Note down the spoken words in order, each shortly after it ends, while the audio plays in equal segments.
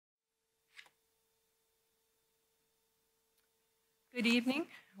Good evening.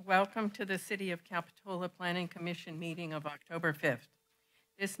 Welcome to the City of Capitola Planning Commission meeting of October 5th.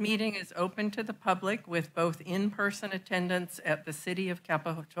 This meeting is open to the public with both in-person attendance at the City of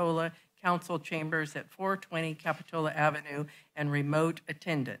Capitola Council Chambers at 420 Capitola Avenue and remote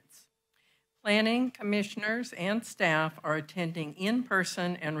attendance. Planning commissioners and staff are attending in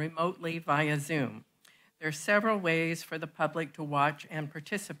person and remotely via Zoom. There are several ways for the public to watch and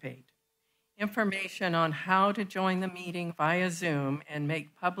participate. Information on how to join the meeting via Zoom and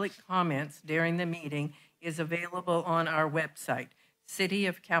make public comments during the meeting is available on our website,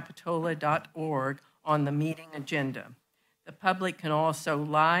 cityofcapitola.org, on the meeting agenda. The public can also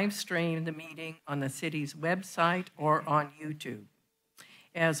live stream the meeting on the city's website or on YouTube.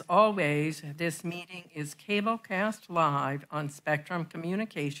 As always, this meeting is cablecast live on Spectrum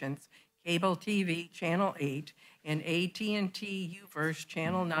Communications, Cable TV Channel 8, and AT&T UVerse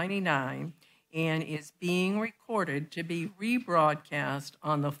Channel 99, and is being recorded to be rebroadcast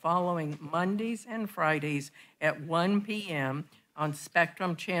on the following Mondays and Fridays at 1 p.m. on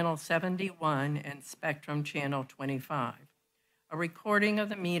Spectrum Channel 71 and Spectrum Channel 25. A recording of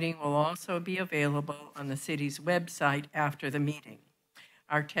the meeting will also be available on the city's website after the meeting.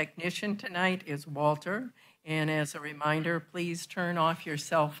 Our technician tonight is Walter, and as a reminder, please turn off your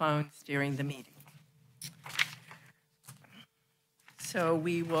cell phones during the meeting. So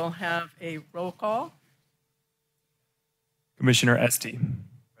we will have a roll call. Commissioner Esty.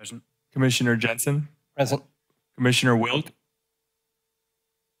 Present. Commissioner Jensen. Present. Commissioner Wilk.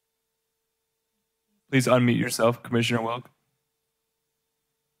 Please unmute yourself, Commissioner Wilk.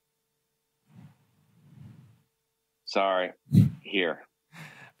 Sorry, here.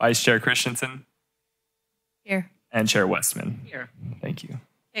 Vice Chair Christensen. Here. And Chair Westman. Here. Thank you.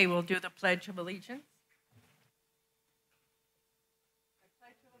 Okay, we'll do the Pledge of Allegiance.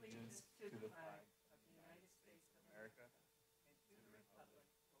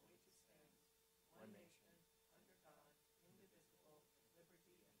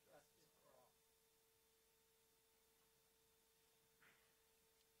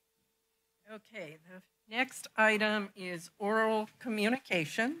 Okay, the next item is oral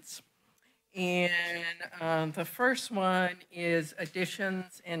communications. And the first one is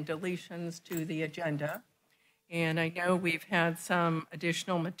additions and deletions to the agenda. And I know we've had some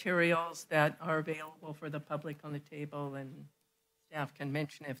additional materials that are available for the public on the table, and staff can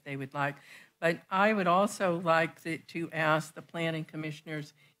mention if they would like. But I would also like to ask the planning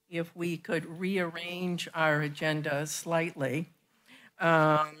commissioners if we could rearrange our agenda slightly.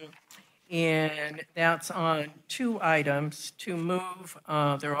 And that's on two items to move,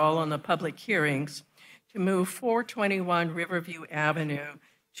 they're all on the public hearings, to move 421 Riverview Avenue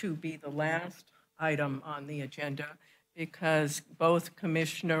to be the last item on the agenda, because both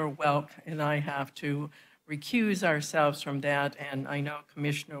Commissioner Welk and I have to recuse ourselves from that, and I know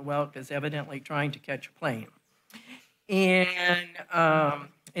Commissioner Welk is evidently trying to catch a plane. And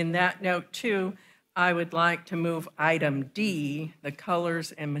in that note, too, I would like to move item D, the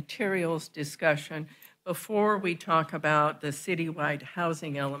colors and materials discussion, before we talk about the citywide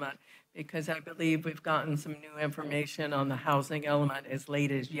housing element, because I believe we've gotten some new information on the housing element as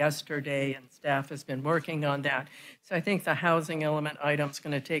late as yesterday, and staff has been working on that. So I think the housing element item is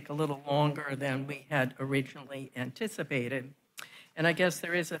going to take a little longer than we had originally anticipated. And I guess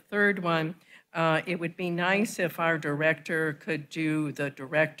there is a third one. It would be nice if our director could do the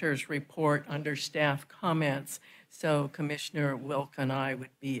director's report under staff comments, so Commissioner Wilk and I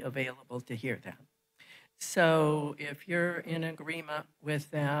would be available to hear that. So if you're in agreement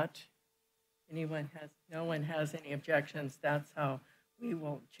with that, no one has any objections, that's how we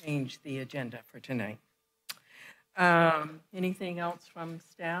will change the agenda for tonight. Anything else from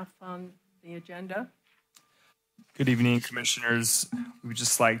staff on the agenda? Good evening, Commissioners. We would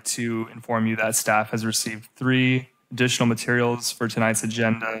just like to inform you that staff has received 3 additional materials for tonight's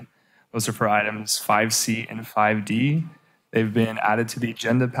agenda. Those are for items 5C and 5D. They've been added to the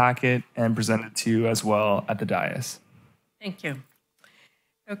agenda packet and presented to you as well at the dais. Thank you.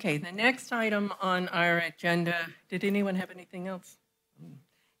 Okay, the next item on our agenda, did anyone have anything else?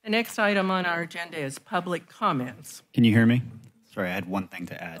 The next item on our agenda is public comments. Can you hear me? Sorry, I had one thing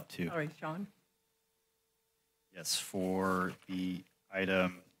to add too. Sorry, John. Yes, for the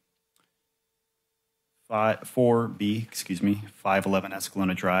item 4B, 511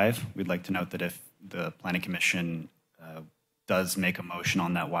 Escalona Drive, we'd like to note that if the Planning Commission does make a motion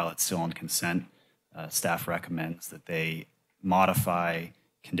on that while it's still on consent, staff recommends that they modify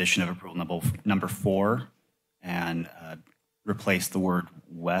condition of approval number 4 and replace the word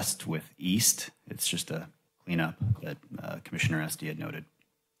west with east. It's just a cleanup that Commissioner Esty had noted.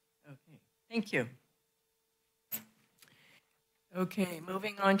 Okay, thank you. Okay,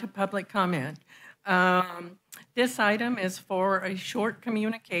 moving on to public comment. This item is for a short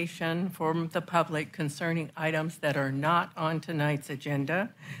communication from the public concerning items that are not on tonight's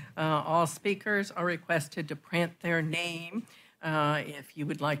agenda. All speakers are requested to print their name if you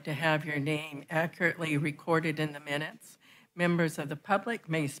would like to have your name accurately recorded in the minutes. Members of the public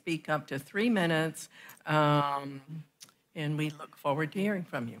may speak up to 3 minutes, and we look forward to hearing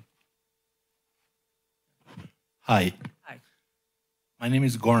from you. Hi, Hi. my name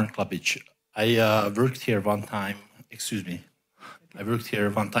is Goran Klapic. I worked here one time, I worked here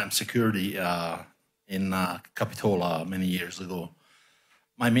one time security in Capitola many years ago.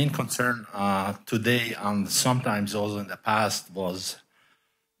 My main concern today and sometimes also in the past was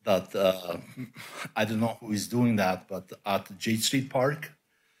that I don't know who is doing that, but at Jade Street Park,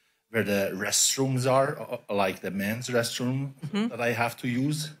 where the restrooms are, like the men's restroom that I have to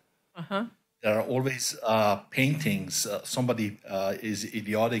use, there are always paintings. Somebody is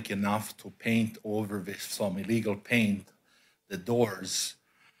idiotic enough to paint over with some illegal paint the doors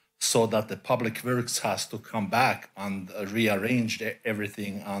so that the public works has to come back and rearrange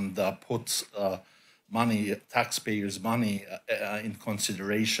everything and put money, taxpayers' money in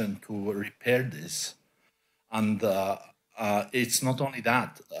consideration to repair this. And it's not only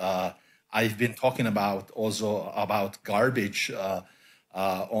that. I've been talking about also about garbage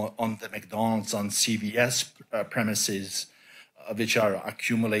on the McDonald's and CVS premises, which are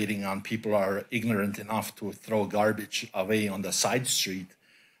accumulating, and people are ignorant enough to throw garbage away on the side street.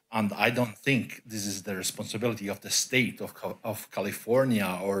 And I don't think this is the responsibility of the state of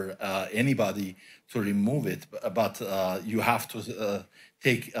California or anybody to remove it, but you have to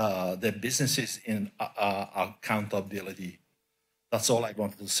take the businesses in accountability. That's all I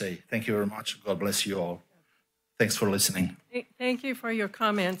wanted to say. Thank you very much. God bless you all. Thanks for listening. Thank you for your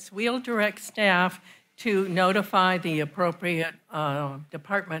comments. We'll direct staff to notify the appropriate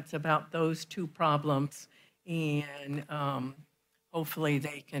departments about those two problems, and hopefully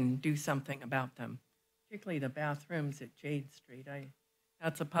they can do something about them, particularly the bathrooms at Jade Street.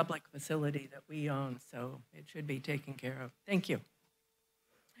 That's a public facility that we own, so it should be taken care of. Thank you.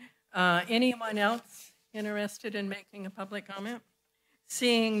 Anyone else interested in making a public comment?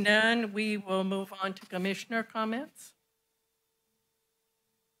 Seeing none, we will move on to commissioner comments.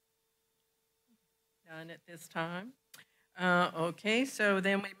 None at this time. Okay, so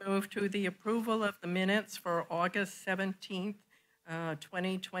then we move to the approval of the minutes for August 17th,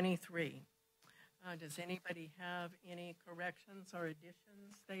 2023. Does anybody have any corrections or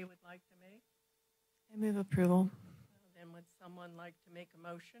additions they would like to make? I move approval. Then would someone like to make a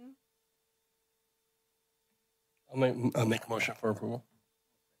motion? I'll make a motion for approval.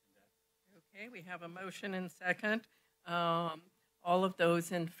 Okay, we have a motion and second. All of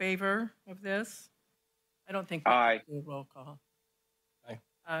those in favor of this? I don't think we Aye. have to do a roll call. Aye.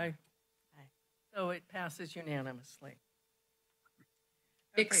 Aye. Aye. So it passes unanimously.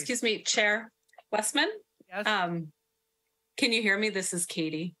 Okay. Excuse me, Chair Westman. Yes. Can you hear me? This is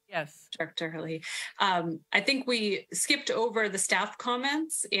Katie, Yes. Director Hurley. I think we skipped over the staff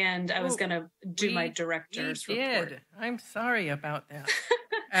comments, and I was Oh, going to do my we director's did. report. I'm sorry about that.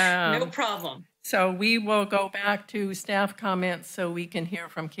 No problem. So we will go back to staff comments so we can hear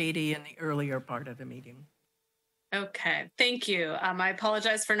from Katie in the earlier part of the meeting. Okay, thank you. I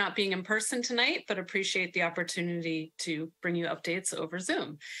apologize for not being in person tonight, but appreciate the opportunity to bring you updates over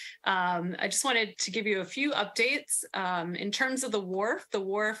Zoom. I just wanted to give you a few updates. In terms of the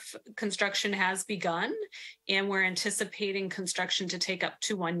wharf construction has begun, and we're anticipating construction to take up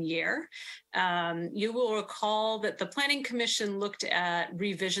to 1 year. You will recall that the Planning Commission looked at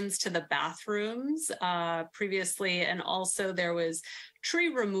revisions to the bathrooms previously, and also there was tree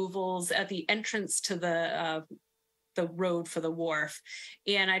removals at the entrance to the road for the wharf.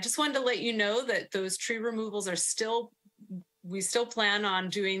 And I just wanted to let you know that those tree removals are we still plan on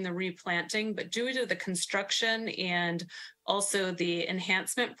doing the replanting, but due to the construction and also the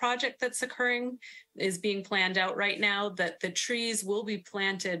enhancement project that's occurring is being planned out right now, that the trees will be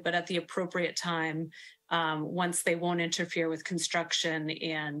planted, but at the appropriate time, once they won't interfere with construction.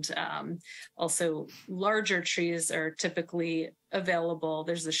 And also larger trees are typically available.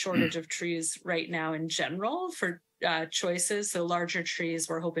 There's a shortage of trees right now in general for choices. So larger trees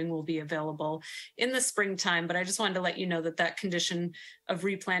we're hoping will be available in the springtime. But I just wanted to let you know that that condition of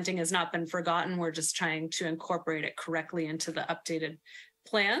replanting has not been forgotten. We're just trying to incorporate it correctly into the updated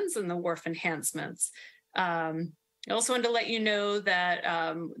plans and the wharf enhancements. I also wanted to let you know that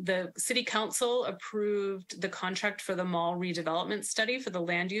the City Council approved the contract for the mall redevelopment study for the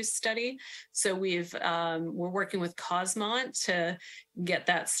land use study. So we're working with Cosmont to get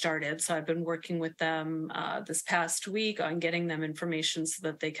that started. So I've been working with them this past week on getting them information so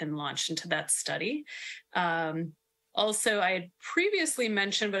that they can launch into that study. Also, I had previously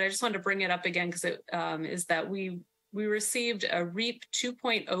mentioned, but I just wanted to bring it up again because it is that we received a REAP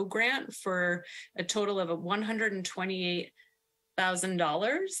 2.0 grant for a total of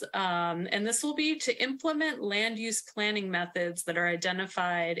 $128,000. And this will be to implement land use planning methods that are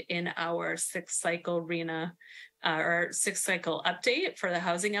identified in our sixth cycle update for the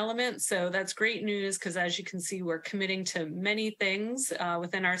housing element. So that's great news because as you can see, we're committing to many things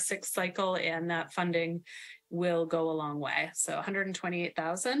within our sixth cycle, and that funding will go a long way. So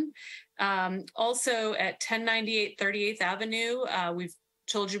 128,000. Also at 1098 38th Avenue, we've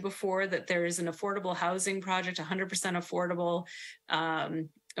told you before that there is an affordable housing project, 100% affordable,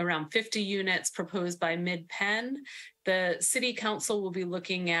 around 50 units proposed by Mid-Penn. The City Council will be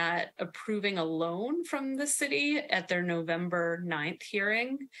looking at approving a loan from the city at their November 9th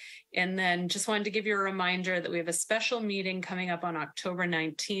hearing. And then just wanted to give you a reminder that we have a special meeting coming up on October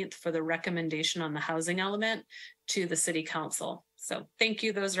 19th for the recommendation on the housing element to the City Council. So thank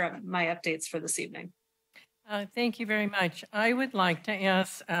you. Those are my updates for this evening. Thank you very much. I would like to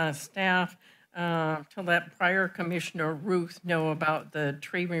ask staff to let prior Commissioner Ruth know about the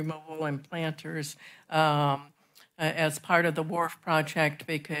tree removal and planters as part of the wharf project,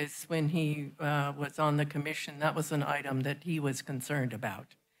 because when he was on the commission, that was an item that he was concerned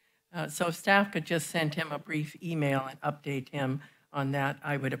about. So if staff could just send him a brief email and update him on that,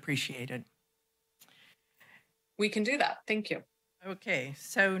 I would appreciate it. We can do that. Thank you. Okay,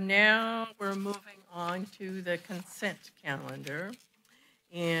 so now we're moving on to the consent calendar.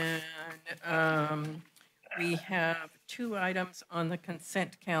 And we have 2 items on the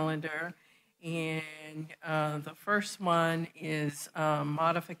consent calendar. And the first one is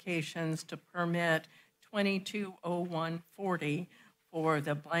modifications to permit 220140 for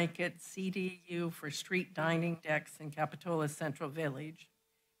the blanket CDU for street dining decks in Capitola Central Village.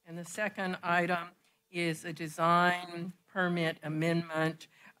 And the second item is a design permit amendment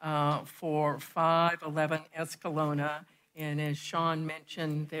for 511 Escalona. And as Sean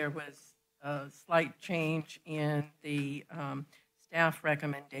mentioned, there was a slight change in the staff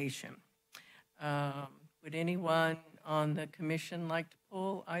recommendation. Would anyone on the commission like to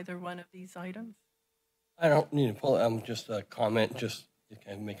pull either one of these items? I don't need to pull it. Just a comment, just you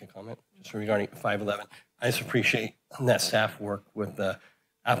can make a comment just regarding 511. I just appreciate that staff work with the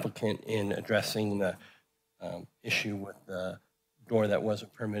applicant in addressing the issue with the door that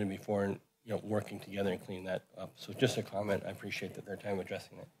wasn't permitted before, and working together and cleaning that up. So just a comment. I appreciate that their time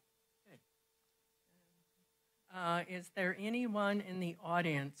addressing it. Is there anyone in the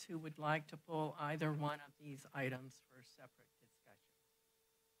audience who would like to pull either one of these items for separate discussion?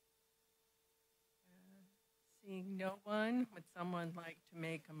 Seeing no one, would someone like to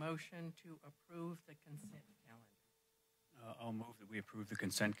make a motion to approve the consent calendar? I'll move that we approve the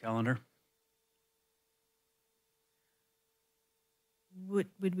consent calendar.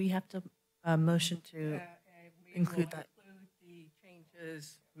 Would we have to motion to include that? Include the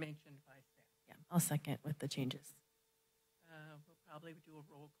changes mentioned by staff. Yeah, I'll second with the changes. We'll probably do a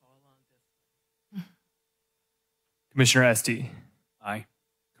roll call on this. Commissioner Esty. Aye.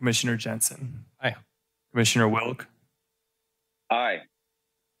 Commissioner Jensen. Aye. Commissioner Wilk. Aye.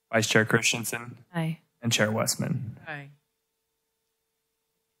 Vice Chair Christensen. Aye. And Chair Westman. Aye.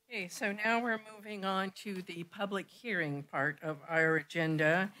 Okay, so now we're moving on to the public hearing part of our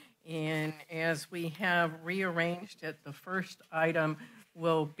agenda. And as we have rearranged it, the first item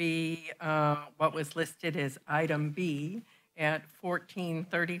will be what was listed as item B at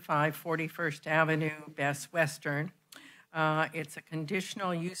 1435 41st Avenue, Best Western. It's a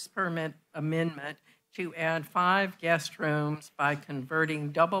conditional use permit amendment to add 5 guest rooms by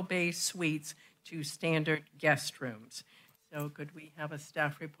converting double bay suites to standard guest rooms. So could we have a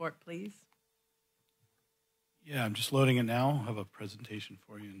staff report, please? Yeah, I'm just loading it now. I'll have a presentation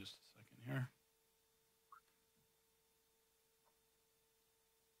for you in just a second here.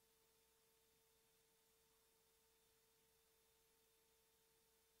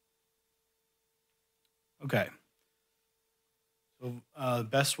 Okay. So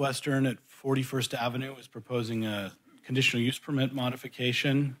Best Western at 41st Avenue is proposing a conditional use permit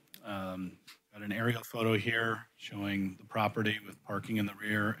modification. Got an aerial photo here showing the property with parking in the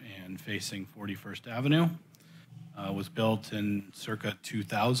rear and facing 41st Avenue. Was built in circa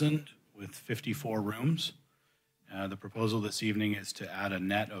 2000 with 54 rooms. The proposal this evening is to add a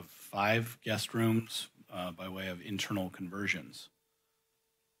net of 5 guest rooms by way of internal conversions.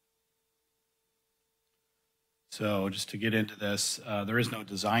 So just to get into this, there is no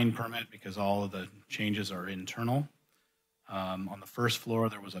design permit because all of the changes are internal. On the first floor,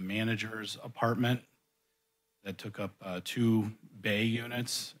 there was a manager's apartment that took up 2 bay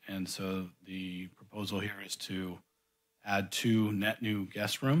units. And so the proposal here is to add 2 net new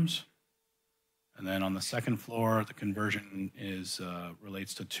guest rooms. And then on the second floor, the conversion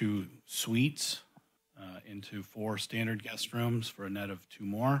relates to 2 suites into 4 standard guest rooms for a net of 2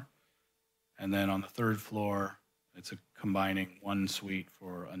 more. And then on the third floor, it's combining 1 suite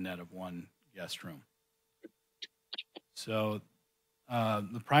for a net of 1 guest room. So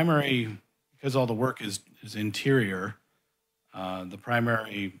the primary, because all the work is interior, the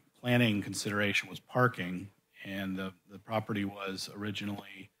primary planning consideration was parking, and the property was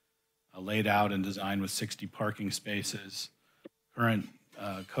originally laid out and designed with 60 parking spaces. Current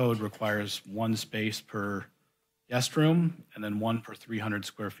code requires 1 space per guest room and then 1 per 300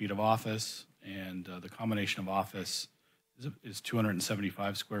 square feet of office, and the combination of office is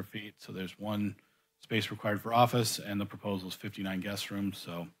 275 square feet, so there's 1 space required for office, and the proposal is 59 guest rooms,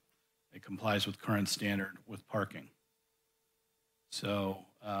 so it complies with current standard with parking. So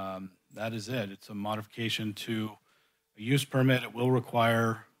that is it. It's a modification to a use permit. It will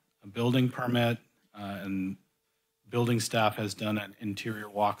require a building permit, and building staff has done an interior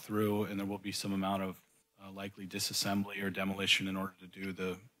walkthrough, and there will be some amount of likely disassembly or demolition in order to do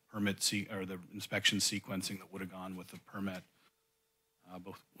the permit or the inspection sequencing that would have gone with the permit.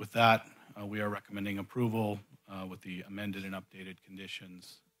 But with that, we are recommending approval with the amended and updated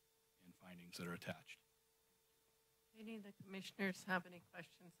conditions and findings that are attached. Any of the commissioners have any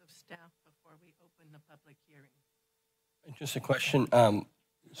questions of staff before we open the public hearing? Just a question.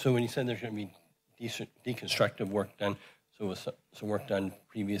 So when you said there's going to be deconstructive work done, so was some work done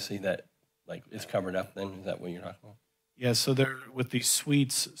previously that like is covered up then? Is that what you're talking about? Yeah, so there, with these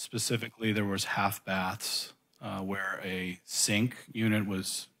suites specifically, there was half baths where a sink unit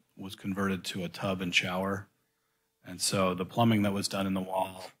was converted to a tub and shower. And so the plumbing that was done in the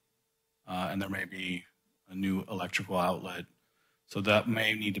wall, and there may be a new electrical outlet. So that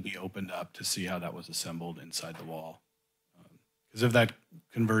may need to be opened up to see how that was assembled inside the wall. Because if that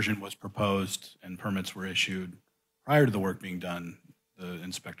conversion was proposed and permits were issued prior to the work being done, the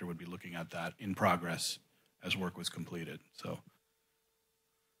inspector would be looking at that in progress as work was completed. So,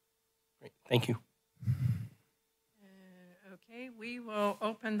 Great. Thank you. Okay, we will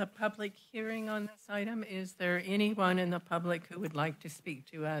open the public hearing on this item. Is there anyone in the public who would like to speak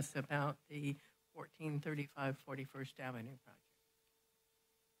to us about the 1435 41st Avenue project?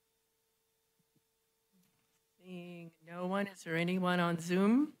 Seeing no one, is there anyone on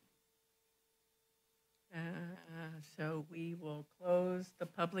Zoom? So we will close the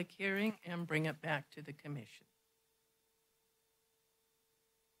public hearing and bring it back to the commission.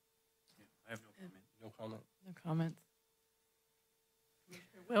 I have no comment. No comment. No comments?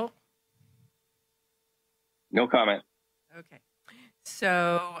 Commissioner Wilt? No comment. Okay.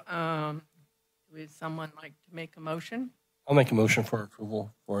 So would someone like to make a motion? I'll make a motion for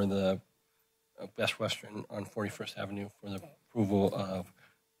approval for the Best Western on 41st Avenue for the approval of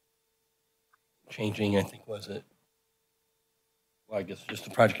changing, I think, was it? Well, I guess just the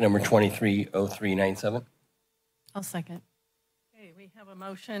project number 230397. I'll second. Okay, we have a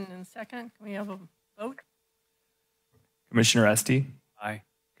motion and second. Can we have a vote? Commissioner Esty, Aye.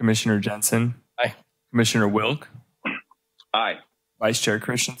 Commissioner Jensen, Aye. Commissioner Wilk, Aye. Vice Chair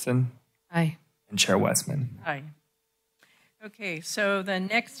Christensen, Aye. and Chair Westman. Aye. Okay, so the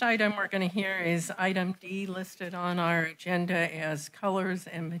next item we're going to hear is item D, listed on our agenda as colors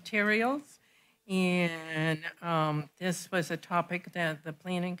and materials. And this was a topic that the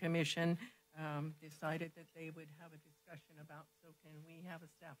Planning Commission decided that they would have a discussion about. So can we have a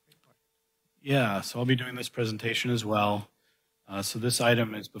staff report? yeah, so I'll be doing this presentation as well. So this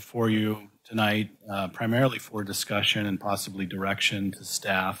item is before you tonight, primarily for discussion and possibly direction to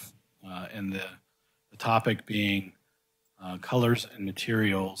staff, and the topic being colors and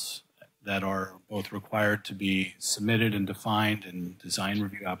materials that are both required to be submitted and defined in design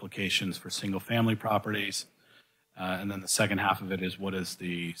review applications for single-family properties. And then the second half of it is what does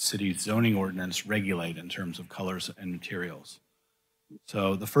the city's zoning ordinance regulate in terms of colors and materials.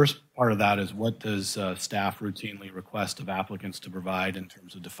 So the first part of that is what does staff routinely request of applicants to provide in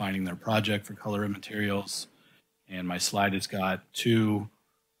terms of defining their project for color and materials. And my slide has got 2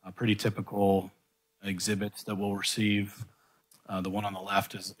 pretty typical exhibits that we'll receive. The one on the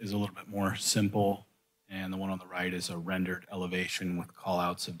left is a little bit more simple, and the one on the right is a rendered elevation with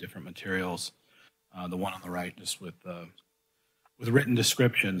call-outs of different materials. The one on the right just with with written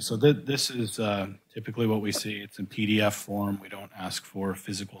description. So this is typically what we see. It's in PDF form. We don't ask for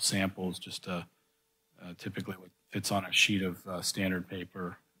physical samples, just typically what fits on a sheet of standard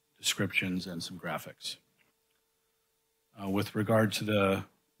paper, descriptions and some graphics. With regard to the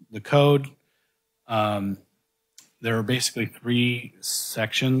code, there are basically 3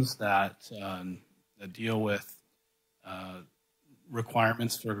 sections that deal with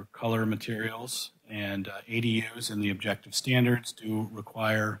requirements for color materials, and ADUs and the objective standards do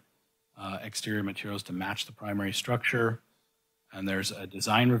require exterior materials to match the primary structure. And there's a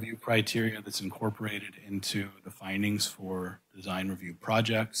design review criteria that's incorporated into the findings for design review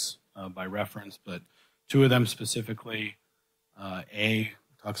projects by reference, but 2 of them specifically, A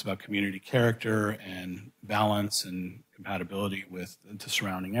talks about community character and balance and compatibility with the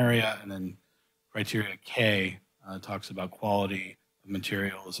surrounding area, and then criteria K talks about quality of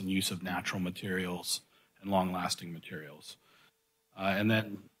materials and use of natural materials and long-lasting materials. And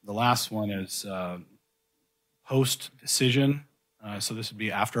then the last one is post-decision. So this would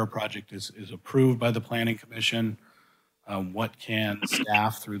be after a project is approved by the Planning Commission. What can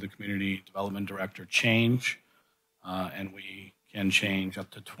staff through the Community Development Director change? And we can change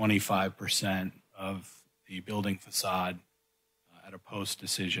up to 25% of the building facade at a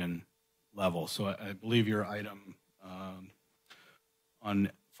post-decision level. So I believe your item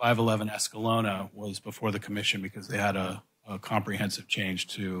on 511 Escalona was before the commission because they had a comprehensive change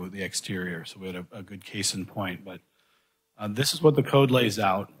to the exterior. So we had a good case in point. But this is what the code lays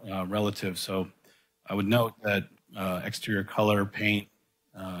out relative. So I would note that exterior color, paint,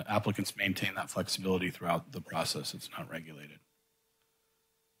 applicants maintain that flexibility throughout the process. It's not regulated.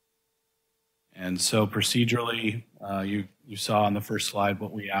 And so procedurally, you saw on the first slide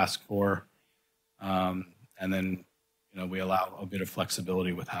what we ask for, and then we allow a bit of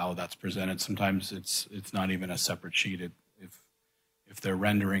flexibility with how that's presented. Sometimes it's not even a separate sheet. If their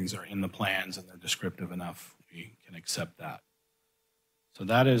renderings are in the plans and they're descriptive enough, we can accept that. So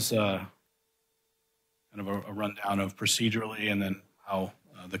that is kind of a rundown of procedurally, and then how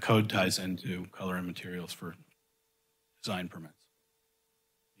the code ties into color and materials for design permits.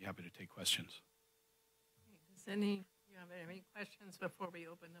 Be happy to take questions. Do you have any questions before we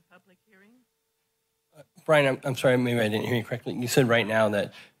open the public hearing? Brian, I'm sorry, maybe I didn't hear you correctly. You said right now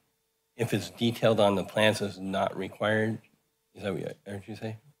that if it's detailed on the plans, it's not required. Is that what I heard you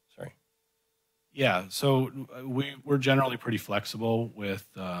say? Sorry. Yeah, so we're generally pretty flexible with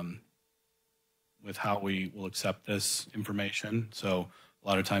how we will accept this information. So a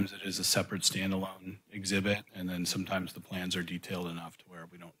lot of times it is a separate standalone exhibit, and then sometimes the plans are detailed enough to where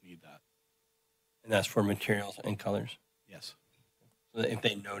we don't need that. And that's for materials and colors? Yes. So if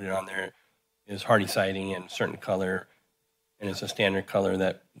they noted on there is hardy siding in a certain color, and it's a standard color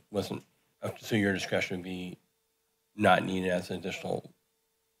that wasn't up to your discretion, would be not needed as an additional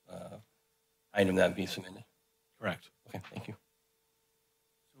item that would be submitted? Correct. Okay, thank you.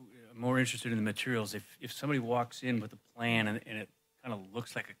 So I'm more interested in the materials. If somebody walks in with a plan and it kind of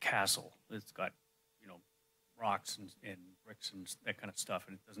looks like a castle, it's got rocks and bricks and that kind of stuff,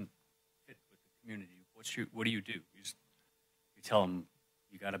 and it doesn't fit with the community, what do you do? You tell them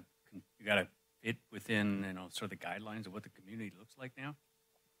you got to fit within sort of the guidelines of what the community looks like now?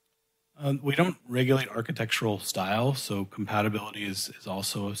 We don't regulate architectural style, so compatibility is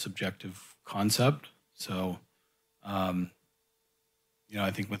also a subjective concept. So, I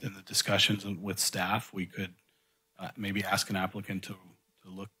think within the discussions with staff, we could maybe ask an applicant to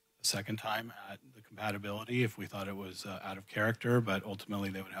look a second time at the compatibility if we thought it was out of character, but ultimately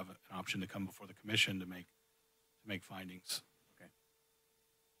they would have an option to come before the commission to make findings. Okay.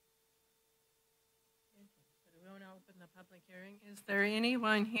 So we want to open the public hearing. Is there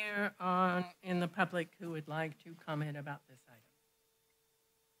anyone here in the public who would like to comment about this item?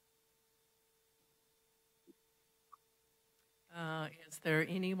 Is there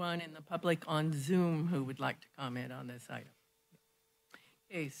anyone in the public on Zoom who would like to comment on this item?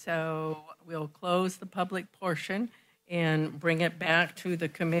 Okay, so we'll close the public portion and bring it back to the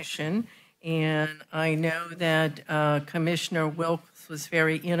commission. And I know that Commissioner Wilkes was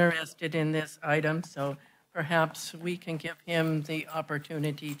very interested in this item, so perhaps we can give him the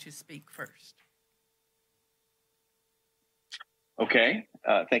opportunity to speak first. Okay,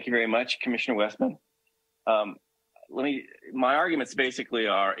 thank you very much, Commissioner Westman. My arguments basically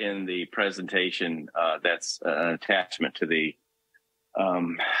are in the presentation that's an attachment to the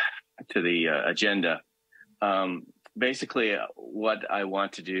agenda. Basically, what I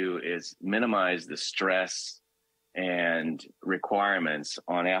want to do is minimize the stress and requirements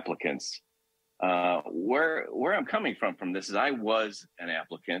on applicants. Where I'm coming from this is I was an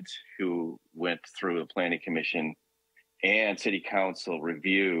applicant who went through the Planning Commission and city council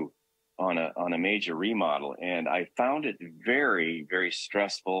review on a major remodel, and I found it very, very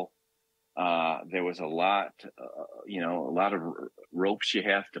stressful. There was a lot of ropes you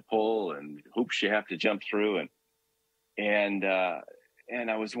have to pull and hoops you have to jump through, and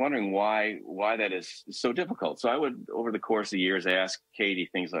I was wondering why that is so difficult. So I would, over the course of the years, ask Katie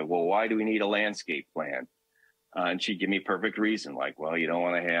things like, well, why do we need a landscape plan? And she'd give me a perfect reason, like, well, you don't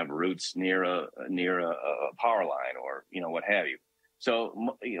want to have roots near a power line, or what have you.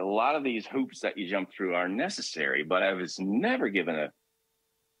 So a lot of these hoops that you jump through are necessary, but I was never given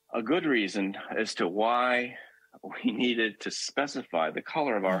a good reason as to why we needed to specify the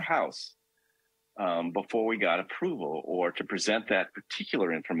color of our house before we got approval, or to present that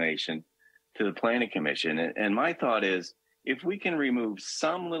particular information to the planning commission. And my thought is, if we can remove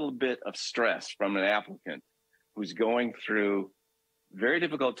some little bit of stress from an applicant who's going through a very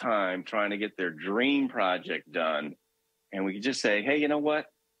difficult time trying to get their dream project done, and we can just say, hey, you know what?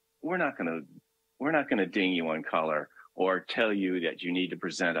 We're not gonna ding you on color or tell you that you need to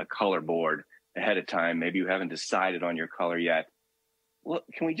present a color board ahead of time. Maybe you haven't decided on your color yet. Well,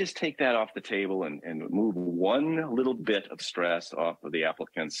 can we just take that off the table and move one little bit of stress off of the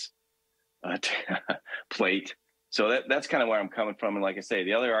applicant's plate? So that's kind of where I'm coming from. And like I say,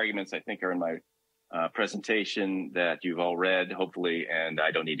 the other arguments I think are in my presentation that you've all read, hopefully, and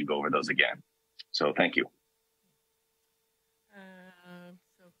I don't need to go over those again. So thank you.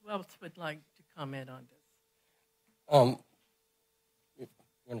 So who else would like to comment on this? You want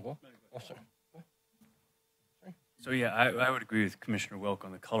to go? Oh, sorry. So yeah, I would agree with Commissioner Wilk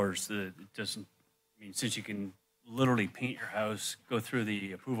on the colors. It doesn't, I mean, since you can literally paint your house, go through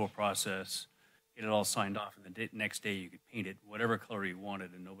the approval process, get it all signed off, and the next day you could paint it whatever color you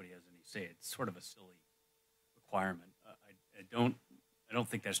wanted, and nobody has any say. It's sort of a silly requirement. I don't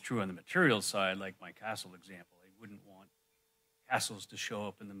think that's true on the materials side. Like my castle example, I wouldn't want castles to show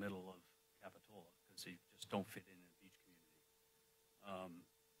up in the middle of Capitola because they just don't fit in a beach community.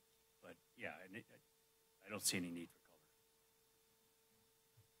 But yeah, I don't see any need for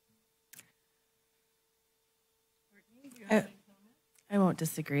color. I won't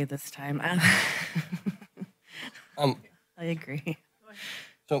disagree this time. I agree.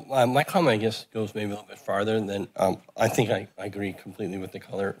 So my comment, I guess, goes maybe a little bit farther than, I think I agree completely with the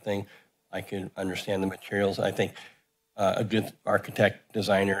color thing. I can understand the materials. I think a good architect,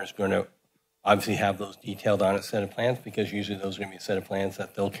 designer is going to obviously have those detailed on a set of plans, because usually those are going to be a set of plans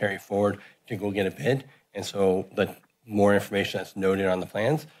that they'll carry forward to go get a bid. And so the more information that's noted on the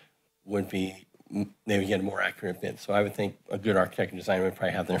plans would be, they would get a more accurate bid. So I would think a good architect and designer would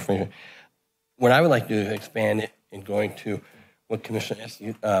probably have the information. What I would like to do is expand it and going to what Commissioner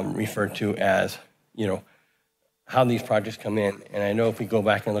Esty referred to as, how these projects come in. And I know if we go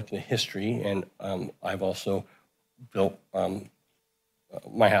back and look at the history, and I've also built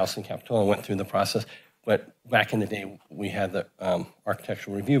my house in Capitola and went through the process. But back in the day, we had the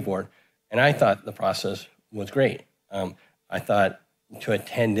Architectural Review Board, and I thought the process was great. I thought to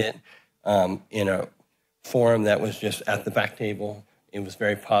attend it in a forum that was just at the back table, it was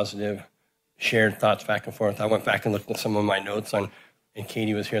very positive, shared thoughts back and forth. I went back and looked at some of my notes on, and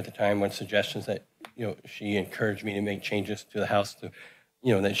Katie was here at the time, when suggestions that, she encouraged me to make changes to the house to,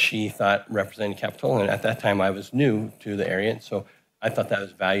 that she thought represented Capitola. And at that time, I was new to the area, and so I thought that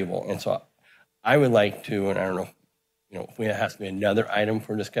was valuable. And so I would like to, and I don't know, if it has to be another item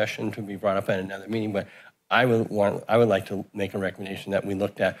for discussion to be brought up at another meeting, but I would like to make a recommendation that we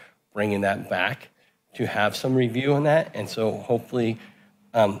looked at bringing that back to have some review on that. And so hopefully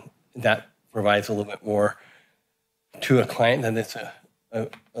that provides a little bit more to a client, that it's a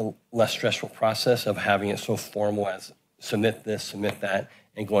less stressful process of having it so formal as submit this, submit that,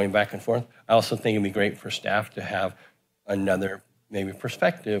 and going back and forth. I also think it'd be great for staff to have another maybe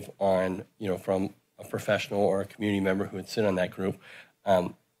perspective on, from a professional or a community member who would sit on that group.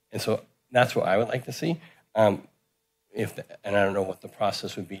 And so that's what I would like to see. And I don't know what the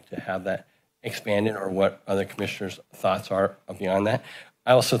process would be to have that expanded, or what other commissioners' thoughts are beyond that.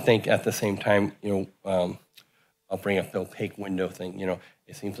 I also think at the same time, I'll bring up the opaque window thing.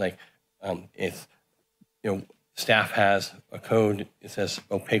 It seems like it's, staff has a code, it says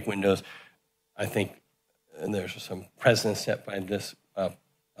opaque windows. I think there's some precedent set by this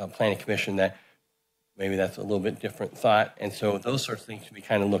planning commission that maybe that's a little bit different thought. And so those sorts of things should be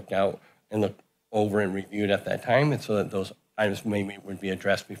kind of looked out and looked over and reviewed at that time. And so that those items maybe would be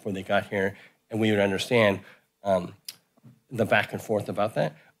addressed before they got here, and we would understand the back and forth about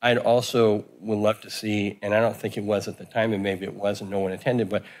that. I'd also would love to see, and I don't think it was at the time, and maybe it was and no one attended,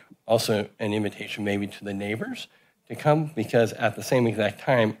 but also an invitation maybe to the neighbors to come, because at the same exact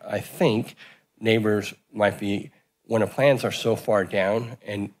time, I think neighbors might be when the plans are so far down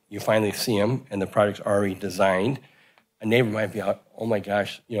and you finally see them and the project's already designed, a neighbor might be out, oh my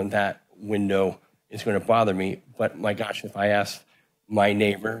gosh, that window is going to bother me. But my gosh, if I ask my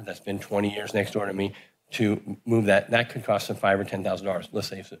neighbor that's been 20 years next door to me to move that could cost them $5,000 or $10,000. Let's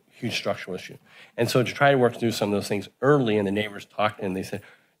say it's a huge structural issue. And so to try to work through some of those things early, and the neighbors talked and they said,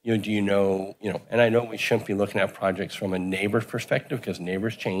 do you know, and I know we shouldn't be looking at projects from a neighbor's perspective because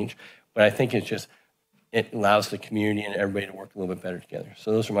neighbors change, but I think it allows the community and everybody to work a little bit better together.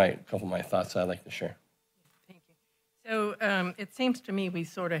 So those are a couple of my thoughts I'd like to share. Thank you. So it seems to me we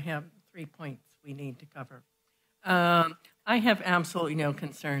sort of have 3 points we need to cover. I have absolutely no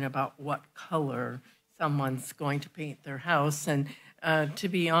concern about what color someone's going to paint their house. And to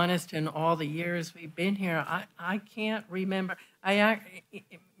be honest, in all the years we've been here, I can't remember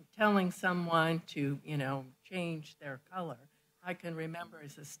telling someone to, change their color. I can remember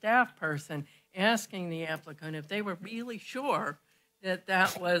as a staff person asking the applicant if they were really sure that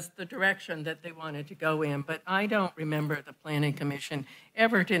that was the direction that they wanted to go in. But I don't remember the Planning Commission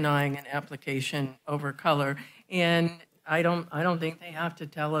ever denying an application over color. And I don't think they have to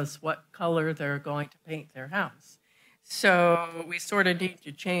tell us what color they're going to paint their house. So we sort of need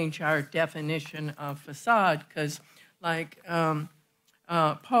to change our definition of facade because, like Paul,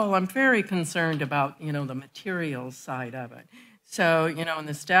 I'm very concerned about, the materials side of it. So, in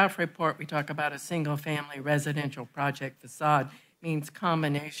the staff report, we talk about a single-family residential project facade means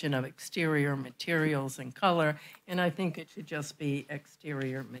combination of exterior materials and color, and I think it should just be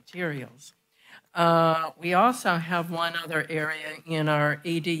exterior materials. We also have one other area in our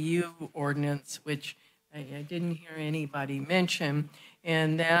ADU ordinance, which I didn't hear anybody mention,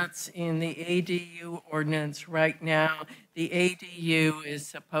 and that's in the ADU ordinance right now. The ADU is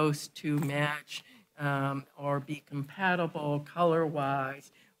supposed to match or be compatible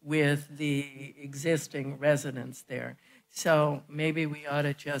color-wise with the existing residents there. So maybe we ought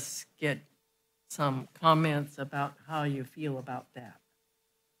to just get some comments about how you feel about that.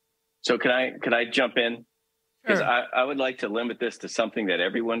 So can I jump in? Because Sure. I would like to limit this to something that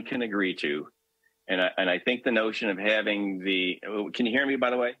everyone can agree to. And I think the notion of having can you hear me, by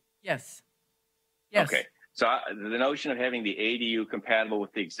the way? Yes. Yes. Okay. So the notion of having the ADU compatible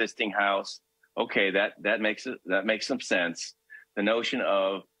with the existing house, okay, that makes some sense. The notion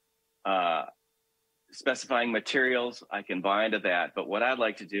of specifying materials, I can buy into that. But what I'd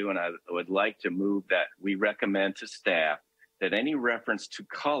like to do, and I would like to move that we recommend to staff that any reference to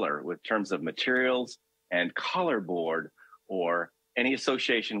color with terms of materials and color board or any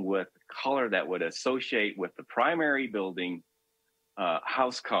association with color that would associate with the primary building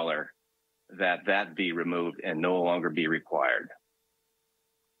house color, that be removed and no longer be required.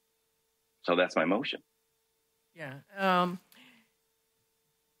 So that's my motion. Yeah.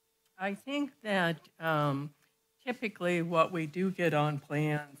 I think that typically what we do get on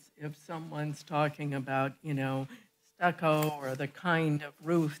plans, if someone's talking about, stucco or the kind of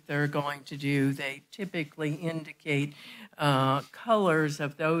roof they're going to do, they typically indicate colors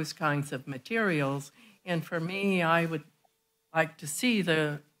of those kinds of materials. And for me, I would like to see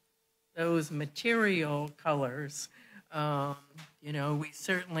those material colors. We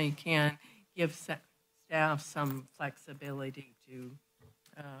certainly can give staff some flexibility to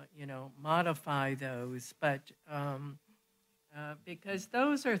modify those, but because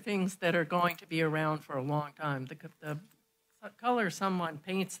those are things that are going to be around for a long time. The color someone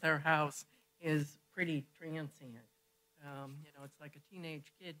paints their house is pretty transient. It's like a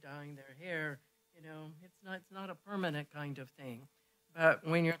teenage kid dyeing their hair. It's not a permanent kind of thing. But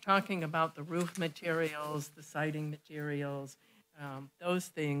when you're talking about the roof materials, the siding materials, those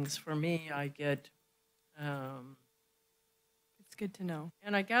things, for me, I get. It's good to know.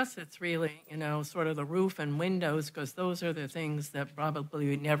 And I guess it's really, sort of the roof and windows, because those are the things that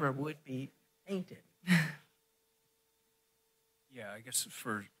probably never would be painted. Yeah, I guess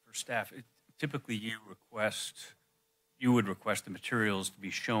for staff, typically you would request the materials to be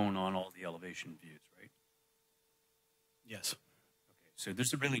shown on all the elevation views, right? Yes. Okay, so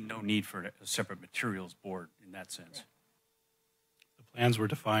there's really no need for a separate materials board in that sense. The plans were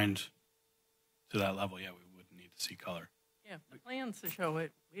defined to that level. Yeah, we wouldn't need to see color. Yeah, the plans to show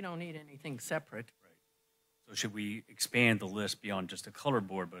it, we don't need anything separate. Right. So should we expand the list beyond just a color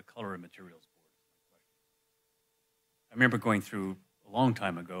board, but a color and materials board? I remember going through a long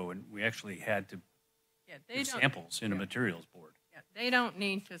time ago, and we actually had to give samples in a materials board. Yeah, they don't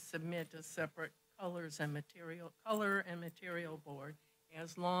need to submit a separate color and material board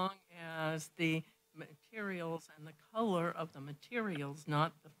as long as the materials and the color of the materials,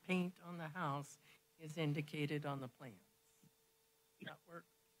 not the paint on the house, is indicated on the plan. Does that work?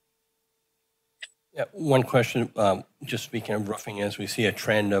 Yeah, one question, just speaking of roofing, as we see a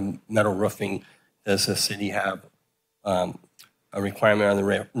trend of metal roofing, does the city have a requirement on the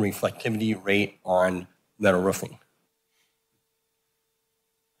reflectivity rate on metal roofing?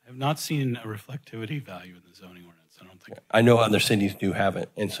 I have not seen a reflectivity value in the zoning ordinance. I don't think. I know other cities do have it,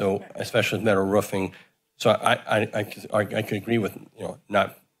 and so especially with metal roofing. So I could agree with, you know,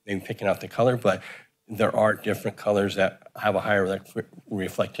 not maybe picking out the color, but there are different colors that have a higher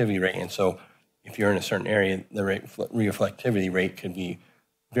reflectivity rate, and so if you're in a certain area, the reflectivity rate could be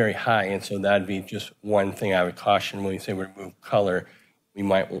very high, and so that'd be just one thing I would caution when we say we remove color. We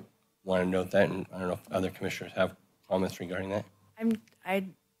might want to note that, and I don't know if other commissioners have comments regarding that. I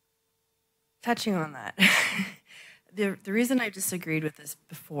touching on that. The reason I disagreed with this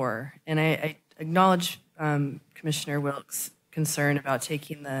before, and I acknowledge Commissioner Wilk's concern about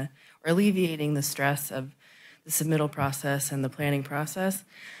taking or alleviating the stress of the submittal process and the planning process.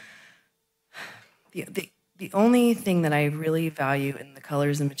 The only thing that I really value in the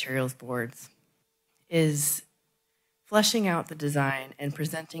colors and materials boards is fleshing out the design and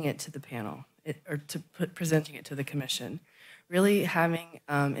presenting it to the panel, presenting it to the commission. Really having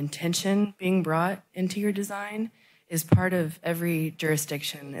intention being brought into your design is part of every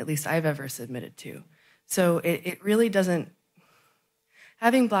jurisdiction, at least I've ever submitted to. So it really doesn't,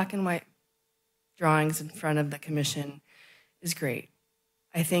 having black and white drawings in front of the commission is great.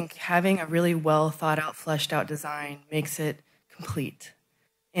 I think having a really well thought out, fleshed out design makes it complete.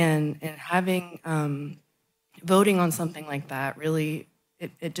 And having, voting on something like that really,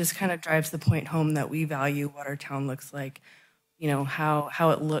 it just kind of drives the point home that we value what our town looks like, you know, how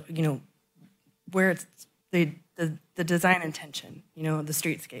it look, you know, where it's the design intention, you know, the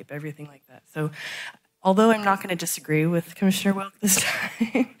streetscape, everything like that. So although I'm not going to disagree with Commissioner Wilk this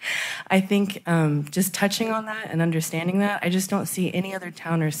time, I think just touching on that and understanding that, I just don't see any other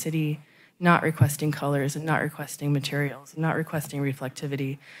town or city not requesting colors and not requesting materials and not requesting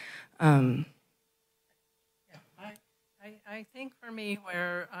reflectivity. I think for me,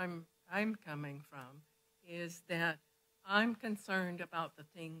 where I'm coming from is that I'm concerned about the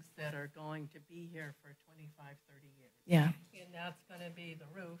things that are going to be here for 25, 30 years. Yeah. And that's going to be the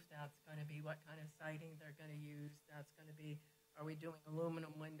roof. That's going to be what kind of siding they're going to use. That's going to be, are we doing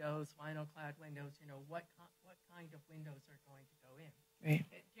aluminum windows, vinyl clad windows? You know, what kind of windows are going to go in? Right.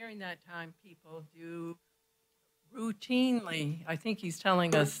 During that time, people do routinely, I think he's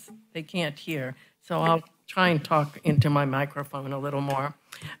telling us they can't hear, so I'll try and talk into my microphone a little more.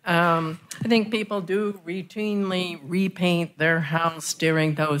 I think people do routinely repaint their house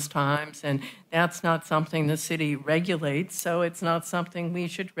during those times, and that's not something the city regulates, so it's not something we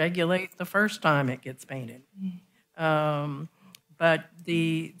should regulate the first time it gets painted. But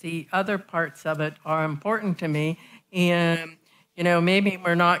the other parts of it are important to me, and you know, maybe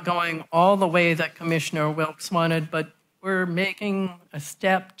we're not going all the way that Commissioner Wilkes wanted, but we're making a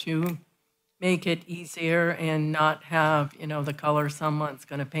step to make it easier and not have, you know, the color someone's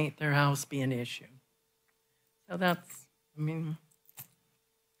going to paint their house be an issue. So that's, I mean.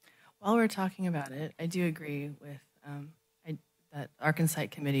 While we're talking about it, I do agree with that Arkansas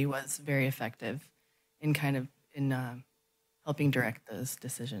Committee was very effective in helping direct those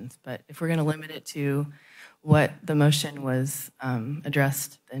decisions. But if we're going to limit it to what the motion was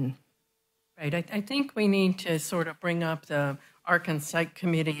addressed, then. Right, I think we need to sort of bring up the Arkansas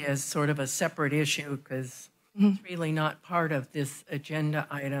Committee as sort of a separate issue because it's really not part of this agenda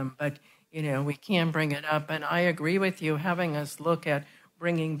item, but you know, we can bring it up. And I agree with you having us look at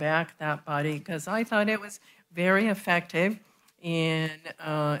bringing back that body because I thought it was very effective. And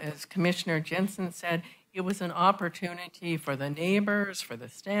as Commissioner Jensen said, it was an opportunity for the neighbors, for the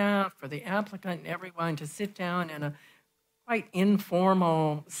staff, for the applicant, and everyone to sit down in a quite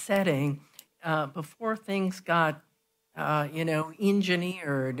informal setting before things got, you know,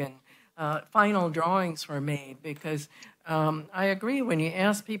 engineered and final drawings were made. Because I agree, when you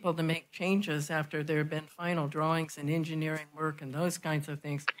ask people to make changes after there have been final drawings and engineering work and those kinds of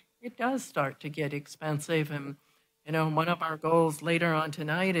things, it does start to get expensive. And, you know, one of our goals later on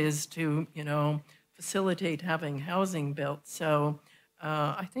tonight is to, you know, facilitate having housing built. So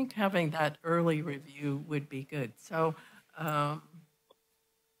I think having that early review would be good. So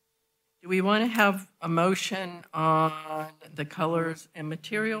do we want to have a motion on the colors and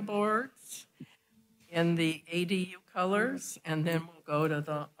material boards and the ADU colors, and then we'll go to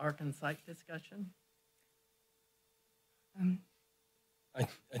the Arkansas discussion? I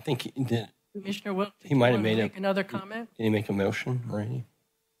think he did. Commissioner Wilk, He might have made another comment. Did he make a motion already?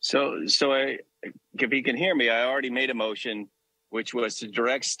 So if you can hear me, I already made a motion, which was to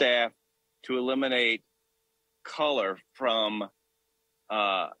direct staff to eliminate color from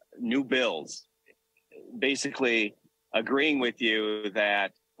new builds basically agreeing with you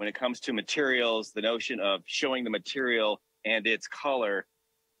that when it comes to materials, the notion of showing the material and its color,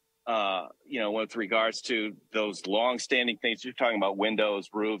 with regards to those long-standing things you're talking about, windows,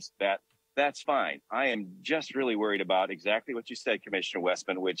 roofs, that's fine. I am just really worried about exactly what you said, Commissioner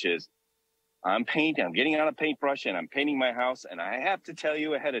Westman, which is I'm getting out a paintbrush and I'm painting my house, and I have to tell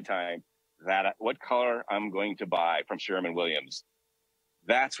you ahead of time that what color I'm going to buy from Sherwin-Williams.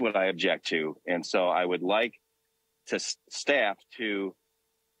 That's what I object to. And so I would like staff to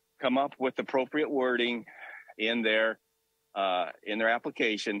come up with appropriate wording in their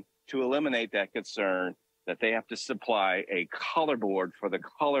application to eliminate that concern that they have to supply a color board for the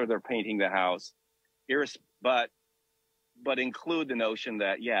color they're painting the house. But include the notion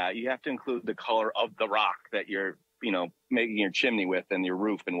that, you have to include the color of the rock that you're, making your chimney with and your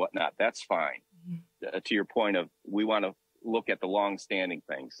roof and whatnot. That's fine. Mm-hmm. To your point of, we want to look at the long-standing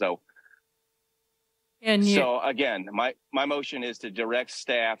things. So again, my motion is to direct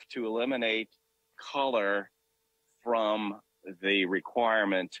staff to eliminate color from the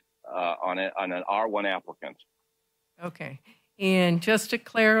requirement on an R1 applicant. Okay. And just to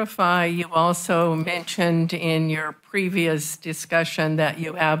clarify, you also mentioned in your previous discussion that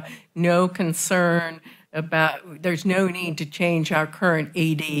you have no concern about, there's no need to change our current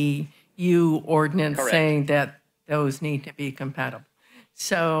ADU ordinance. Correct. Saying that those need to be compatible.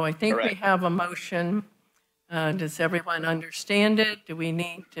 So I think Correct. We have a motion. Does everyone understand it? Do we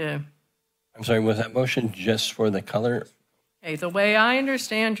need to? I'm sorry, was that motion just for the color? Okay, the way I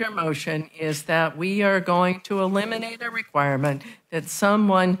understand your motion is that we are going to eliminate a requirement that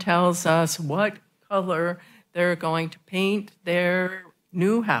someone tells us what color they're going to paint their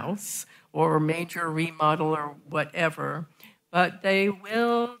new house or major remodel or whatever, but they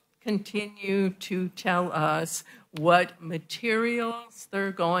will continue to tell us what materials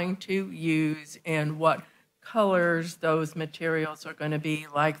they're going to use and what colors those materials are going to be,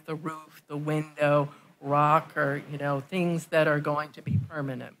 like the roof, the window, rock, or things that are going to be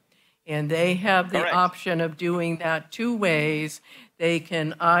permanent. And they have the Correct. Option of doing that two ways. They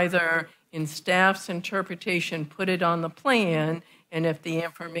can either, in staff's interpretation, put it on the plan, and if the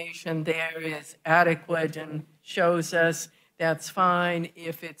information there is adequate and shows us, that's fine.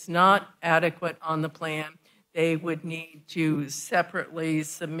 If it's not adequate on the plan, they would need to separately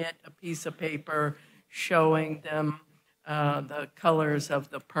submit a piece of paper showing them the colors of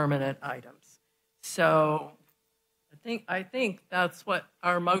the permanent items. So I think that's what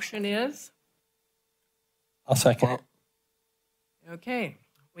our motion is. I'll second it. Okay,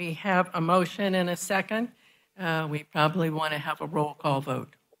 we have a motion and a second. We probably want to have a roll call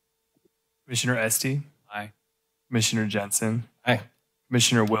vote. Commissioner Esty? Aye. Commissioner Jensen? Aye.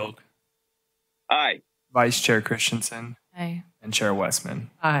 Commissioner Wilk? Aye. Vice Chair Christensen? Aye. And Chair Westman?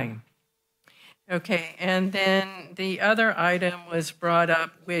 Aye. Okay, and then the other item was brought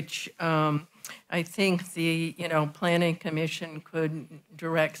up, which I think the Planning Commission could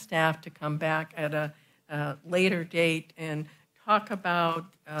direct staff to come back at a later date and talk about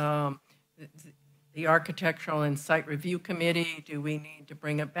the Architectural and Site Review Committee. Do we need to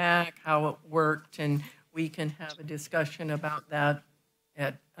bring it back? How it worked? And we can have a discussion about that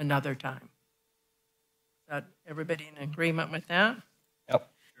at another time. Is that everybody in agreement with that?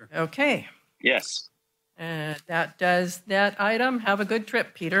 Yep. Sure. Okay. Yes. That does that item. Have a good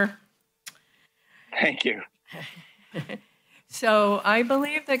trip, Peter. Thank you. So I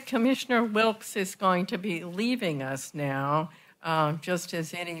believe that Commissioner Wilkes is going to be leaving us now, just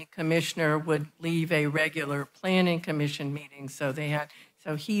as any commissioner would leave a regular Planning Commission meeting. So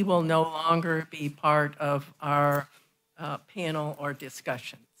he will no longer be part of our panel or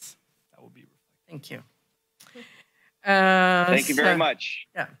discussions. That will be reflected. Thank you. Thank you very much.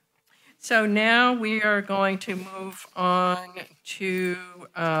 Yeah. So now we are going to move on to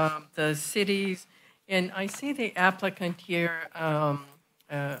the cities. And I see the applicant here.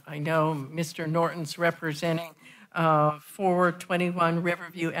 I know Mr. Norton's representing 421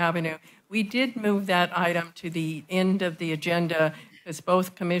 Riverview Avenue. We did move that item to the end of the agenda because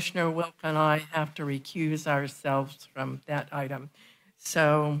both Commissioner Wilk and I have to recuse ourselves from that item.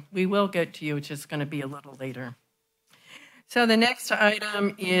 So we will get to you. It's just going to be a little later. So the next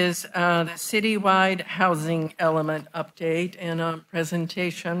item is the citywide housing element update and a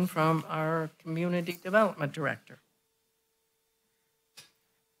presentation from our Community Development Director.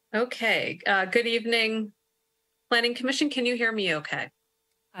 Okay, good evening, Planning Commission. Can you hear me okay?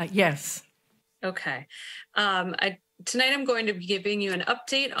 Yes. Okay. Tonight I'm going to be giving you an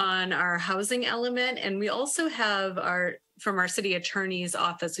update on our housing element, and we also have from our city attorney's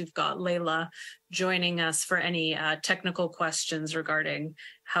office, we've got Layla joining us for any technical questions regarding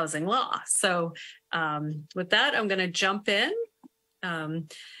housing law. So with that, I'm going to jump in.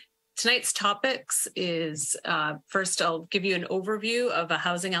 Tonight's topics is, first, I'll give you an overview of a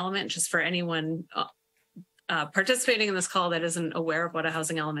housing element just for anyone participating in this call that isn't aware of what a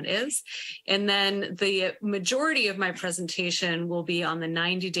housing element is. And then the majority of my presentation will be on the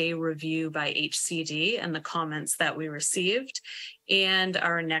 90-day review by HCD and the comments that we received and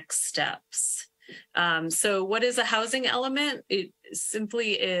our next steps. So what is a housing element? It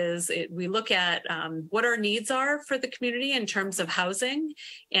simply is, we look at what our needs are for the community in terms of housing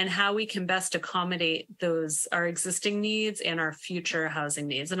and how we can best accommodate those, our existing needs and our future housing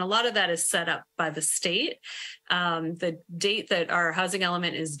needs. And a lot of that is set up by the state. The date that our housing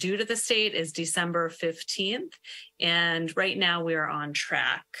element is due to the state is December 15th. And right now we are on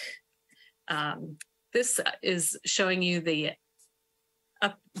track. This is showing you the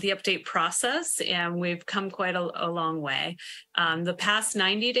update process, and we've come quite a long way. The past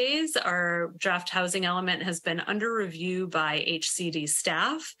 90 days, our draft housing element has been under review by HCD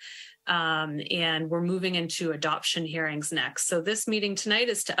staff, and we're moving into adoption hearings next. So this meeting tonight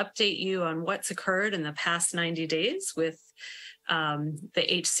is to update you on what's occurred in the past 90 days with the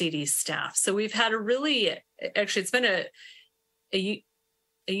HCD staff. So we've had it's been a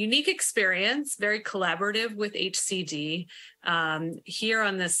unique experience, very collaborative with HCD. Here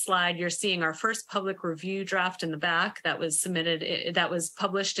on this slide, you're seeing our first public review draft in the back that was submitted, that was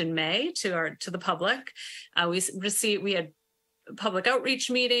published in May to the public. We had public outreach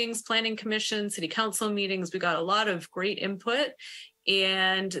meetings, planning commission, city council meetings. We got a lot of great input.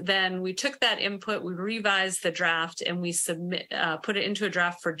 And then we took that input, we revised the draft, and we put it into a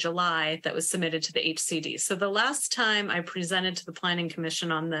draft for July that was submitted to the HCD. So the last time I presented to the Planning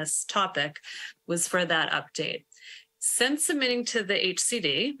Commission on this topic was for that update. Since submitting to the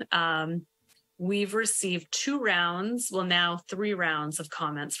HCD, we've received 2 rounds, well now 3 rounds of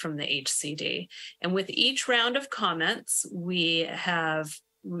comments from the HCD. And with each round of comments,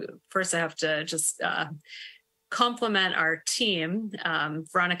 first I have to just compliment our team,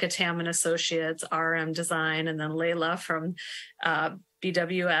 Veronica Tam and Associates, RM Design, and then Layla from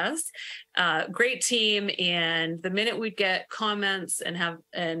BWS. Great team. And the minute we'd get comments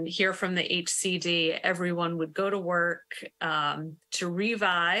and hear from the HCD, everyone would go to work to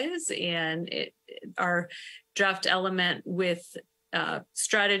revise our draft element with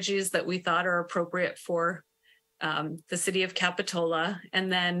strategies that we thought are appropriate for the city of Capitola,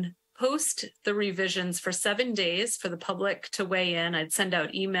 and then post the revisions for 7 days for the public to weigh in. I'd send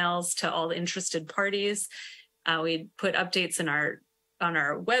out emails to all the interested parties. We'd put updates on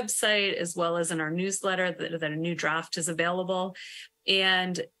our website as well as in our newsletter that a new draft is available.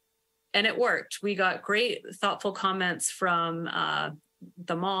 And it worked. We got great, thoughtful comments from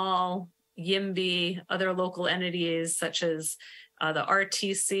the mall, YIMBY, other local entities such as the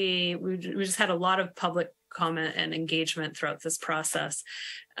RTC. We just had a lot of public comment and engagement throughout this process,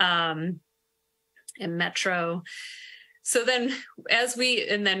 and Metro. So then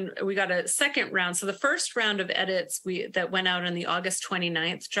we got a second round. So the first round of edits that went out on the August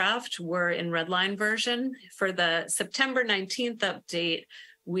 29th draft were in redline version. For the September 19th update,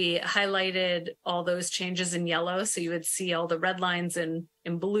 we highlighted all those changes in yellow. So you would see all the red lines in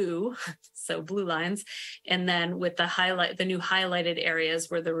blue, so blue lines. And then with the new highlighted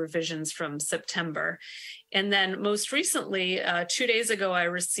areas were the revisions from September. And then most recently, 2 days ago, I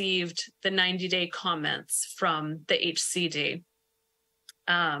received the 90-day comments from the HCD.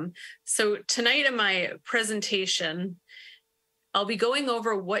 So tonight in my presentation, I'll be going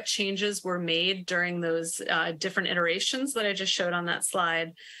over what changes were made during those different iterations that I just showed on that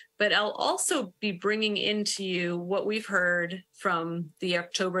slide, but I'll also be bringing into you what we've heard from the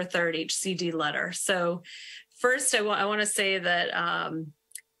October 3rd HCD letter. So first, I want to say that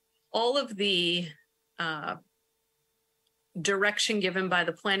all of the direction given by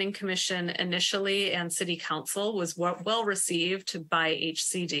the Planning Commission initially and City Council was well received by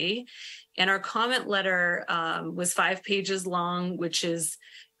HCD. And our comment letter was 5 pages long, which is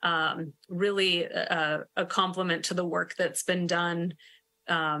really a compliment to the work that's been done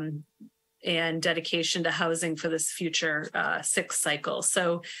and dedication to housing for this future 6th cycle.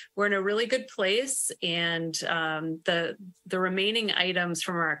 So we're in a really good place. And the remaining items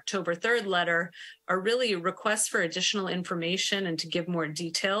from our October 3rd letter are really requests for additional information and to give more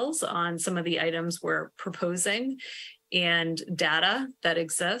details on some of the items we're proposing and data that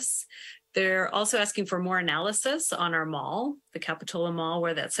exists. They're also asking for more analysis on our mall, the Capitola Mall,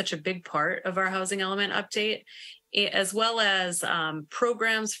 where that's such a big part of our housing element update, as well as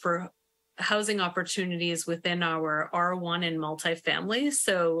programs for housing opportunities within our R1 and multifamily.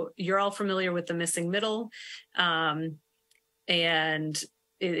 So you're all familiar with the missing middle. And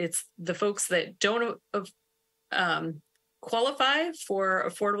it's the folks that don't qualify for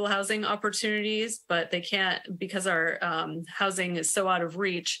affordable housing opportunities, but they can't because our housing is so out of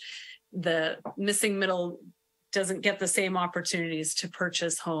reach. The missing middle doesn't get the same opportunities to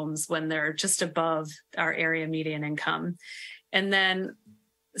purchase homes when they're just above our area median income. And then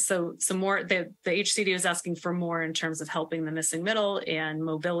so some more, the HCD is asking for more in terms of helping the missing middle and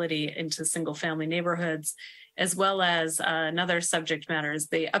mobility into single family neighborhoods, as well as another subject matter is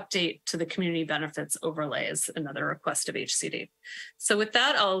the update to the community benefits overlay is another request of HCD. So with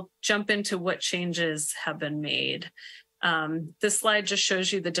that, I'll jump into what changes have been made. This slide just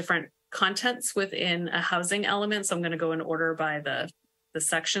shows you the different contents within a housing element. So I'm going to go in order by the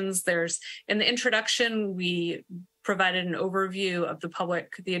sections. There's in the introduction, we provided an overview of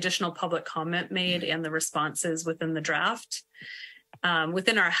the additional public comment made and the responses within the draft.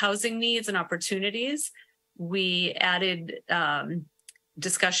 Within our housing needs and opportunities, we added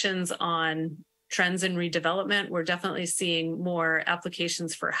discussions on trends in redevelopment. We're definitely seeing more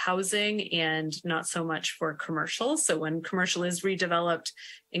applications for housing and not so much for commercial. So when commercial is redeveloped,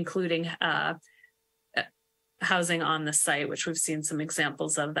 including housing on the site, which we've seen some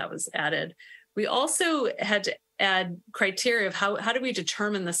examples of, that was added. We also had to add criteria of how do we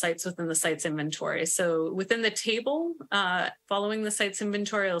determine the sites within the site's inventory. So within the table, following the site's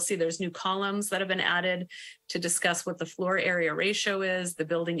inventory, you'll see there's new columns that have been added to discuss what the floor area ratio is, the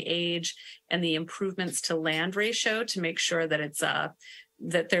building age, and the improvements to land ratio to make sure that it's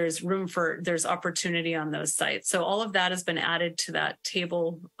that there's opportunity on those sites. So all of that has been added to that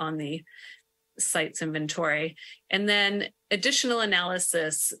table on the site's inventory. And then additional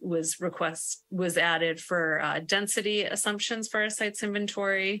analysis was added for density assumptions for our site's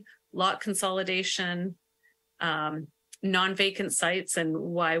inventory, lot consolidation, non-vacant sites and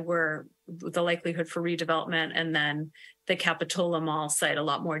why the likelihood for redevelopment, and then the Capitola Mall site, a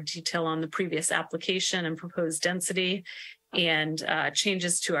lot more detail on the previous application and proposed density and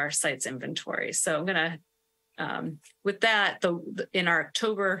changes to our site's inventory. So I'm going to, with that, in our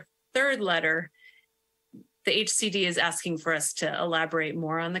October 3rd letter, the HCD is asking for us to elaborate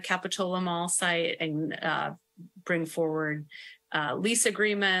more on the Capitola Mall site and bring forward lease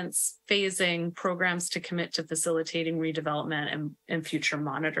agreements, phasing, programs to commit to facilitating redevelopment and future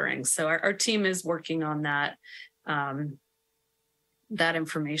monitoring. So our team is working on that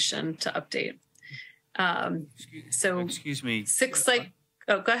information to update. Excuse me.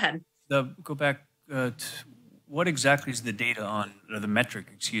 Go ahead. Go back. What exactly is the data on, or the metric,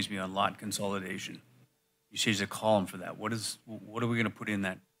 on lot consolidation? You say there's a column for that. What are we going to put in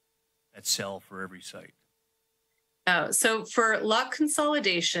that cell for every site? So for lot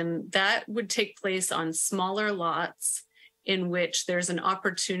consolidation, that would take place on smaller lots in which there's an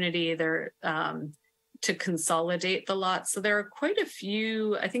opportunity there to consolidate the lots. So there are quite a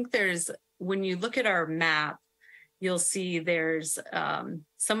few. I think when you look at our map, you'll see there's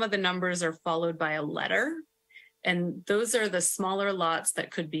some of the numbers are followed by a letter. And those are the smaller lots that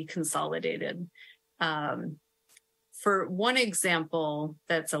could be consolidated. For one example,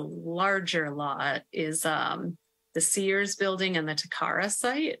 that's a larger lot is the Sears building and the Takara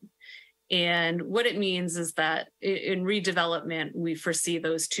site. And what it means is that in redevelopment, we foresee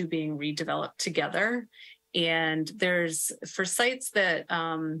those two being redeveloped together. And for sites that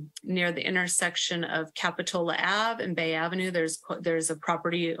near the intersection of Capitola Ave and Bay Avenue, there's a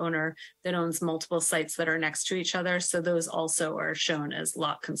property owner that owns multiple sites that are next to each other. So those also are shown as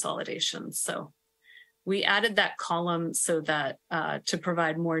lot consolidations. So we added that column so that to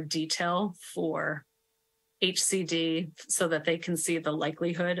provide more detail for HCD so that they can see the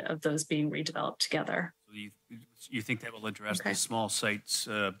likelihood of those being redeveloped together. So you think that will address the small sites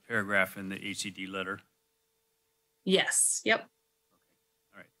paragraph in the HCD letter? Yes. Yep. Okay.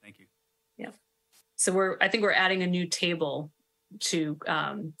 All right. Thank you. Yeah. So I think we're adding a new table to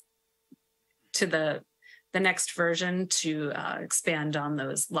the next version to expand on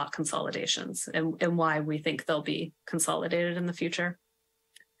those lot consolidations and why we think they'll be consolidated in the future.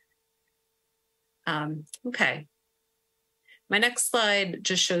 Okay. My next slide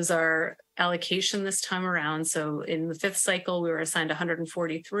just shows our allocation this time around. So in the 5th cycle, we were assigned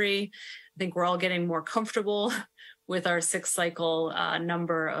 143. I think we're all getting more comfortable with our 6th cycle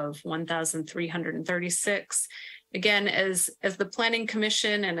number of 1,336. Again, as the Planning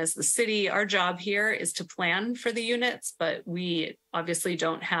Commission and as the city, our job here is to plan for the units, but we obviously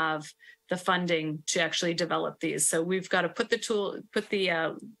don't have the funding to actually develop these. So we've got to put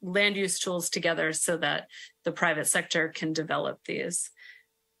the land use tools together so that the private sector can develop these.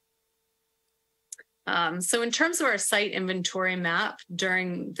 So in terms of our site inventory map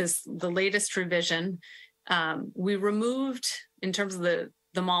during the latest revision, we removed, in terms of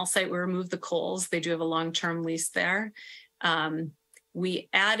the mall site, we removed the Kohl's. They do have a long-term lease there. We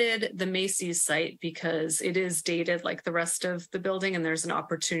added the Macy's site because it is dated like the rest of the building, and there's an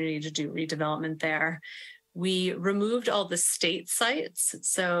opportunity to do redevelopment there. We removed all the state sites.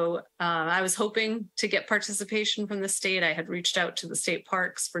 So I was hoping to get participation from the state. I had reached out to the state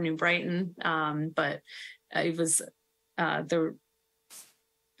parks for New Brighton, but it was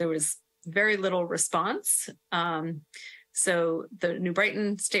there was very little response. So the New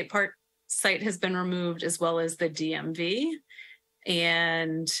Brighton State Park site has been removed, as well as the DMV.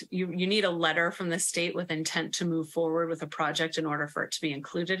 And you need a letter from the state with intent to move forward with a project in order for it to be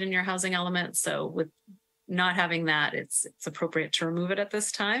included in your housing element. So with not having that, it's appropriate to remove it at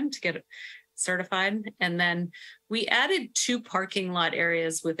this time to get it certified. And then we added 2 parking lot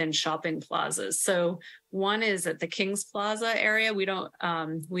areas within shopping plazas. So one is at the Kings Plaza area. We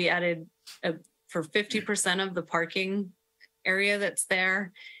added for 50% of the parking area that's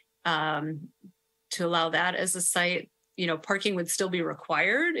there to allow that as a site. Parking would still be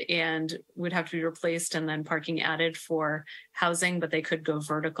required and would have to be replaced, and then parking added for housing, but they could go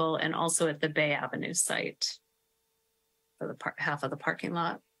vertical, and also at the Bay Avenue site for the half of the parking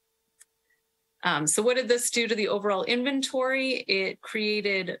lot. So what did this do to the overall inventory? It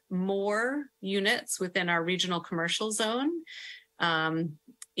created more units within our regional commercial zone,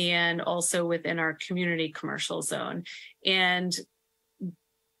 and also within our community commercial zone. And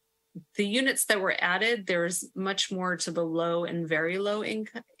the units that were added, there's much more to the low and very low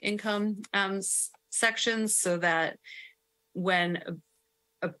income sections, so that when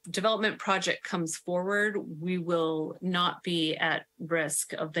a development project comes forward, we will not be at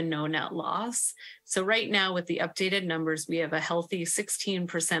risk of the no net loss. So right now, with the updated numbers, we have a healthy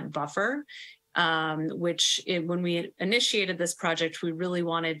 16% buffer, which when we initiated this project, we really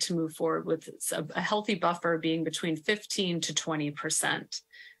wanted to move forward with a healthy buffer being between 15 to 20%.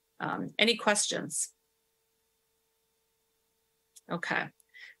 Any questions? Okay,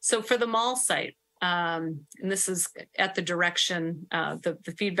 so for the mall site, and this is at the direction, the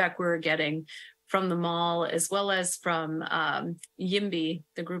feedback we were getting from the mall, as well as from YIMBY,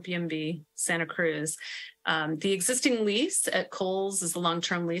 the group YIMBY, Santa Cruz. The existing lease at Kohl's is a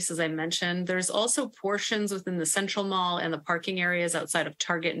long-term lease, as I mentioned. There's also portions within the Central Mall and the parking areas outside of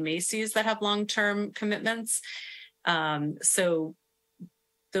Target and Macy's that have long-term commitments. So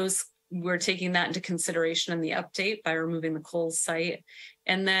those, we're taking that into consideration in the update by removing the Kohl's site.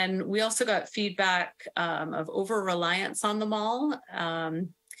 And then we also got feedback of over-reliance on the mall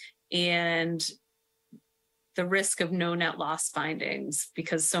and the risk of no net loss findings,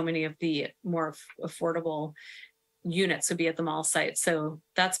 because so many of the more affordable units would be at the mall site. So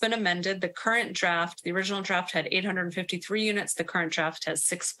that's been amended. The current draft, the original draft had 853 units. The current draft has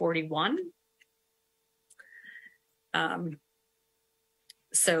 641.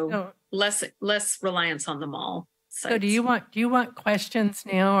 So less reliance on the mall sites. So do you want questions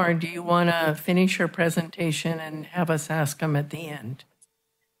now, or do you want to finish your presentation and have us ask them at the end?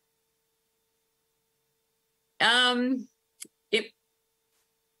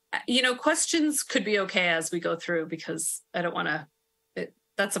 Questions could be okay as we go through, because I don't want to.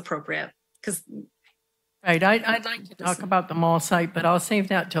 That's appropriate because. Right, I'd like to talk about the mall site, but I'll save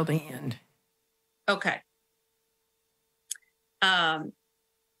that till the end. Okay.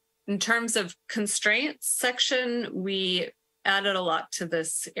 In terms of constraints section, we added a lot to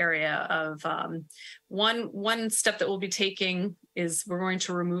this area of one step that we'll be taking is we're going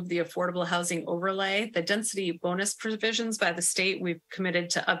to remove the affordable housing overlay. The density bonus provisions by the state, we've committed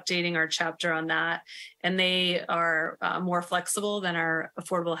to updating our chapter on that, and they are more flexible than our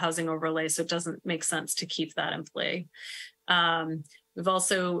affordable housing overlay, so it doesn't make sense to keep that in play. We've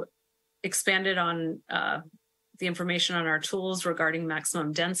also expanded on the information on our tools regarding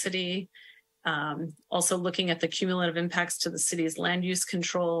maximum density, also looking at the cumulative impacts to the city's land use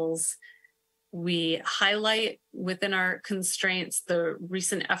controls. We highlight within our constraints the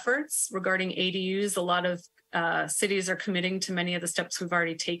recent efforts regarding ADUs. A lot of cities are committing to many of the steps we've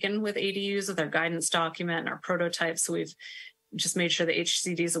already taken with ADUs with our guidance document and our prototype. So we've just made sure the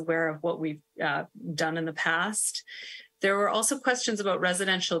HCD is aware of what we've done in the past. There were also questions about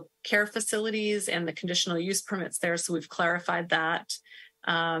residential care facilities and the conditional use permits there, so we've clarified that.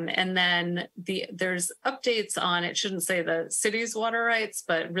 And then there's updates on, it shouldn't say the city's water rights,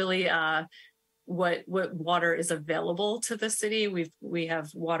 but really what water is available to the city. We have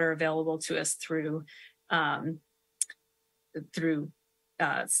water available to us through Santa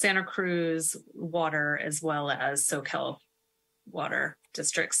Cruz water, as well as SoCal water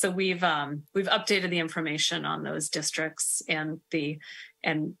districts. So we've updated the information on those districts and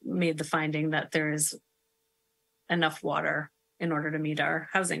made the finding that there is enough water in order to meet our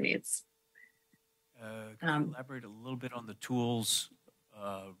housing needs. Can you elaborate a little bit on the tools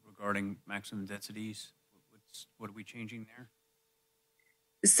regarding maximum densities? What are we changing there?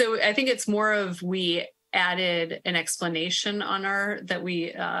 So I think it's more of we added an explanation on that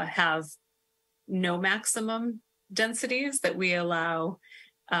we have no maximum densities that we allow,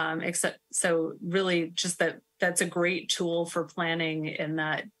 except so really just that's a great tool for planning in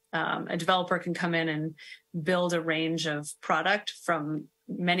that a developer can come in and build a range of product from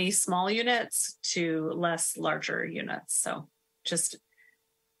many small units to less larger units. So just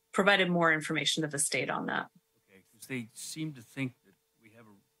provided more information to the state on that. Okay, because they seem to think that we have,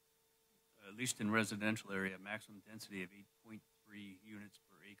 at least in residential area, a maximum density of 8.3 units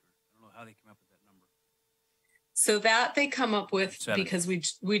per acre. I don't know how they came up with that number. So that they come up with because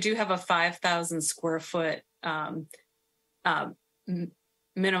we do have a 5,000 square foot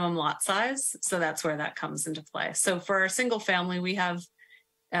minimum lot size. So that's where that comes into play. So for our single family, we have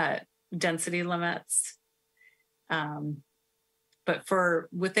density limits. But for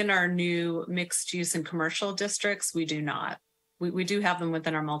within our new mixed use and commercial districts, we do not. We do have them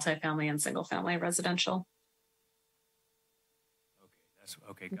within our multifamily and single family residential.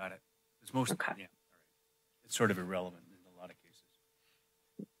 Okay, got it. It's most, okay. Yeah, all right. It's sort of irrelevant in a lot of cases.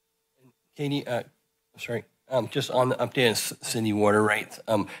 Katie, sorry, just on the updated city water rates,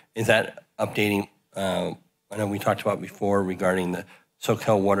 is that updating, I know we talked about before regarding the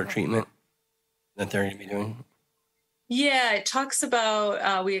SoCal water treatment that they're going to be doing? Yeah, it talks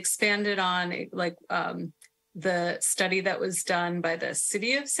about, we expanded on like the study that was done by the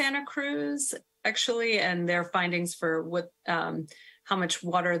city of Santa Cruz, actually, and their findings for what, how much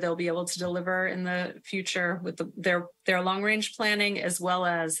water they'll be able to deliver in the future with their long range planning, as well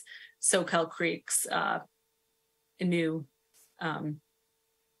as SoCal Creek's new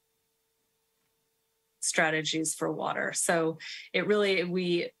strategies for water. So it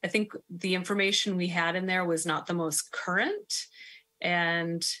really, I think the information we had in there was not the most current.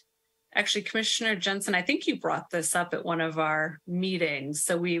 And actually, Commissioner Jensen, I think you brought this up at one of our meetings.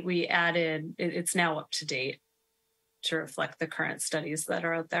 So we added, it's now up to date to reflect the current studies that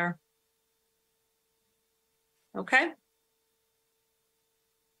are out there. Okay.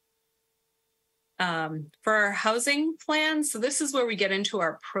 For our housing plan, so this is where we get into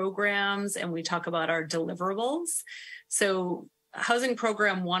our programs and we talk about our deliverables. So housing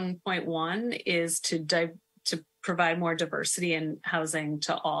program 1.1 is to provide more diversity in housing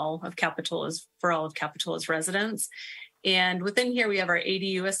to all of Capitola's residents. And within here, we have our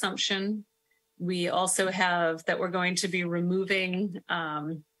ADU assumption. We also have that we're going to be removing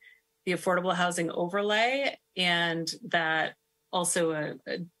the affordable housing overlay, and that also a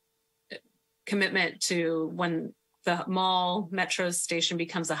commitment to when the mall metro station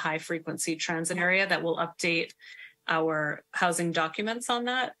becomes a high frequency transit area, that will update our housing documents on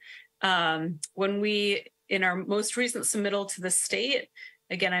that. When we, in our most recent submittal to the state,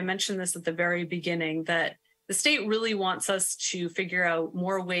 again, I mentioned this at the very beginning, that the state really wants us to figure out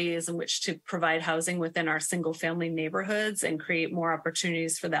more ways in which to provide housing within our single family neighborhoods and create more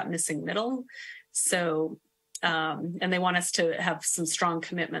opportunities for that missing middle. So and they want us to have some strong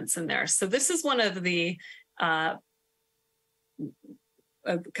commitments in there. So this is one of the kind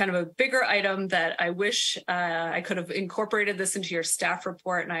of a bigger item that I wish I could have incorporated this into your staff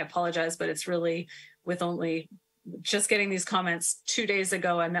report, and I apologize, but it's really with only just getting these comments 2 days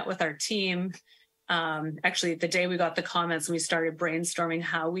ago. I met with our team. Actually, the day we got the comments, we started brainstorming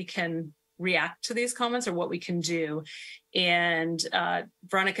how we can react to these comments or what we can do. And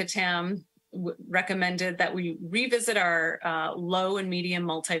Veronica Tam recommended that we revisit our low and medium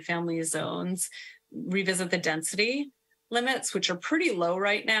multifamily zones, revisit the density limits, which are pretty low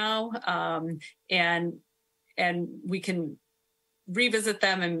right now, and we can revisit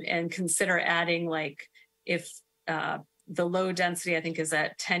them and consider adding, like, if the low density, I think, is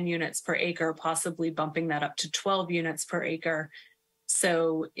at 10 units per acre, possibly bumping that up to 12 units per acre.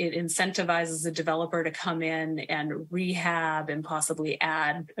 So it incentivizes a developer to come in and rehab and possibly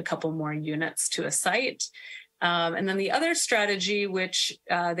add a couple more units to a site. And then the other strategy, which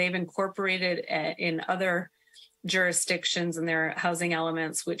they've incorporated in other jurisdictions and their housing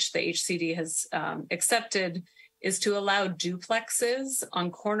elements, which the HCD has accepted, is to allow duplexes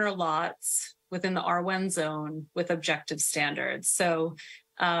on corner lots within the R1 zone with objective standards. So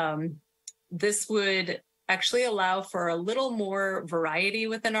this would actually allow for a little more variety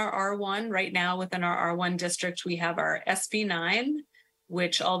within our R1. Right now, within our R1 district, we have our SB9,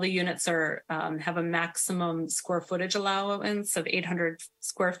 which all the units are have a maximum square footage allowance of 800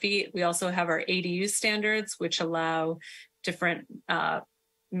 square feet. We also have our ADU standards, which allow different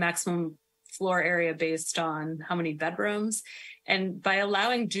maximum floor area based on how many bedrooms. And by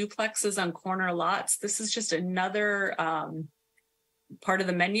allowing duplexes on corner lots, this is just another part of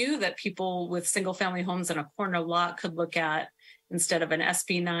the menu that people with single family homes on a corner lot could look at. Instead of an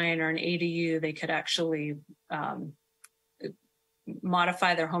SB9 or an ADU, they could actually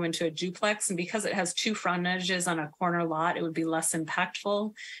modify their home into a duplex. And because it has two frontages on a corner lot, it would be less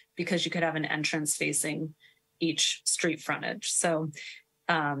impactful because you could have an entrance facing each street frontage. So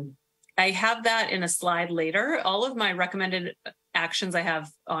I have that in a slide later. All of my recommended actions I have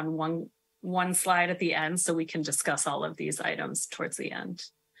on one slide at the end, so we can discuss all of these items towards the end.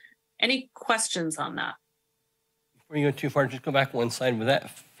 Any questions on that? Before you go too far, just go back one slide. With that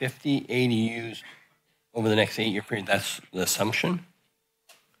 50 ADUs over the next 8-year period, that's the assumption?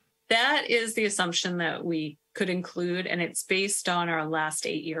 That is the assumption that we could include, and it's based on our last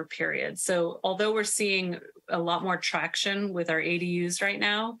 8-year period. So although we're seeing a lot more traction with our ADUs right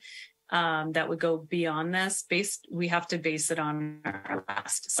now, that would go beyond this, we have to base it on our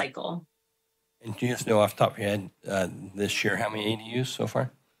last cycle. And do you just know off the top of your head this year how many ADUs so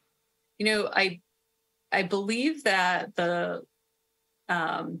far? You know, I believe that the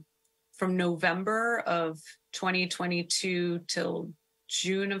from November of 2022 till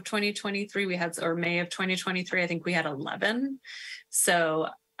June of 2023, we had, or May of 2023, I think we had 11. So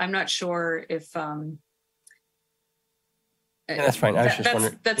I'm not sure if yeah, that's fine. I was just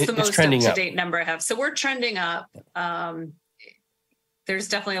wondering. That's the most up-to-date number I have. So we're trending up. There's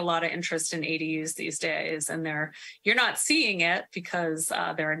definitely a lot of interest in ADUs these days, and you're not seeing it because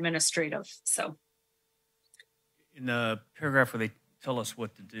they're administrative. So in the paragraph where they tell us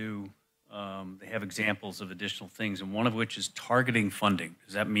what to do, they have examples of additional things, and one of which is targeting funding.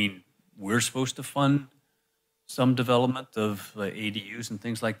 Does that mean we're supposed to fund some development of ADUs and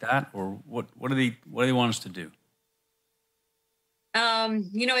things like that, or what do they want us to do?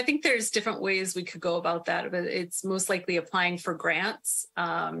 You know, I think there's different ways we could go about that, but it's most likely applying for grants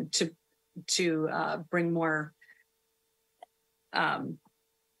to bring more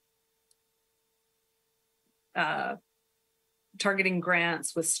targeting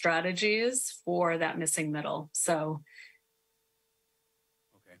grants with strategies for that missing middle. So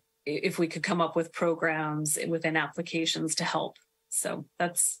okay, if we could come up with programs within applications to help. So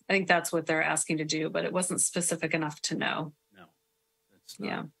I think that's what they're asking to do, but it wasn't specific enough to know. No, that's not.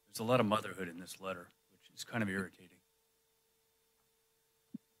 Yeah. There's a lot of motherhood in this letter, which is kind of irritating.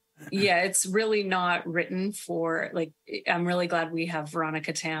 Yeah, it's really not written for, like, I'm really glad we have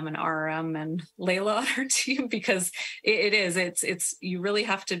Veronica Tam and RM and Layla on our team, because it's you really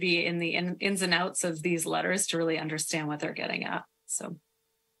have to be in the ins and outs of these letters to really understand what they're getting at. So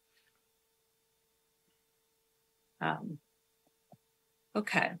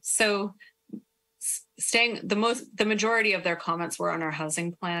okay, so the majority of their comments were on our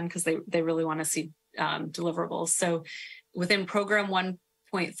housing plan because they really want to see deliverables. So within program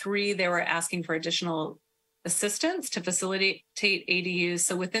 1.3, they were asking for additional assistance to facilitate ADUs.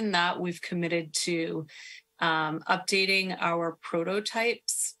 So within that, we've committed to updating our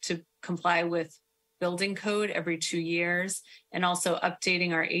prototypes to comply with building code every 2 years, and also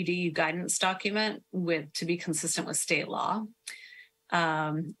updating our ADU guidance document to be consistent with state law,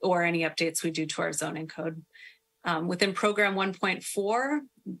 or any updates we do to our zoning code. Within program 1.4,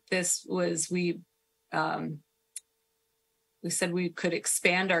 we said we could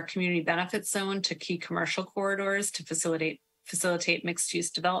expand our community benefit zone to key commercial corridors to facilitate mixed-use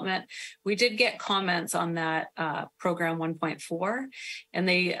development. We did get comments on that program 1.4, and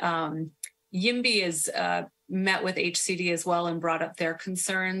YIMBY has met with HCD as well and brought up their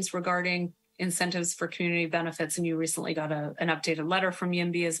concerns regarding incentives for community benefits, and you recently got an updated letter from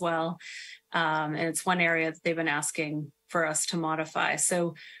YIMBY as well. And it's one area that they've been asking for us to modify.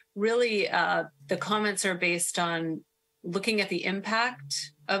 So really, the comments are based on looking at the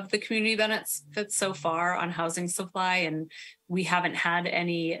impact of the community benefits so far on housing supply, and we haven't had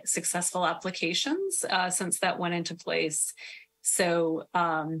any successful applications since that went into place. So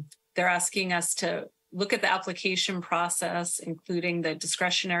they're asking us to look at the application process, including the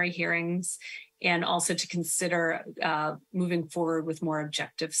discretionary hearings, and also to consider moving forward with more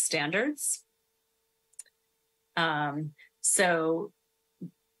objective standards.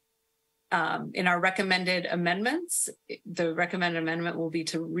 In our recommended amendments, the recommended amendment will be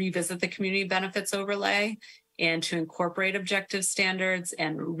to revisit the community benefits overlay and to incorporate objective standards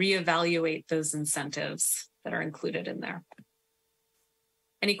and reevaluate those incentives that are included in there.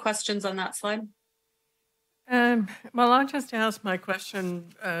 Any questions on that slide? Well, I'll just ask my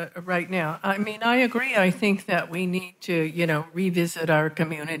question right now. I mean, I agree. I think that we need to, revisit our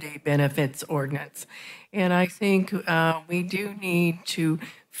community benefits ordinance. And I think we do need to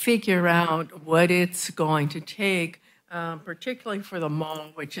figure out what it's going to take, particularly for the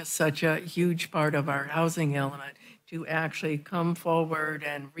mall, which is such a huge part of our housing element, to actually come forward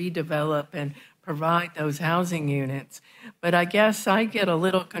and redevelop and provide those housing units. But I guess I get a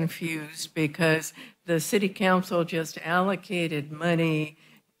little confused because the city council just allocated money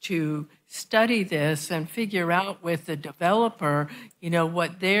to study this and figure out with the developer,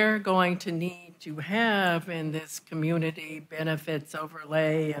 what they're going to need to have in this community benefits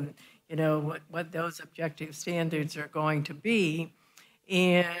overlay and, what those objective standards are going to be.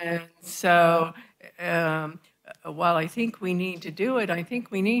 And so, while I think we need to do it, I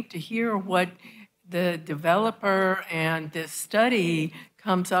think we need to hear what the developer and this study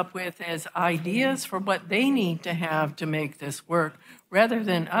comes up with as ideas for what they need to have to make this work, rather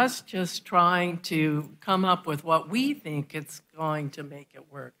than us just trying to come up with what we think it's going to make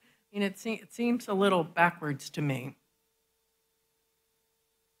it work. I mean, it seems a little backwards to me.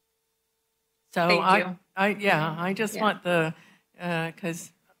 So Thank you. I just want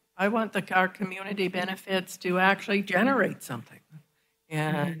because I want our community benefits to actually generate something,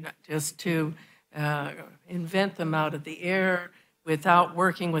 and just to invent them out of the air without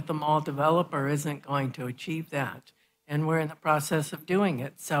working with the mall developer isn't going to achieve that. And we're in the process of doing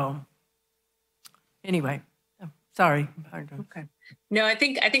it. So anyway, sorry. Okay. No, I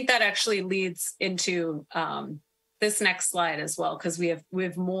think that actually leads into this next slide as well, because we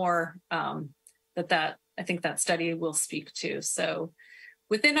have more that I think that study will speak to. So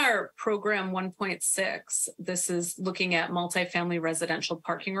within our program 1.6, this is looking at multifamily residential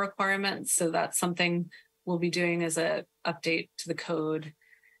parking requirements. So that's something we'll be doing as a update to the code.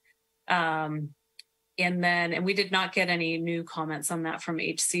 And we did not get any new comments on that from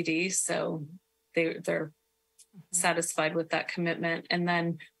HCD. So they're satisfied with that commitment. And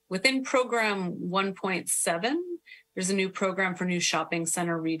then within program 1.7, there's a new program for new shopping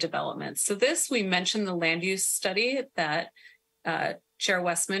center redevelopment. So this, we mentioned the land use study that Chair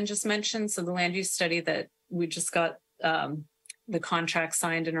Westman just mentioned. So the land use study that we just got the contract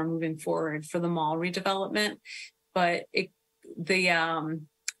signed and are moving forward for the mall redevelopment. But the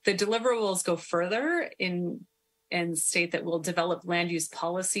deliverables go further and state that we'll develop land use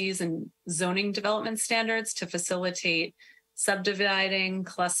policies and zoning development standards to facilitate subdividing,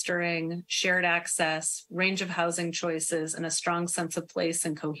 clustering, shared access, range of housing choices, and a strong sense of place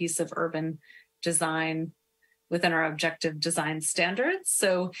and cohesive urban design within our objective design standards.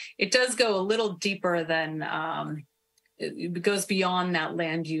 So it does go a little deeper than, it goes beyond that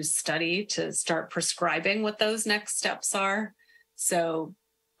land use study to start prescribing what those next steps are. So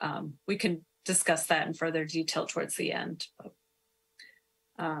we can discuss that in further detail towards the end.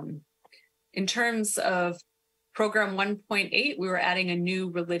 In terms of program 1.8, we were adding a new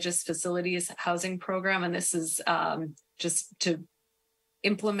religious facilities housing program, and this is just to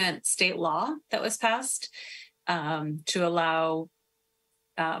implement state law that was passed to allow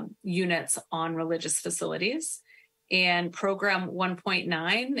units on religious facilities. And program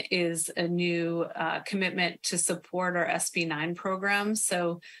 1.9 is a new commitment to support our SB 9 program.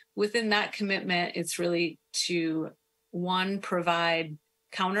 So within that commitment, it's really to, one, provide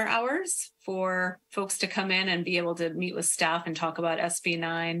counter hours for folks to come in and be able to meet with staff and talk about SB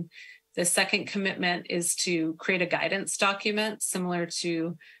 9. The second commitment is to create a guidance document similar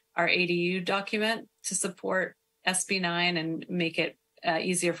to our ADU document to support SB 9 and make it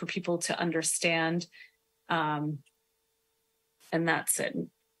easier for people to understand. And that's it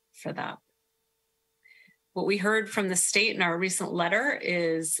for that. What we heard from the state in our recent letter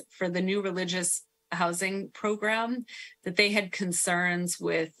is for the new religious housing program that they had concerns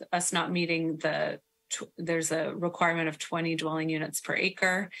with us not meeting there's a requirement of 20 dwelling units per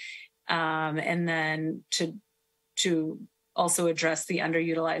acre. And then to also address the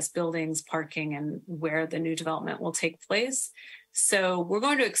underutilized buildings, parking, and where the new development will take place. So we're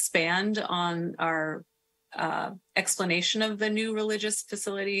going to expand on our explanation of the new religious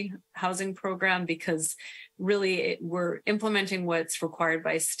facility housing program, because really we're implementing what's required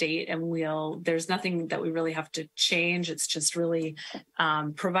by state, and there's nothing that we really have to change. It's just really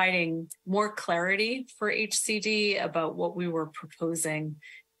providing more clarity for HCD about what we were proposing,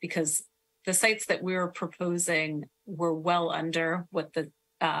 because the sites that we were proposing were well under what the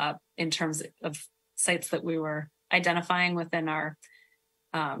in terms of sites that we were identifying within our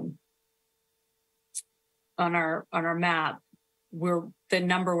on our map. The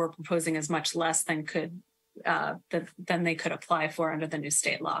number we're proposing is much less than they could apply for under the new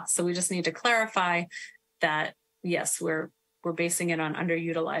state law. So we just need to clarify that, yes, we're basing it on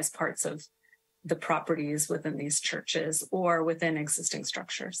underutilized parts of the properties within these churches or within existing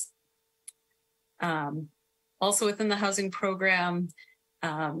structures. Also within the housing program,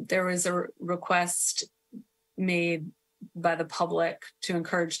 there was a request made by the public to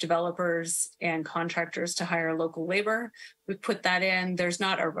encourage developers and contractors to hire local labor. We put that in. There's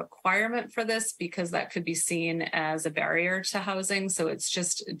not a requirement for this because that could be seen as a barrier to housing. So it's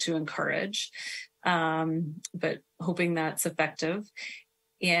just to encourage, but hoping that's effective.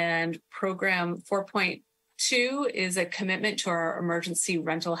 And program 4.2 is a commitment to our emergency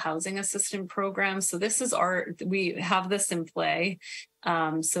rental housing assistance program. So this is we have this in play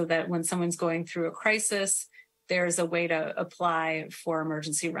so that when someone's going through a crisis, there's a way to apply for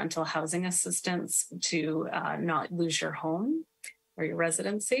emergency rental housing assistance to not lose your home or your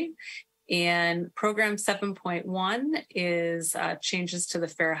residency. And program 7.1 is changes to the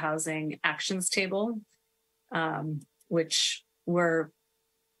Fair Housing Actions Table, which were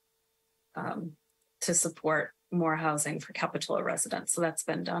to support more housing for Capitola residents. So that's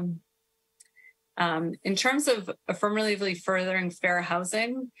been done. In terms of affirmatively furthering fair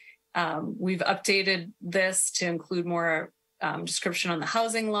housing, we've updated this to include more description on the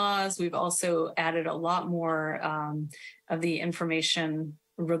housing laws. We've also added a lot more of the information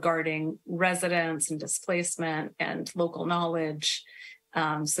regarding residents and displacement and local knowledge.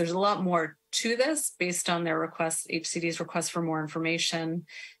 So there's a lot more to this based on their request, HCD's request for more information.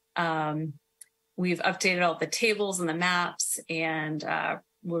 We've updated all the tables and the maps, and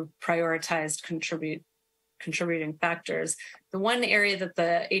we've prioritized contributing factors. The one area that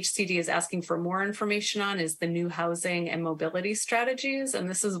the HCD is asking for more information on is the new housing and mobility strategies. And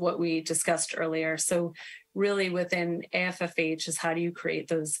this is what we discussed earlier. So really within AFFH is how do you create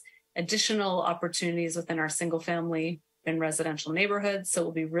those additional opportunities within our single family and residential neighborhoods. So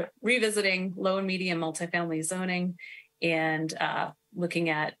we'll be revisiting low and medium multifamily zoning and looking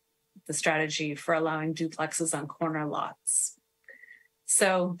at the strategy for allowing duplexes on corner lots.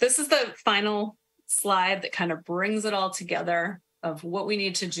 So this is the final slide that kind of brings it all together of what we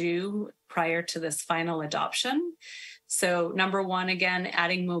need to do prior to this final adoption. So number one, again,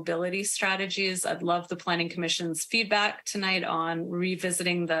 adding mobility strategies. I'd love the Planning Commission's feedback tonight on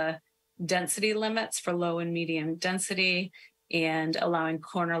revisiting the density limits for low and medium density and allowing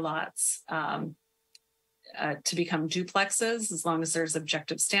corner lots to become duplexes as long as there's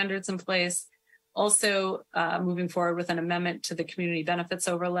objective standards in place. Also moving forward with an amendment to the community benefits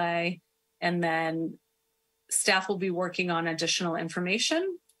overlay. And then staff will be working on additional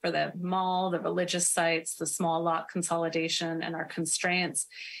information for the mall, the religious sites, the small lot consolidation, and our constraints.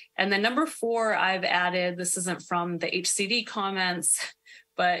 And then number 4, I've added, this isn't from the HCD comments,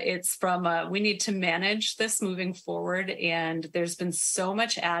 but it's from, we need to manage this moving forward. And there's been so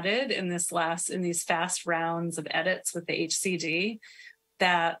much added in these fast rounds of edits with the HCD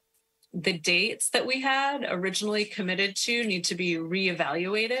that the dates that we had originally committed to need to be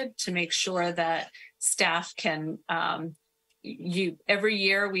reevaluated to make sure that staff can, every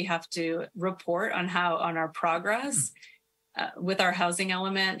year we have to report on our progress with our housing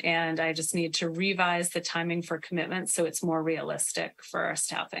element. And I just need to revise the timing for commitment so it's more realistic for our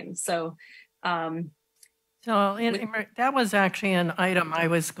staffing. So, that was actually an item I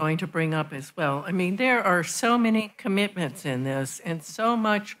was going to bring up as well. I mean, there are so many commitments in this and so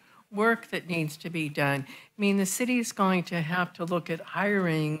much work that needs to be done. I mean, the city is going to have to look at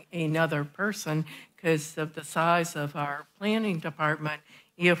hiring another person because of the size of our planning department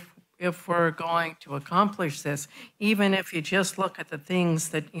if we're going to accomplish this. Even if you just look at the things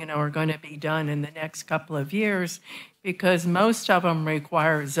that, are going to be done in the next couple of years, because most of them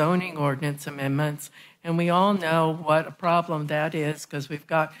require zoning ordinance amendments. And we all know what a problem that is because we've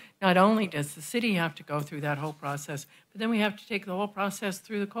got, not only does the city have to go through that whole process, but then we have to take the whole process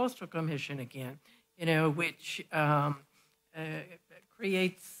through the Coastal Commission again, which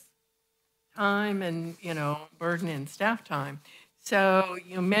creates time and, burden and staff time. So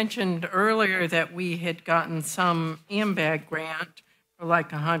you mentioned earlier that we had gotten some AMBAG grant for like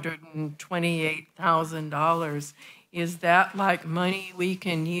 $128,000. Is that like money we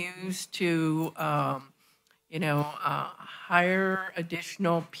can use to, hire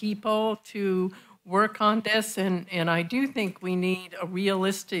additional people to work on this? And I do think we need a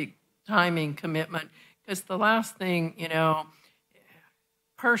realistic timing commitment because the last thing,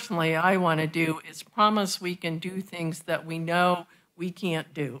 personally I want to do is promise we can do things that we know we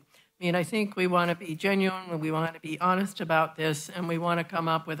can't do. I mean, I think we want to be genuine and we want to be honest about this and we want to come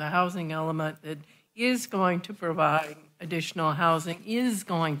up with a housing element that is going to provide additional housing, is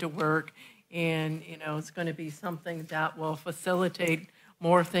going to work, and, it's going to be something that will facilitate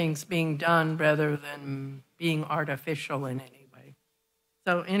more things being done rather than being artificial in any way.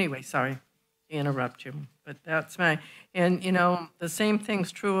 So anyway, sorry to interrupt you, but that's my, and you know, the same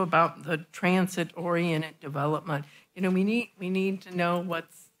thing's true about the transit-oriented development. You know, we need to know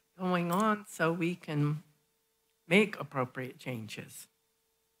what's going on so we can make appropriate changes.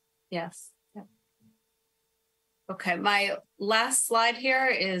 Yes. Yep. Okay, my last slide here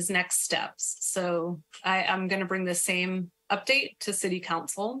is next steps. So I'm going to bring the same update to City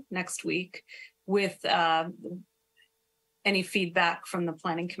Council next week with any feedback from the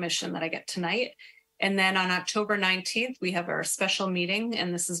Planning Commission that I get tonight. And then on October 19th, we have our special meeting,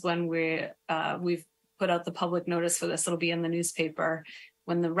 and this is when we've put out the public notice for this. It'll be in the newspaper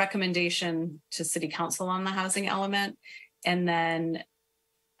when the recommendation to City Council on the housing element. And then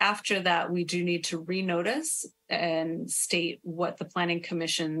after that, we do need to renotice and state what the Planning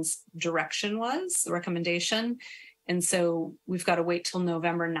Commission's direction was, the recommendation. And so we've got to wait till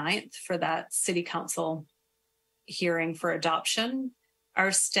November 9th for that City Council hearing for adoption.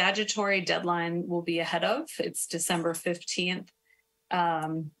 Our statutory deadline will be ahead of, it's December 15th.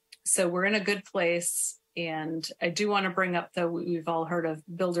 So we're in a good place. And I do want to bring up, though, we've all heard of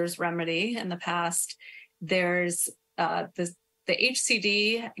builder's remedy in the past. There's the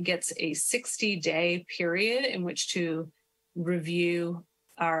HCD gets a 60-day period in which to review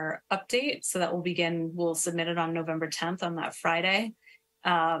our update. So that will begin, we'll submit it on November 10th on that Friday.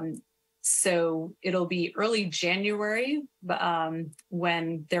 So it'll be early January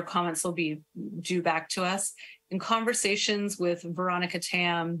when their comments will be due back to us. In conversations with Veronica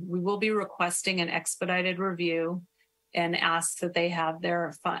Tam, we will be requesting an expedited review and ask that they have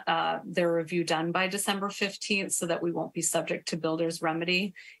their review done by December 15th so that we won't be subject to builder's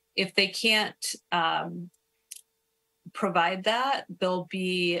remedy. If they can't provide that, there'll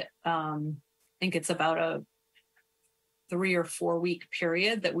be, I think it's about a 3 or 4 week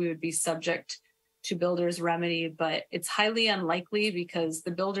period that we would be subject to builder's remedy, but it's highly unlikely because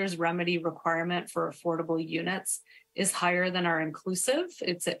the builder's remedy requirement for affordable units is higher than our inclusive.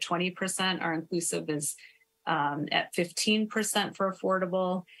 It's at 20%. Our inclusive is at 15% for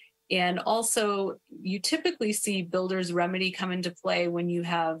affordable. And also, you typically see builder's remedy come into play when you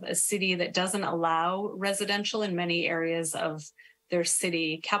have a city that doesn't allow residential in many areas of their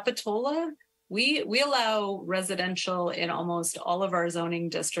city. Capitola, we allow residential in almost all of our zoning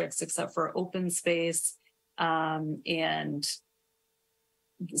districts except for open space. And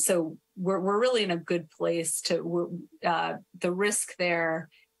so we're really in a good place to, the risk there,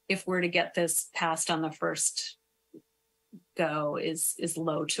 if we're to get this passed on the first go, is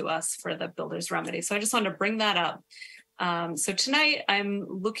low to us for the builder's remedy. So I just wanted to bring that up. So tonight I'm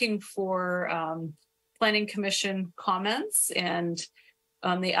looking for Planning Commission comments and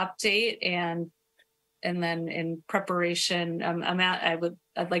on the update, and then in preparation,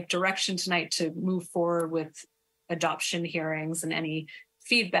 I'd like direction tonight to move forward with adoption hearings and any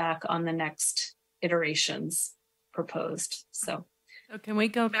feedback on the next iterations proposed. So can we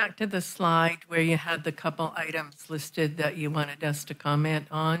go back to the slide where you had the couple items listed that you wanted us to comment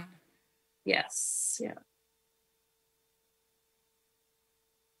on? Yes, yeah.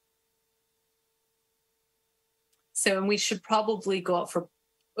 So, and we should probably go out for,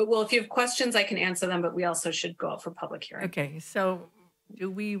 well, if you have questions, I can answer them, but we also should go out for public hearing. Okay, so do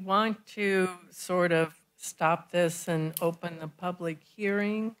we want to sort of stop this and open the public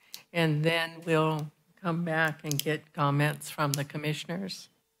hearing, and then we'll come back and get comments from the commissioners?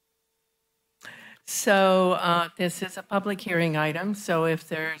 So this is a public hearing item, so if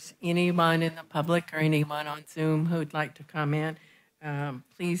there's anyone in the public or anyone on Zoom who'd like to comment,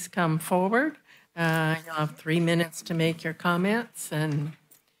 please come forward. You'll have 3 minutes to make your comments, and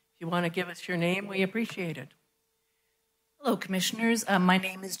if you want to give us your name, we appreciate it. Hello, Commissioners. My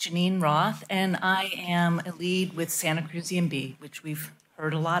name is Janine Roth, and I am a lead with Santa Cruz EMB, which we've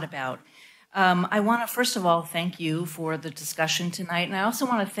heard a lot about. I want to, first of all, thank you for the discussion tonight, and I also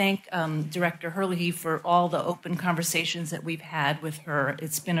want to thank Director Herlihy for all the open conversations that we've had with her.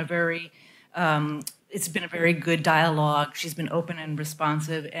 It's been a very good dialogue. She's been open and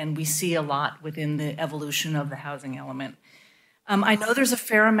responsive, and we see a lot within the evolution of the housing element. I know there's a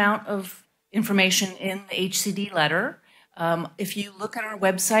fair amount of information in the HCD letter. If you look at our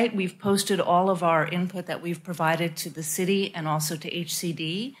website, we've posted all of our input that we've provided to the city and also to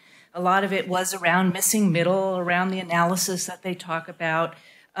HCD. A lot of it was around missing middle, around the analysis that they talk about,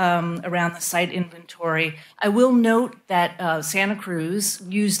 around the site inventory. I will note that Santa Cruz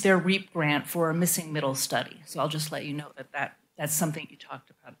used their REAP grant for a missing middle study. So I'll just let you know that that's something you talked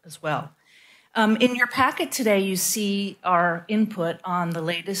about as well. In your packet today, you see our input on the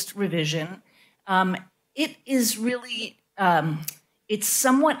latest revision. It is really, It's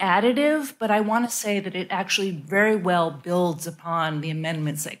somewhat additive, but I want to say that it actually very well builds upon the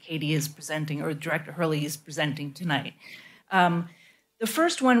amendments that Katie is presenting, or Director Hurley is presenting tonight. The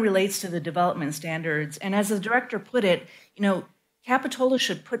first one relates to the development standards, and as the director put it, Capitola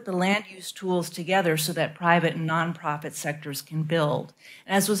should put the land use tools together so that private and nonprofit sectors can build.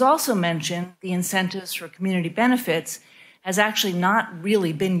 And as was also mentioned, the incentives for community benefits has actually not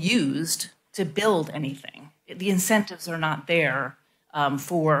really been used to build anything. The incentives are not there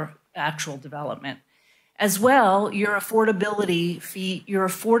for actual development. As well, your affordable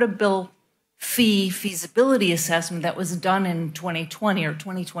fee feasibility assessment that was done in 2020 or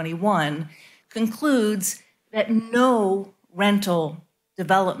 2021 concludes that no rental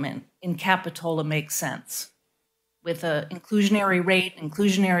development in Capitola makes sense. With an inclusionary rate,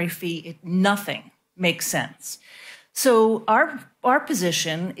 inclusionary fee, nothing makes sense. So our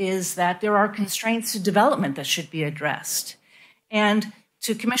position is that there are constraints to development that should be addressed. And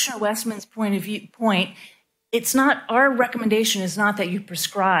to Commissioner Westman's point, it's not, our recommendation is not that you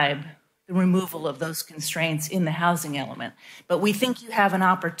prescribe the removal of those constraints in the housing element, but we think you have an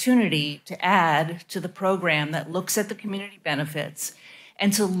opportunity to add to the program that looks at the community benefits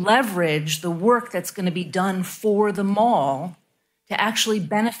and to leverage the work that's going to be done for the mall to actually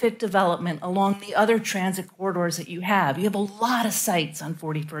benefit development along the other transit corridors that you have. You have a lot of sites on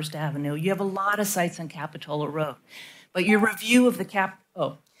 41st Avenue. You have a lot of sites on Capitola Road. But your review of the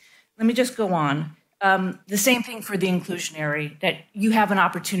let me just go on. The same thing for the inclusionary, that you have an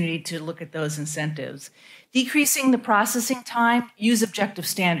opportunity to look at those incentives. Decreasing the processing time, use objective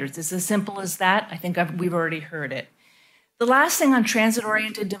standards. It's as simple as that. I think we've already heard it. The last thing on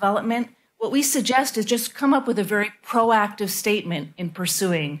transit-oriented development, what we suggest is just come up with a very proactive statement in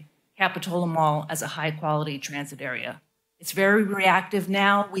pursuing Capitola Mall as a high-quality transit area. It's very reactive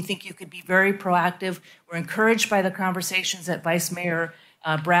now. We think you could be very proactive. We're encouraged by the conversations that Vice Mayor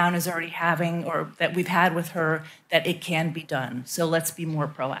Brown is already having, or that we've had with her, that it can be done. So let's be more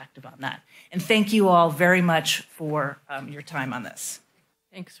proactive on that. And thank you all very much for your time on this.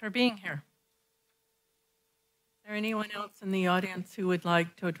 Thanks for being here. Is there anyone else in the audience who would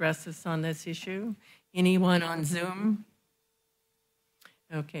like to address us on this issue? Anyone on Zoom?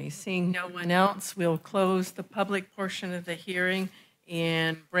 Okay, seeing no one else, we'll close the public portion of the hearing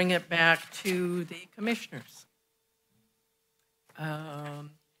and bring it back to the commissioners.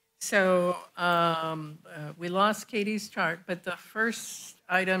 We lost Katie's chart, but the first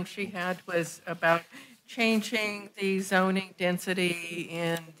item she had was about changing the zoning density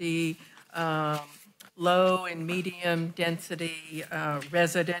in the low and medium density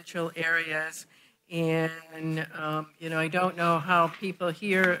residential areas. And, I don't know how people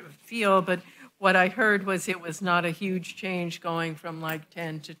here feel, but what I heard was it was not a huge change going from like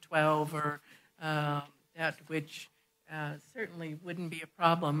 10 to 12 or that, which certainly wouldn't be a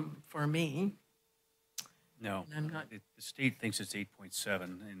problem for me. No, I'm not. The state thinks it's 8.7,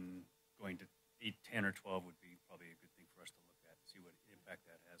 and going to 8, 10, or 12 would be probably a good thing for us to look at and see what impact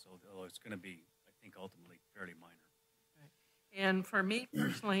that has, although it's going to be, I think, ultimately fairly minor. And for me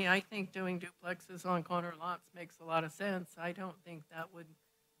personally, I think doing duplexes on corner lots makes a lot of sense. I don't think that would,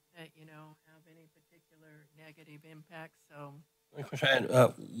 have any particular negative impact. So, My question,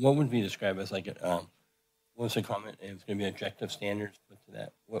 what would be described as like what's the comment? If it's going to be objective standards put to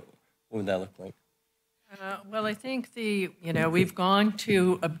that, what would that look like? Well, I think we've gone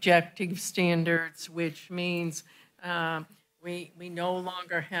to objective standards, which means we no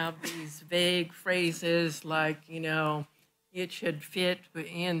longer have these vague phrases like, it should fit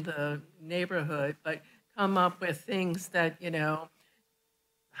in the neighborhood, but come up with things that,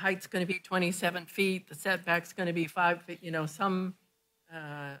 height's going to be 27 feet, the setback's going to be 5 feet, some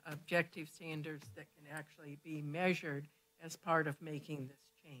objective standards that can actually be measured as part of making this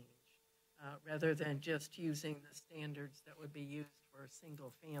change, rather than just using the standards that would be used for a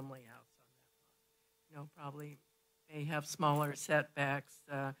single family house on that lot. Probably may have smaller setbacks,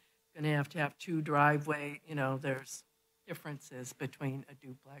 going to have 2 driveway, there's differences between a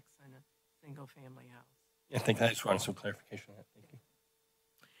duplex and a single family house. Yeah, I think I just wanted some clarification on that. Thank you.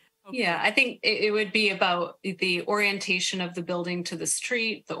 Okay. Yeah, I think it would be about the orientation of the building to the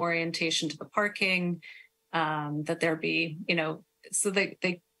street, the orientation to the parking, that there be, so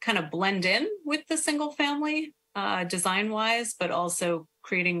they kind of blend in with the single family design wise, but also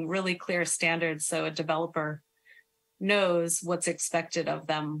creating really clear standards so a developer knows what's expected of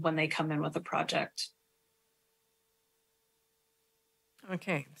them when they come in with a project.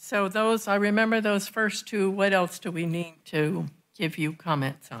 Okay, so I remember those first 2. What else do we need to give you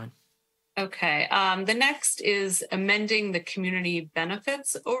comments on? Okay. The next is amending the community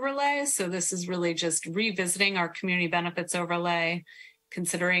benefits overlay. So this is really just revisiting our community benefits overlay,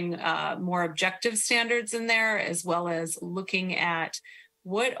 considering more objective standards in there, as well as looking at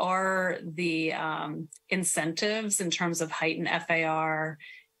what are the incentives in terms of height and FAR,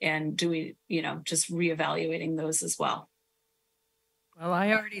 and do we, just reevaluating those as well. Well,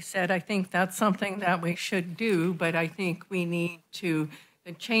 I already said I think that's something that we should do, but I think we need to,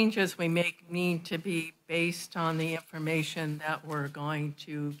 the changes we make need to be based on the information that we're going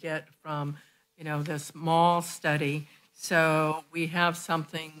to get from, this mall study. So we have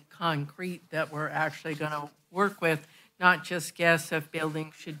something concrete that we're actually going to work with, not just guess if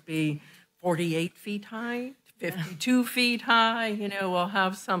buildings should be 48 feet high, 52 feet high. We'll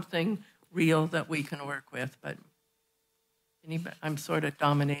have something real that we can work with. But I'm sort of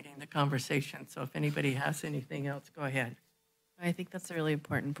dominating the conversation, so if anybody has anything else, go ahead. I think that's a really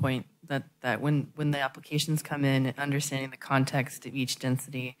important point, that when the applications come in, understanding the context of each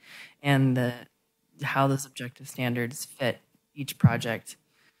density and how those objective standards fit each project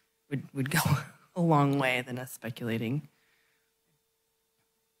would go a long way than us speculating.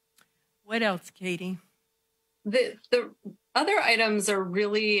 What else, Katie? The other items are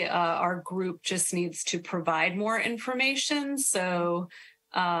really our group just needs to provide more information. So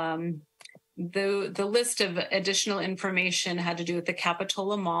the list of additional information had to do with the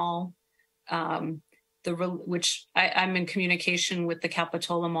Capitola Mall, which I'm in communication with the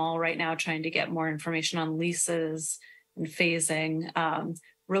Capitola Mall right now, trying to get more information on leases and phasing.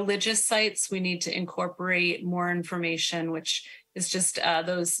 Religious sites, we need to incorporate more information, which is just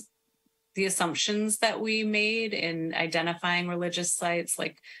the assumptions that we made in identifying religious sites.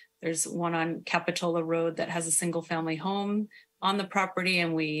 Like there's one on Capitola Road that has a single family home on the property,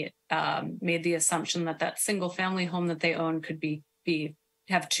 and we made the assumption that single family home that they own could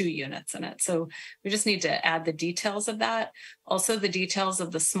have 2 units in it. So we just need to add the details of that. Also the details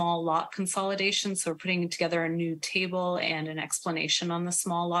of the small lot consolidation. So we're putting together a new table and an explanation on the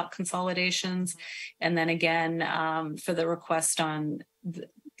small lot consolidations. And then again, for the request on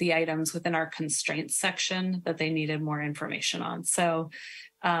the items within our constraints section that they needed more information on. So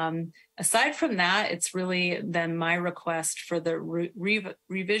aside from that, it's really then my request for the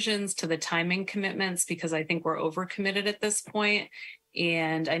revisions to the timing commitments, because I think we're overcommitted at this point.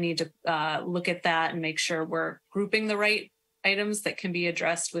 And I need to look at that and make sure we're grouping the right items that can be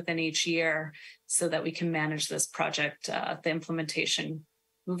addressed within each year so that we can manage this project, the implementation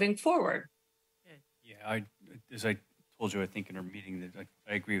moving forward. Yeah, as I told you, I think in our meeting, that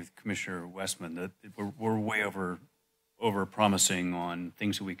I agree with Commissioner Westman that we're way over promising on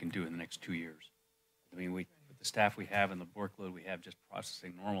things that we can do in the next 2 years. I mean, with the staff we have and the workload we have just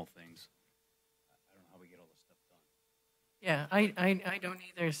processing normal things, I don't know how we get all this stuff done. Yeah, I don't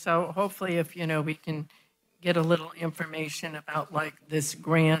either. So hopefully if, we can get a little information about like this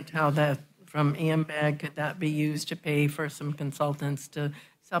grant, how that from AMBAG, could that be used to pay for some consultants to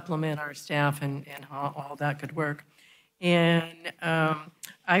supplement our staff and how all that could work. And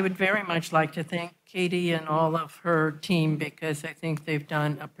I would very much like to thank Katie and all of her team, because I think they've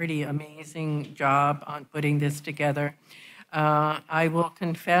done a pretty amazing job on putting this together. I will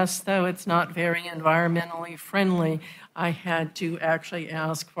confess, though, it's not very environmentally friendly. I had to actually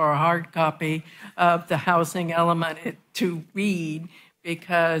ask for a hard copy of the housing element to read,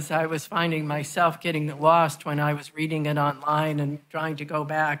 because I was finding myself getting lost when I was reading it online and trying to go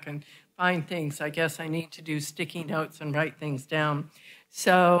back and find things. I guess I need to do sticky notes and write things down.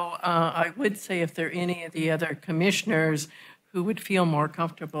 So I would say if there are any of the other commissioners who would feel more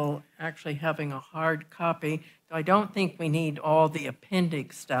comfortable actually having a hard copy. So I don't think we need all the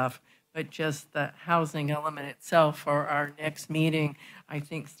appendix stuff, but just the housing element itself for our next meeting. I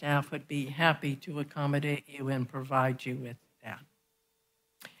think staff would be happy to accommodate you and provide you with that.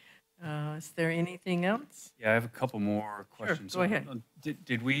 Is there anything else? Yeah, I have a couple more questions. Sure, go ahead.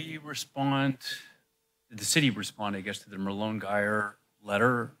 Did we respond, did the city respond, I guess, to the Merlone Geyer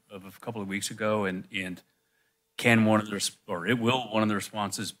letter of a couple of weeks ago? And can one of the, or it will one of the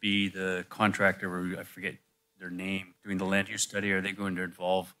responses be the contractor, or I forget their name, doing the land use study? Are they going to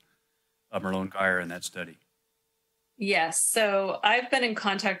involve Merlone Geyer in that study? Yes, so I've been in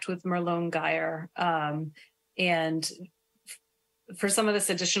contact with Merlone Geyer, and for some of this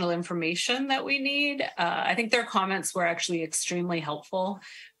additional information that we need, I think their comments were actually extremely helpful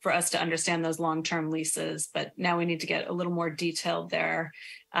for us to understand those long-term leases, but now we need to get a little more detailed there.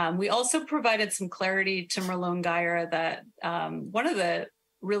 We also provided some clarity to Merlone Geyer that one of the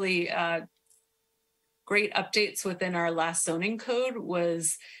really great updates within our last zoning code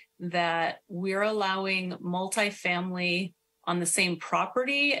was that we're allowing multifamily on the same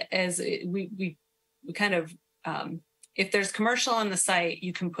property as we kind of, if there's commercial on the site,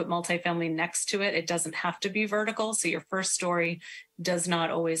 you can put multifamily next to it. It doesn't have to be vertical. So your first story does not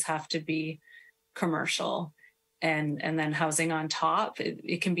always have to be commercial. And then housing on top,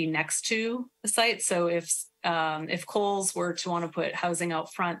 it can be next to the site. So if Kohl's were to want to put housing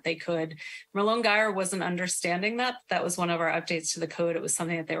out front, they could. Malone Geyer wasn't understanding that. That was one of our updates to the code. It was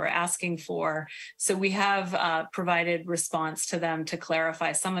something that they were asking for. So we have provided response to them to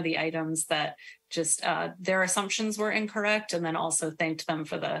clarify some of the items that just their assumptions were incorrect, and then also thanked them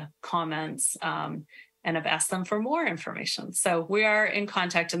for the comments. And have asked them for more information. So we are in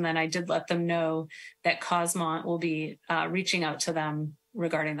contact, and then I did let them know that Cosmont will be reaching out to them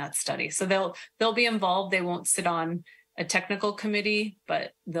regarding that study. So they'll be involved. They won't sit on a technical committee,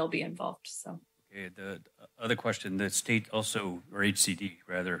 but they'll be involved. So. Okay, the other question, the state also, or HCD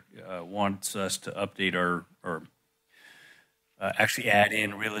rather, wants us to update or actually add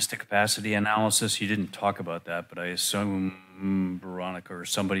in realistic capacity analysis. You didn't talk about that, but I assume Veronica or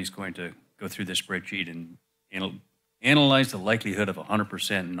somebody's going to go through this spreadsheet and analyze the likelihood of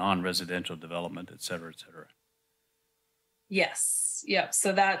 100% non-residential development, et cetera, et cetera. Yes. Yep.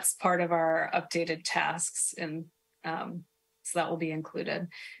 So that's part of our updated tasks, and so that will be included.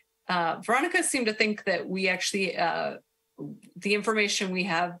 Veronica seemed to think that we actually, the information we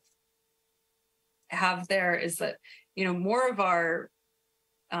have there is that, more of our,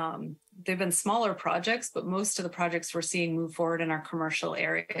 they've been smaller projects, but most of the projects we're seeing move forward in our commercial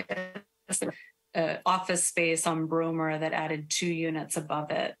area. Office space on Bromer that added 2 units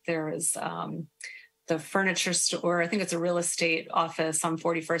above it. There was the furniture store, I think it's a real estate office on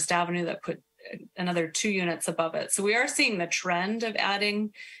 41st Avenue that put another 2 units above it. So we are seeing the trend of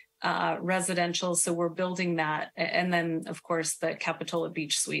adding residential. So we're building that. And then, of course, the Capitola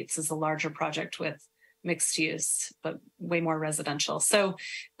Beach Suites is a larger project with mixed use, but way more residential. So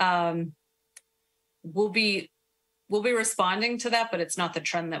we'll be responding to that, but it's not the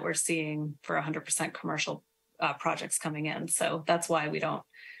trend that we're seeing for 100% commercial projects coming in. So that's why we don't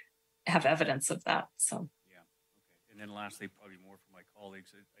have evidence of that. So yeah, okay. And then lastly, probably more for my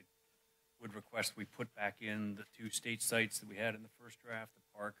colleagues, I would request we put back in the 2 state sites that we had in the first draft, the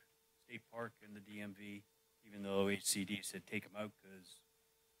park, state park, and the DMV. Even though HCD said take them out because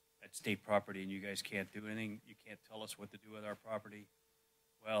that's state property and you guys can't do anything, you can't tell us what to do with our property.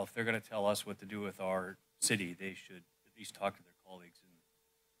 Well, if they're going to tell us what to do with our city, they should at least talk to their colleagues in,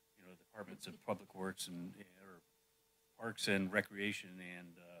 departments of public works and or parks and recreation and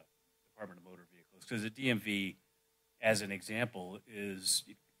Department of Motor Vehicles. Because the DMV, as an example, is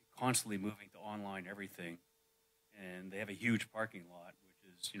constantly moving to online everything, and they have a huge parking lot,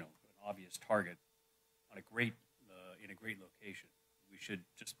 which is an obvious target on a great in a great location. We should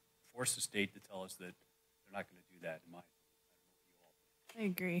just force the state to tell us that they're not going to do that. In my I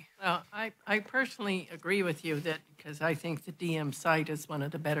agree. Well, I personally agree with you that because I think the DM site is one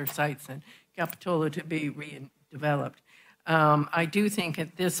of the better sites in Capitola to be redeveloped. I do think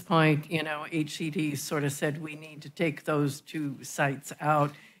at this point, HCD sort of said we need to take those 2 sites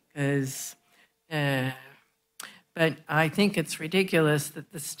out because, but I think it's ridiculous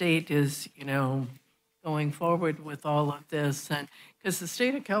that the state is, going forward with all of this, and because the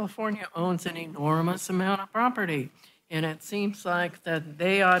state of California owns an enormous amount of property. And it seems like that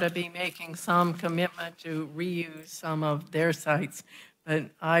they ought to be making some commitment to reuse some of their sites. But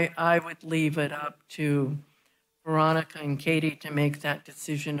I would leave it up to Veronica and Katie to make that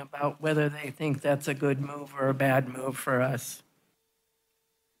decision about whether they think that's a good move or a bad move for us.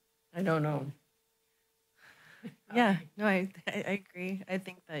 I don't know. Yeah, no, I agree. I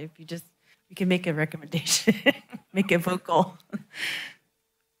think that if we can make a recommendation, make it vocal.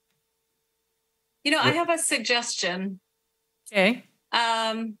 I have a suggestion. Okay.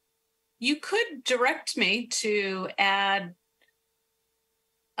 You could direct me to add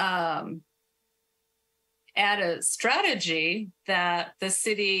a strategy that the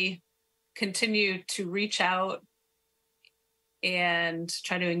city continue to reach out and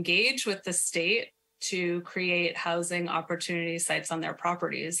try to engage with the state to create housing opportunity sites on their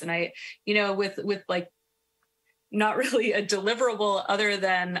properties. And I, with like not really a deliverable other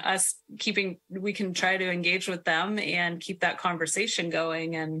than us we can try to engage with them and keep that conversation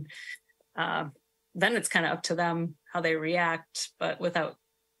going. And then it's kind of up to them how they react, but without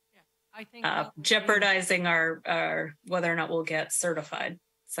I think jeopardizing our whether or not we'll get certified.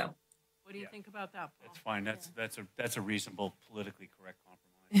 So what do you think about that, Paul? That's fine. That's a reasonable, politically correct compromise.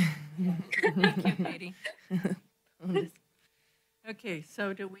 Thank you, Katie. Okay,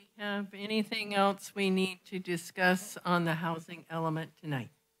 so do we have anything else we need to discuss on the housing element tonight?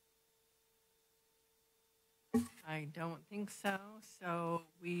 I don't think so. So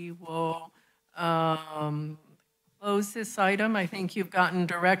we will close this item. I think you've gotten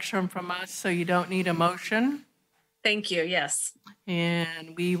direction from us, so you don't need a motion. Thank you. Yes.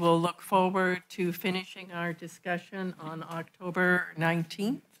 And we will look forward to finishing our discussion on October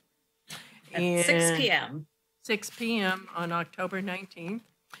 19th. At 6 p.m. 6 p.m. on October 19th.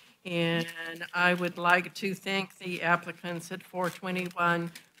 And I would like to thank the applicants at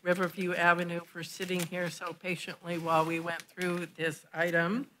 421 Riverview Avenue for sitting here so patiently while we went through this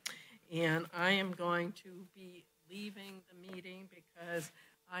item. And I am going to be leaving the meeting because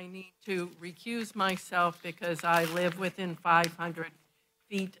I need to recuse myself because I live within 500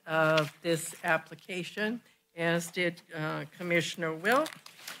 feet of this application, as did Commissioner Wilk.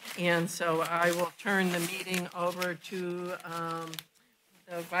 And so I will turn the meeting over to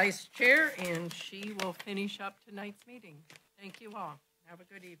the Vice Chair, and she will finish up tonight's meeting. Thank you all. Have a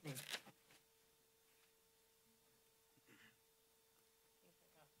good evening.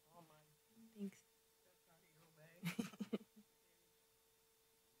 Thanks.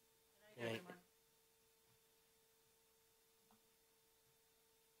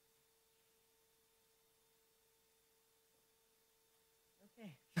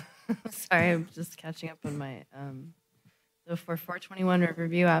 Sorry, I'm just catching up on my, so for 421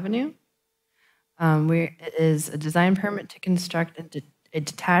 Riverview Avenue, it is a design permit to construct a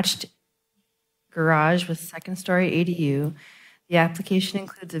detached garage with second-story ADU. The application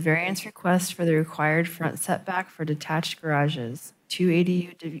includes a variance request for the required front setback for detached garages, 2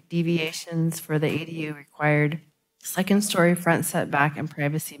 ADU deviations for the ADU required second-story front setback and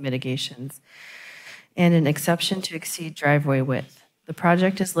privacy mitigations, and an exception to exceed driveway width. The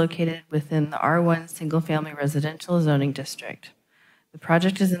project is located within the R1 single-family residential zoning district. The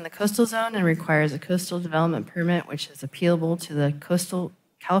project is in the coastal zone and requires a coastal development permit, which is appealable to the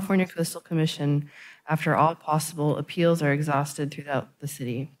California Coastal Commission after all possible appeals are exhausted throughout the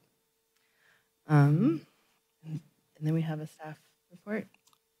city. And then we have a staff report.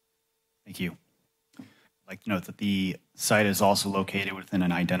 Thank you. I'd like to note that the site is also located within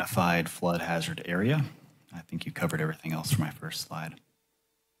an identified flood hazard area. I think you covered everything else for my first slide.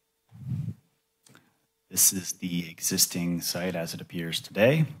 This is the existing site as it appears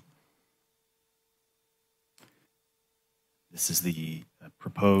today. This is the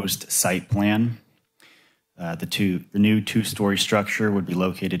proposed site plan. The new two-story structure would be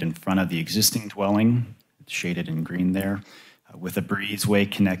located in front of the existing dwelling, it's shaded in green there, with a breezeway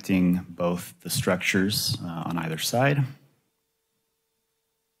connecting both the structures on either side.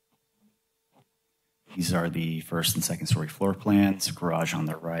 These are the first and second story floor plans, garage on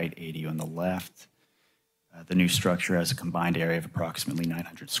the right, ADU on the left. The new structure has a combined area of approximately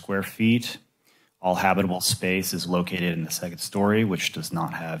 900 square feet. All habitable space is located in the second story, which does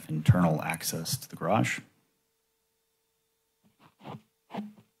not have internal access to the garage.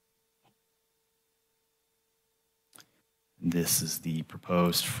 This is the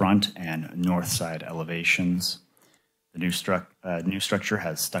proposed front and north side elevations. The new structure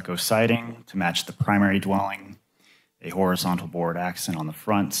has stucco siding to match the primary dwelling, a horizontal board accent on the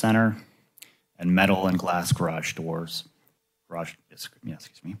front center, and metal and glass garage doors. The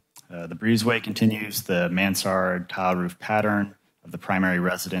breezeway continues the mansard tile roof pattern of the primary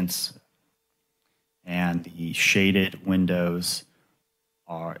residence, and the shaded windows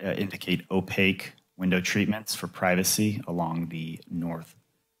indicate opaque window treatments for privacy along the north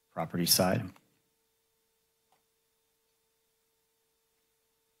property side.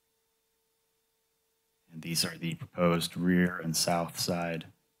 And these are the proposed rear and south side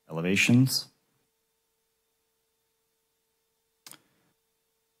elevations.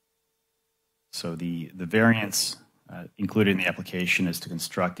 So the variance included in the application is to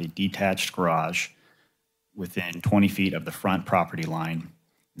construct a detached garage within 20 feet of the front property line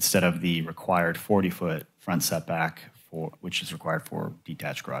instead of the required 40-foot front setback, which is required for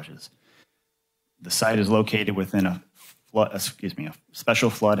detached garages. The site is located within a special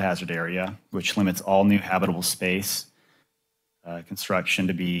flood hazard area, which limits all new habitable space construction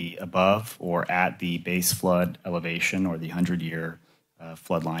to be above or at the base flood elevation or the 100-year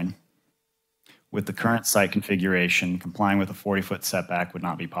flood line. With the current site configuration, complying with a 40-foot setback would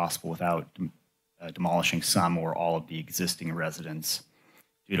not be possible without demolishing some or all of the existing residents.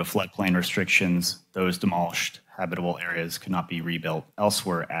 Due to floodplain restrictions, those demolished habitable areas could not be rebuilt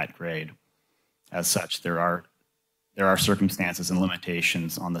elsewhere at grade. As such, there are circumstances and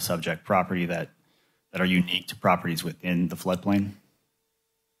limitations on the subject property that are unique to properties within the floodplain,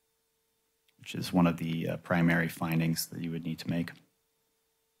 which is one of the primary findings that you would need to make.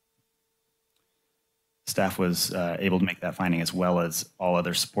 Staff was able to make that finding as well as all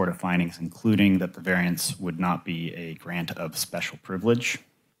other supportive findings, including that the variance would not be a grant of special privilege.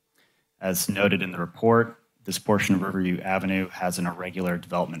 As noted in the report, this portion of Riverview Avenue has an irregular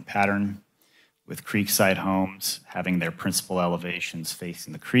development pattern, with creekside homes having their principal elevations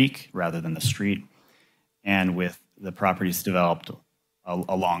facing the creek rather than the street, and with the properties developed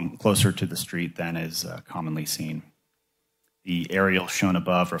along closer to the street than is commonly seen. The aerial shown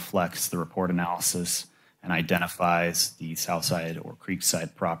above reflects the report analysis and identifies the south side or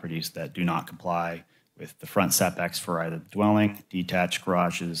creekside properties that do not comply with the front setbacks for either the dwelling, detached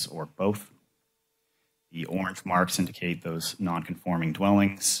garages, or both. The orange marks indicate those non-conforming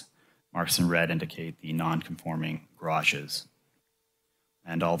dwellings. Marks in red indicate the non-conforming garages.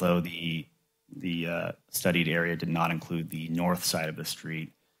 And although the studied area did not include the north side of the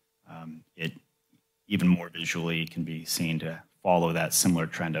street, it even more visually can be seen to follow that similar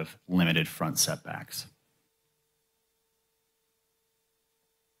trend of limited front setbacks.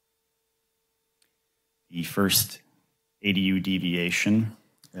 The first ADU deviation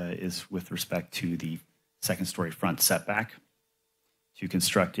is with respect to the second-story front setback to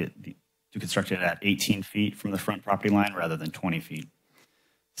construct it at 18 feet from the front property line rather than 20 feet.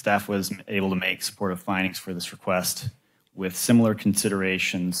 Staff was able to make supportive findings for this request with similar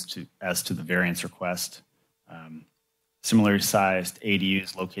considerations as to the variance request. Similarly sized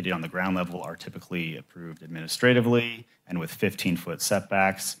ADUs located on the ground level are typically approved administratively and with 15-foot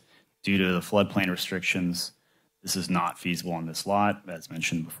setbacks. Due to the floodplain restrictions, this is not feasible on this lot, as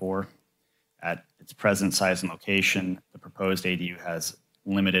mentioned before. At its present size and location, the proposed ADU has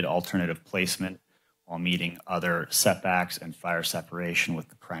limited alternative placement while meeting other setbacks and fire separation with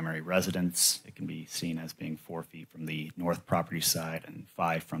the primary residence. It can be seen as being 4 feet from the north property side and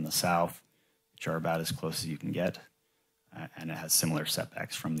 5 from the south, which are about as close as you can get. And it has similar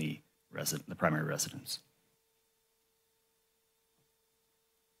setbacks from the primary residence.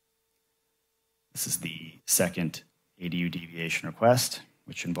 This is the second ADU deviation request,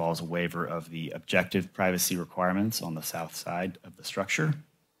 which involves a waiver of the objective privacy requirements on the south side of the structure.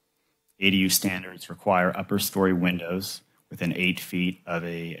 ADU standards require upper story windows within 8 feet of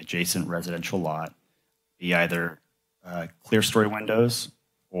an adjacent residential lot, be either clear story windows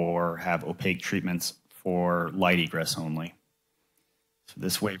or have opaque treatments for light egress only. So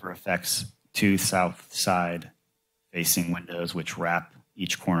this waiver affects 2 south side facing windows which wrap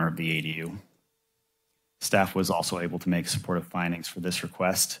each corner of the ADU. Staff was also able to make supportive findings for this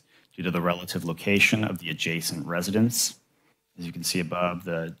request due to the relative location of the adjacent residence. As you can see above,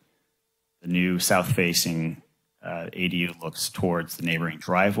 the new south-facing ADU looks towards the neighboring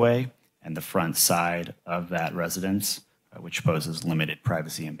driveway and the front side of that residence, which poses limited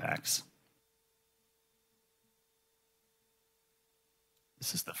privacy impacts.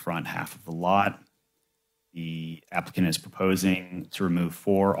 This is the front half of the lot. The applicant is proposing to remove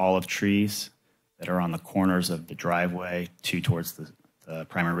 4 olive trees that are on the corners of the driveway, 2 towards the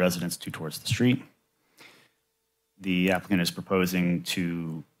primary residence, 2 towards the street. The applicant is proposing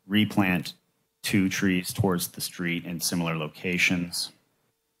to replant 2 trees towards the street in similar locations.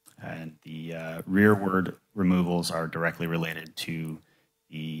 And the rearward removals are directly related to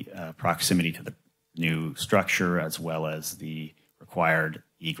the proximity to the new structure as well as the required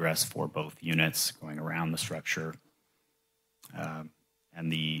egress for both units going around the structure.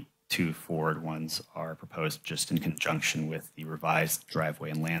 And the 2 forward ones are proposed just in conjunction with the revised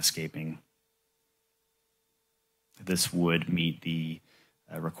driveway and landscaping. This would meet the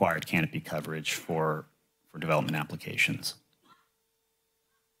required canopy coverage for development applications.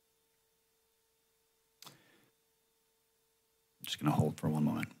 I'm just going to hold for one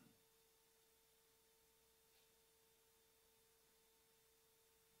moment.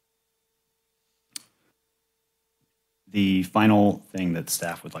 The final thing that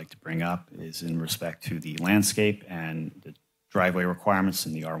staff would like to bring up is in respect to the landscape and the driveway requirements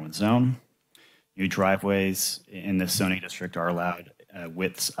in the R1 zone. New driveways in this zoning district are allowed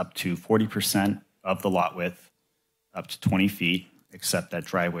widths up to 40% of the lot width, up to 20 feet, except that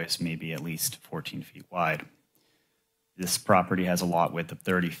driveways may be at least 14 feet wide. This property has a lot width of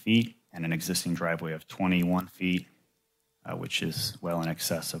 30 feet and an existing driveway of 21 feet, which is well in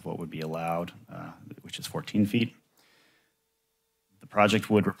excess of what would be allowed, which is 14 feet. The project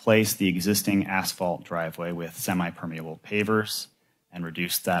would replace the existing asphalt driveway with semi-permeable pavers and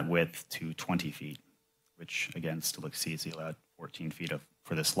reduce that width to 20 feet, which again still exceeds the allowed 14 feet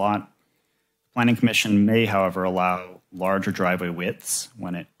for this lot. The Planning Commission may, however, allow larger driveway widths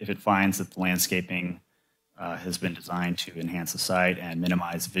if it finds that the landscaping has been designed to enhance the site and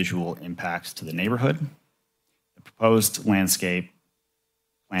minimize visual impacts to the neighborhood. The proposed landscape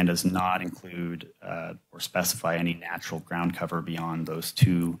Plan does not include or specify any natural ground cover beyond those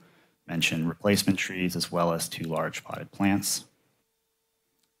two mentioned replacement trees, as well as two large potted plants.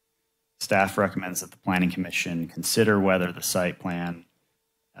 Staff recommends that the Planning Commission consider whether the site plan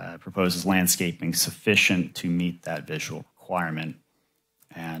proposes landscaping sufficient to meet that visual requirement.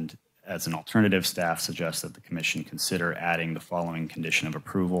 And as an alternative, staff suggests that the Commission consider adding the following condition of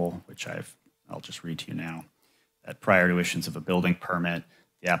approval, which I'll just read to you now. That prior to issuance of a building permit,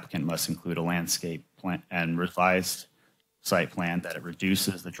 the applicant must include a landscape plan and revised site plan that it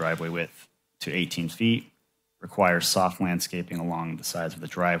reduces the driveway width to 18 feet, requires soft landscaping along the sides of the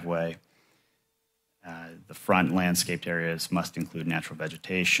driveway. The front landscaped areas must include natural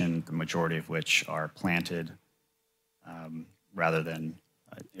vegetation, the majority of which are planted rather than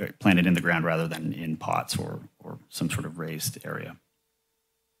planted in the ground rather than in pots or some sort of raised area.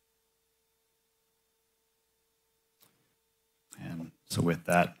 And so with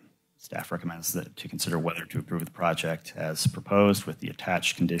that, staff recommends that to consider whether to approve the project as proposed with the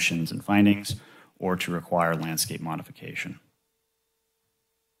attached conditions and findings or to require landscape modification.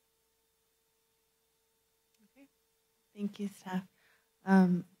 Okay. Thank you, staff.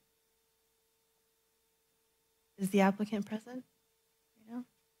 Is the applicant present right now?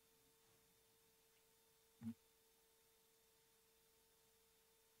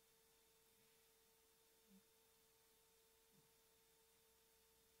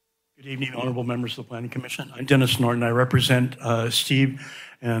 Good evening, honorable members of the Planning Commission. I'm Dennis Norton. I represent Steve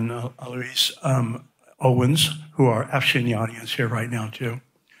and Eloise Owens, who are actually in the audience here right now too.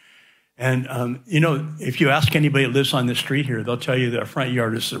 And you know, if you ask anybody that lives on this street here, they'll tell you their front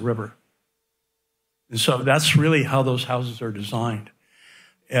yard is the river. And so that's really how those houses are designed.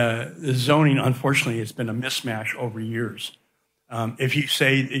 The zoning, unfortunately, has been a mismatch over years. If you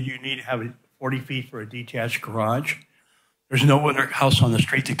say that you need to have 40 feet for a detached garage, there's no other house on the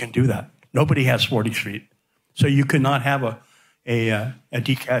street that can do that. Nobody has 40 feet. So you could not have a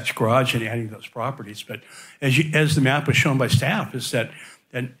detached garage in any of those properties. But as the map was shown by staff, is that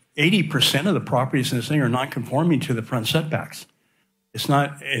 80% of the properties in this thing are non-conforming to the front setbacks. It's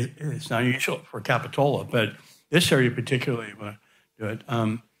not unusual for Capitola, but this area particularly do it.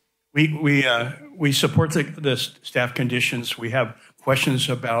 We support the staff conditions. We have questions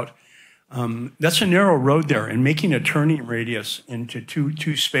about that's a narrow road there, and making a turning radius into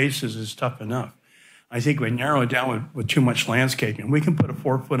two spaces is tough enough. I think we narrow it down with too much landscaping. We can put a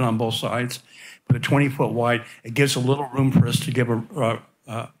 4-foot on both sides, put a 20-foot wide. It gives a little room for us to give a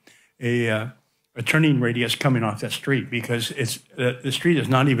turning radius coming off that street, because the street is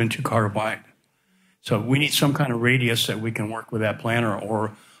not even 2-car wide. So we need some kind of radius that we can work with that planner,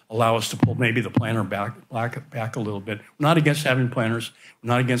 or allow us to pull maybe the planner back a little bit. We're not against having planners. We're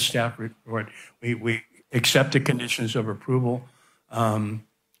not against staff report. We accept the conditions of approval, and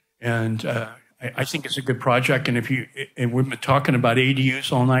I think it's a good project. And we've been talking about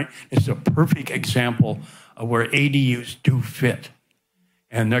ADUs all night. It's a perfect example of where ADUs do fit.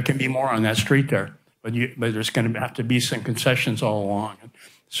 And there can be more on that street there, but there's going to have to be some concessions all along.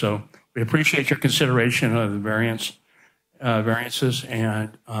 So we appreciate your consideration of the variances,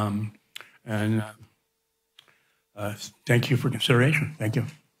 and thank you for consideration. Thank you.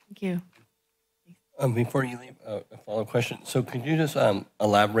 Thank you. Before you leave, a follow-up question. So could you just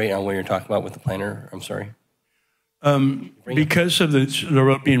elaborate on what you're talking about with the planner? I'm sorry. Because of the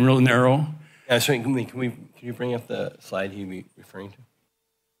road being real narrow. Yeah, so can you bring up the slide he'd be referring to?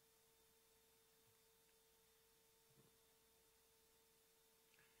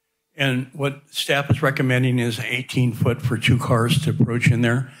 And what staff is recommending is 18-foot for 2 cars to approach in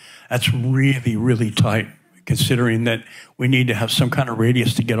there. That's really, really tight, considering that we need to have some kind of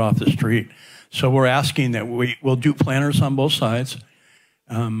radius to get off the street. So we're asking that we'll do planners on both sides,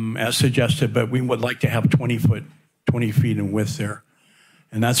 as suggested, but we would like to have 20 feet in width there.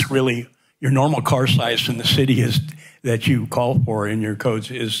 And that's really your normal car size in the city that you call for in your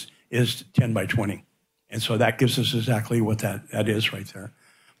codes is 10 by 20. And so that gives us exactly what that is right there.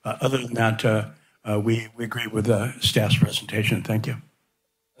 Other than that, we agree with the staff's presentation. Thank you.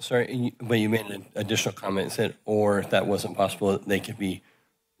 Sorry, but you made an additional comment. It said, or if that wasn't possible, they could be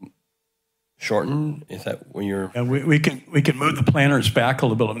shortened. Is that when you're? And we can move the planners back a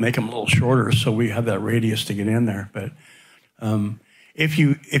little bit and make them a little shorter, so we have that radius to get in there. But if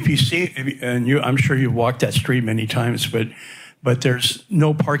you see, I'm sure you've walked that street many times, but there's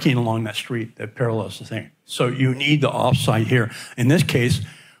no parking along that street that parallels the thing. So you need the offsite here. In this case,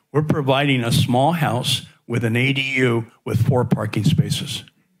 we're providing a small house with an ADU with 4 parking spaces.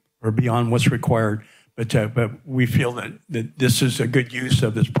 We're beyond what's required But we feel that this is a good use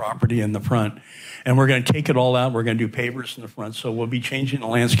of this property in the front. And we're going to take it all out. We're going to do pavers in the front. So we'll be changing the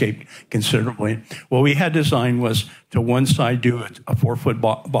landscape considerably. What we had designed was to one side do a 4-foot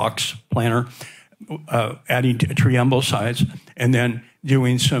box planter, adding a tree on both sides, and then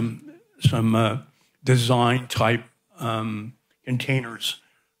doing some design type containers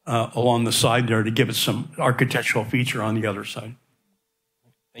along the side there to give it some architectural feature on the other side.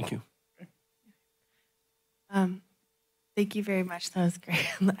 Thank you. Thank you very much. That was great.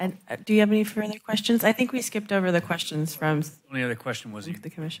 And, do you have any further questions? I think we skipped over the questions from The only other question was the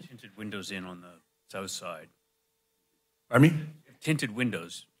commission. tinted windows in on the south side. Pardon me? Tinted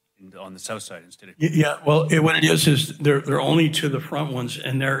windows on the south side instead of. Yeah, well, what it is they're only to the front ones,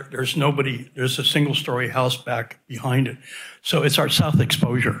 and there's nobody. There's a single-story house back behind it, so it's our south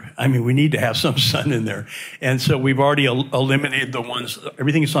exposure. I mean, we need to have some sun in there, and so we've already eliminated the ones.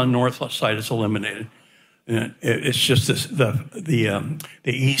 Everything that's on north side is eliminated. And it's just the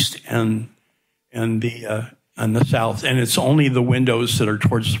east and the south, and it's only the windows that are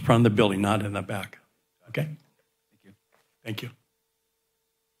towards the front of the building, not in the back. Okay. Thank you. Thank you.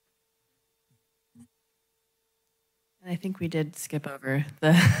 And I think we did skip over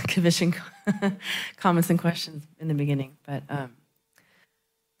the commission comments and questions in the beginning, but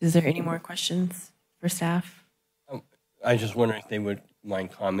is there any more questions for staff? I just wonder if they would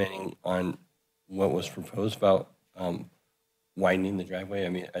mind commenting on what was proposed about widening the driveway. I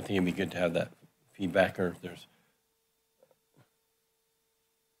mean, I think it'd be good to have that feedback, or if there's.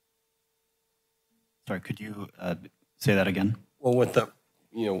 Sorry, could you say that again? Well, with the,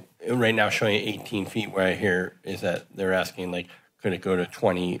 right now showing 18 feet, where I hear is that they're asking, like, could it go to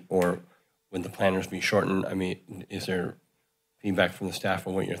 20, or would the planners be shortened? I mean, is there feedback from the staff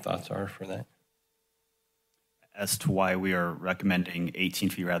on what your thoughts are for that? As to why we are recommending 18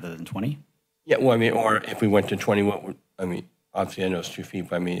 feet rather than 20? Yeah, well, I mean, or if we went to 20, what would, I mean, obviously I know it's 2 feet,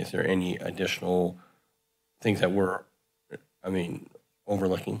 but I mean, is there any additional things that we're, I mean,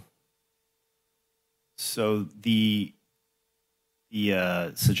 overlooking? So the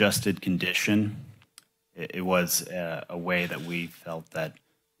suggested condition, it was a way that we felt that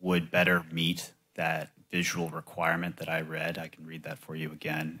would better meet that visual requirement that I read. I can read that for you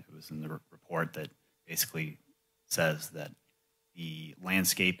again. It was in the report that basically says that the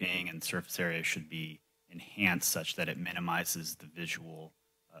landscaping and surface area should be enhanced such that it minimizes the visual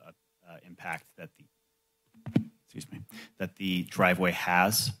impact that the driveway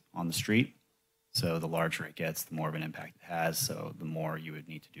has on the street. So the larger it gets, the more of an impact it has. So the more you would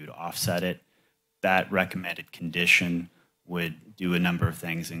need to do to offset it. That recommended condition would do a number of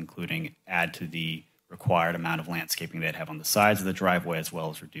things, including add to the required amount of landscaping they'd have on the sides of the driveway, as well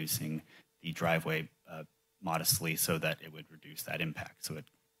as reducing the driveway modestly so that it would reduce that impact. So it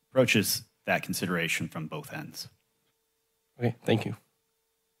approaches that consideration from both ends. Okay, thank you.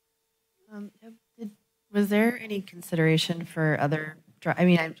 Was there any consideration for other, I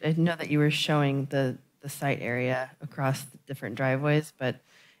mean, I know that you were showing the site area across the different driveways, but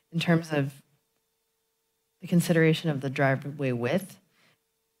in terms of the consideration of the driveway width,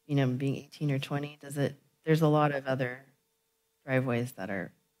 being 18 or 20, there's a lot of other driveways that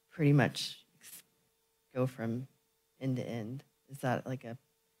are pretty much go from end to end. Is that that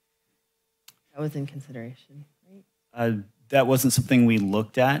was in consideration, right? That wasn't something we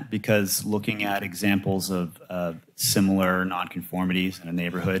looked at, because looking at examples of similar nonconformities in a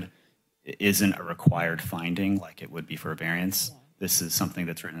neighborhood isn't a required finding like it would be for a variance. Yeah. This is something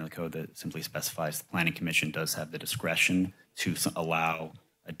that's written in the code that simply specifies the Planning Commission does have the discretion to allow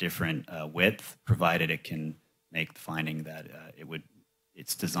a different width, provided it can make the finding that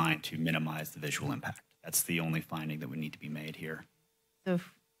it's designed to minimize the visual impact. That's the only finding that would need to be made here. So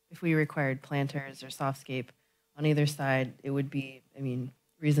if we required planters or softscape on either side, it would be,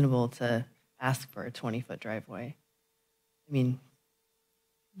 reasonable to ask for a 20-foot driveway.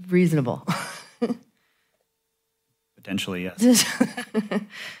 Reasonable. Potentially, yes.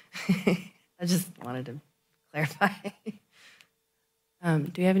 I just wanted to clarify.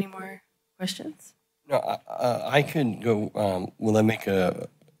 Do you have any more questions? No, I could go, will I make a...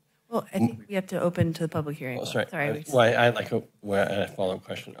 Well, I think we have to open to the public hearing. Oh, sorry. Sorry. I'd like a follow-up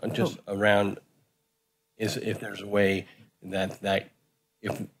question. Just around, if there's a way that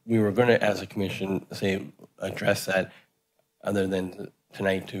if we were going to, as a commission, say, address that other than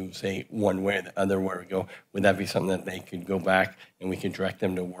tonight to say one way or the other where we go, would that be something that they could go back and we could direct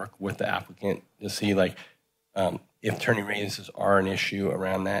them to work with the applicant to see, if turning radiuses are an issue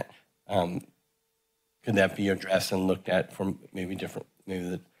around that, could that be addressed and looked at from maybe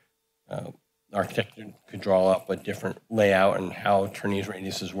the architect could draw up a different layout and how turning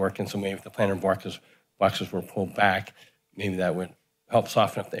radiuses work, and so maybe if the planner works boxes were pulled back, maybe that would help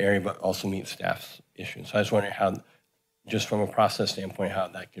soften up the area, but also meet staff's issues. So I was wondering how, just from a process standpoint, how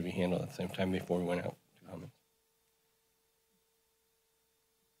that could be handled at the same time before we went out to comments.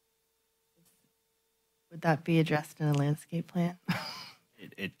 Would that be addressed in a landscape plan?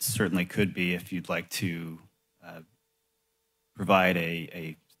 It certainly could be if you'd like to provide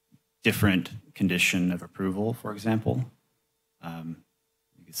a different condition of approval, for example. You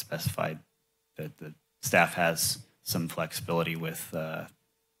could specify that the staff has some flexibility with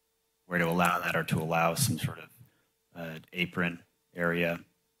where to allow that, or to allow some sort of apron area,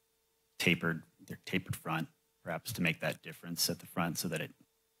 tapered front, perhaps, to make that difference at the front, so that at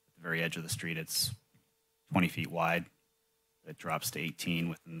the very edge of the street it's 20 feet wide. It drops to 18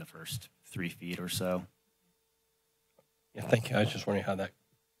 within the first 3 feet or so. Yeah, thank you. I was just wondering how that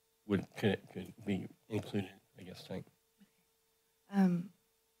could be included, I guess. Thank Do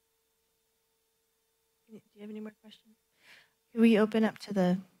you have any more questions? Can we open up to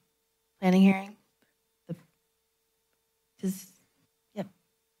the planning hearing? Yep.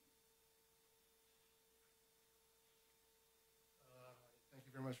 Thank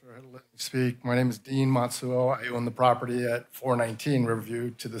you very much for letting me speak. My name is Dean Matsuo. I own the property at 419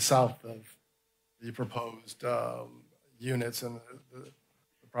 Riverview, to the south of the proposed units in the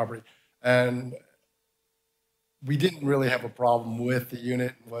property. And we didn't really have a problem with the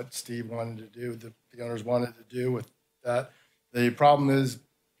unit and what Steve wanted to do, the owners wanted to do with that. The problem is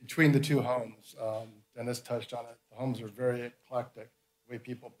between the two homes. Dennis touched on it. The homes are very eclectic, the way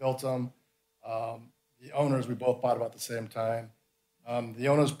people built them. The owners, we both bought about the same time. The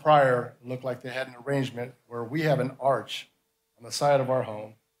owners prior looked like they had an arrangement where we have an arch on the side of our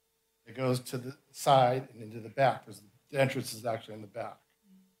home that goes to the side and into the back. The entrance is actually in the back.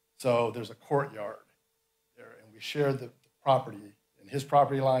 So there's a courtyard there, and we share the property. And his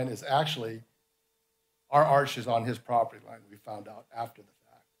property line is actually, our arch is on his property line, we found out after the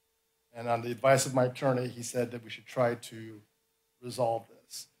fact. And on the advice of my attorney, he said that we should try to resolve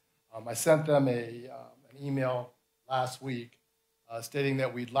this. I sent them an email last week stating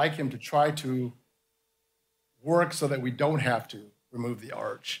that we'd like him to try to work so that we don't have to remove the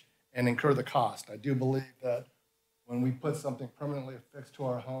arch and incur the cost. I do believe that when we put something permanently affixed to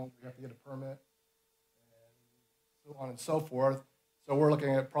our home, we have to get a permit, and so on and so forth. So we're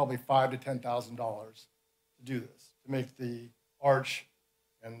looking at probably $5,000 to $10,000 to do this, to make the arch.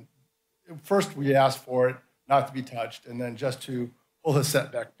 And first we asked for it not to be touched, and then just to pull his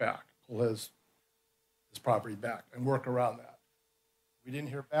setback back, pull his property back, and work around that. We didn't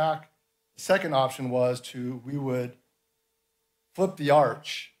hear back. The second option was we would flip the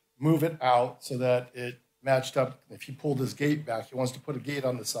arch, move it out so that it matched up. If he pulled his gate back, he wants to put a gate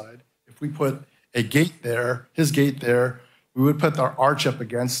on the side. If we put a gate there, his gate there, we would put our arch up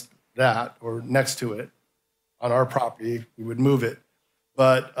against that or next to it on our property. We would move it.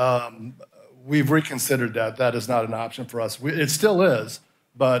 But we've reconsidered that. That is not an option for us. It still is,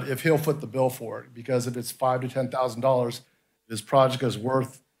 but if he'll foot the bill for it, because if it's $5,000 to $10,000, this project is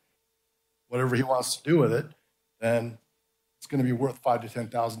worth whatever he wants to do with it, then it's going to be worth $5,000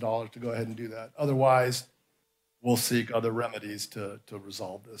 to $10,000 to go ahead and do that. Otherwise, we'll seek other remedies to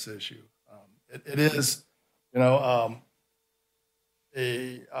resolve this issue. It is,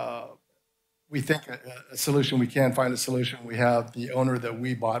 we think a solution. We can find a solution. We have the owner that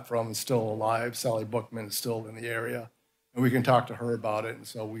we bought from is still alive. Sally Bookman is still in the area, and we can talk to her about it. And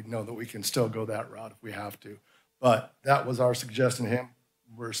so we know that we can still go that route if we have to. But that was our suggestion to him.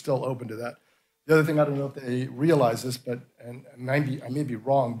 We're still open to that. The other thing, I don't know if they realize this, but and I may be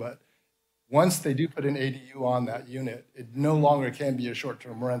wrong, but once they do put an ADU on that unit, it no longer can be a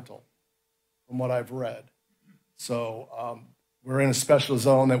short-term rental, from what I've read. So we're in a special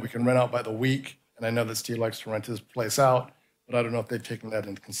zone that we can rent out by the week, and I know that Steve likes to rent his place out, but I don't know if they've taken that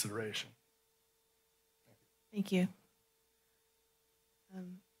into consideration. Thank you.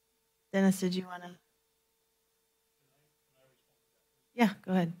 Dennis, did you want to? Yeah,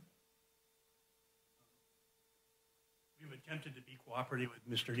 go ahead. We've attempted to be cooperative with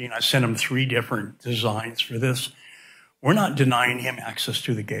Mr. Dean. I sent him 3 different designs for this. We're not denying him access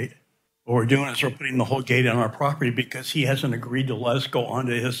to the gate. What we're doing is we're putting the whole gate on our property because he hasn't agreed to let us go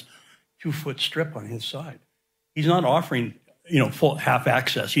onto his 2-foot strip on his side. He's not offering, full half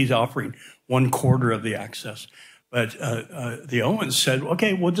access. He's offering 1/4 of the access. But the Owens said,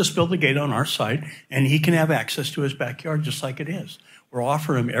 okay, we'll just build the gate on our side, and he can have access to his backyard just like it is. We're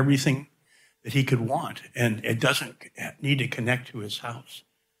offering him everything that he could want, and it doesn't need to connect to his house.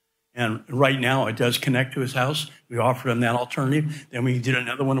 And right now, it does connect to his house. We offered him that alternative. Then we did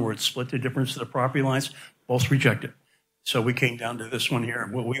another one where it split the difference of the property lines. Both rejected. So we came down to this one here.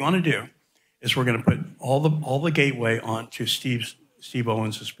 What we want to do is we're going to put all the gateway onto Steve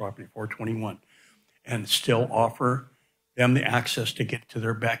Owens' property, 421, and still offer them the access to get to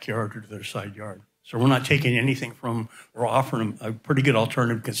their backyard or to their side yard. So we're not taking anything from, we're offering them a pretty good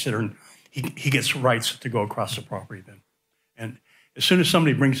alternative considering he gets rights to go across the property then. And as soon as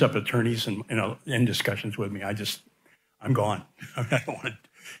somebody brings up attorneys and in discussions with me, I'm gone. I don't want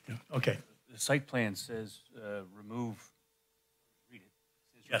to, okay. The site plan says remove, read it.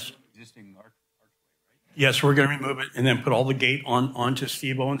 It says Yes. remove existing archway, right? Yes, we're going to remove it and then put all the gate onto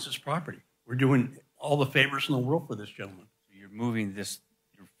Steve Owens' property. We're doing all the favors in the world for this gentleman. So you're moving this,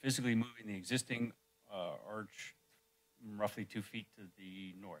 you're physically moving the existing arch roughly 2 feet to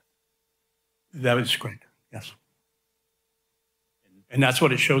the north. That is correct, yes. And that's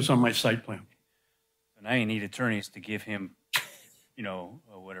what it shows on my site plan. So now you need attorneys to give him,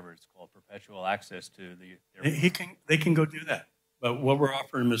 whatever it's called, perpetual access to They can go do that. But what we're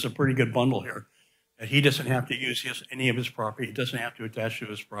offering him is a pretty good bundle here. That he doesn't have to use any of his property. He doesn't have to attach to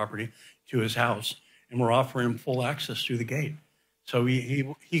his property, to his house. And we're offering him full access through the gate. So he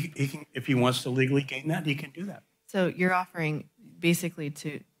can, if he wants to legally gain that, he can do that. So you're offering basically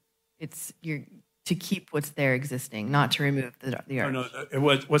to keep what's there existing, not to remove the arch. No,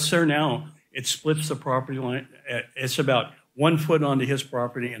 what's there now, it splits the property line. It's about 1 foot onto his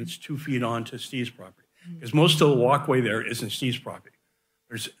property and it's 2 feet onto Steve's property. Because most of the walkway there isn't Steve's property.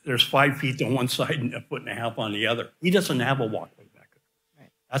 There's 5 feet on one side and 1.5 feet on the other. He doesn't have a walkway back there.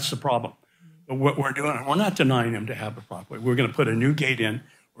 Right. That's the problem. But what we're doing, we're not denying him to have a walkway. We're going to put a new gate in.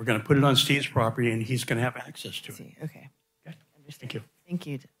 We're going to put it on Steve's property, and he's going to have access to it. Okay. Thank you. Thank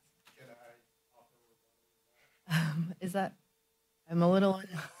you. Is that? I'm a little.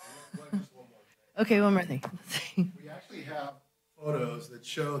 Okay, one more thing. We actually have photos that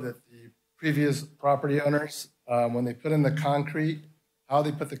show that the previous property owners, when they put in the concrete, how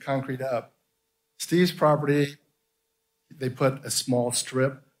they put the concrete up. Steve's property, they put a small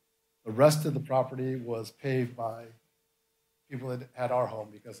strip. The rest of the property was paved by people that had our home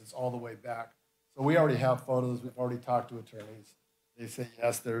because it's all the way back. So we already have photos. We've already talked to attorneys. They say,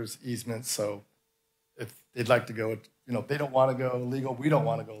 yes, there's easements. So if they'd like to go, if they don't want to go legal, we don't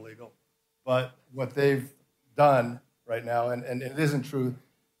want to go legal. But what they've done right now, and it isn't true,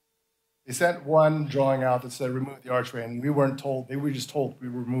 they sent one drawing out that said remove the archway, and we weren't told. They were just told we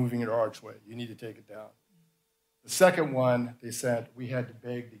were moving your archway. You need to take it down. The second one they sent, we had to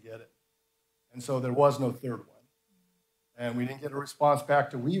beg to get it. And so there was no third one. And we didn't get a response back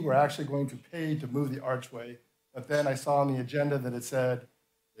to, we were actually going to pay to move the archway. But then I saw on the agenda that it said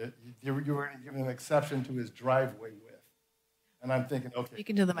that you were going to give an exception to his driveway width. And I'm thinking, okay. You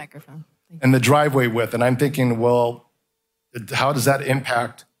can do the microphone. And the driveway width. And I'm thinking, well, how does that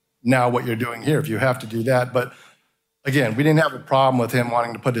impact now what you're doing here if you have to do that? But again, we didn't have a problem with him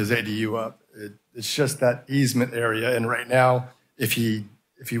wanting to put his ADU up. It's just that easement area. And right now, if he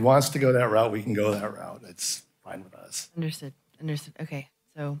wants to go that route, we can go that route. It's fine with us. Understood. Okay.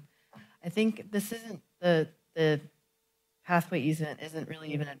 So I think this isn't the pathway easement isn't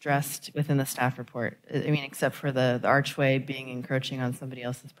really even addressed within the staff report. I mean, except for the archway being encroaching on somebody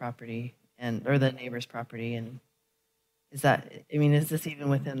else's property or the neighbor's property. And is this even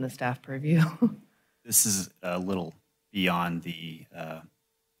within the staff purview? This is a little beyond the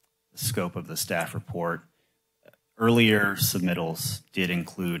scope of the staff report. Earlier submittals did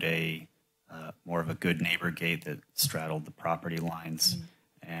include a more of a good neighbor gate that straddled the property lines.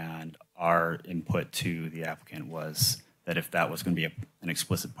 And our input to the applicant was that if that was going to be an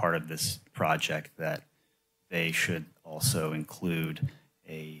explicit part of this project, that they should also include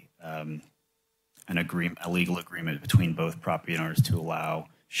an agreement, a legal agreement between both property owners to allow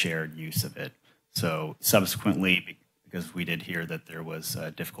shared use of it. So subsequently, because we did hear that there was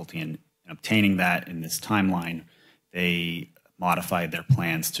difficulty in obtaining that in this timeline, they modified their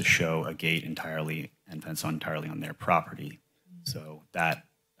plans to show a gate entirely and fence entirely on their property. So that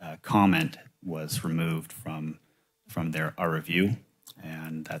comment was removed from our review,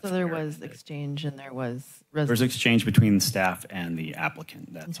 and that's so there was exchange and there was exchange between the staff and the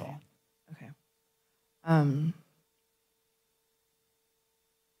applicant. That's okay. all. Okay.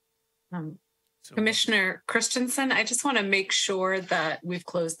 Commissioner Christensen, I just want to make sure that we've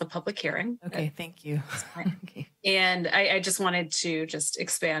closed the public hearing. Okay, thank you. Okay. And I just wanted to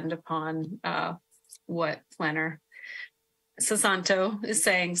expand upon what Planner Sasanto is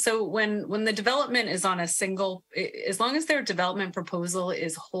saying. So when the development is on a single, as long as their development proposal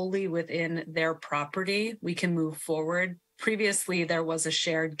is wholly within their property, we can move forward. Previously, there was a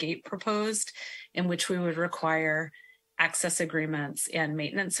shared gate proposed in which we would require access agreements and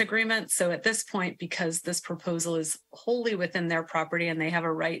maintenance agreements. So at this point, because this proposal is wholly within their property and they have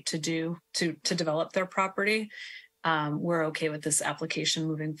a right to develop their property, we're okay with this application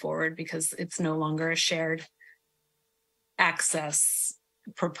moving forward because it's no longer a shared access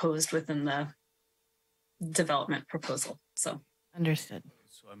proposed within the development proposal. So Understood.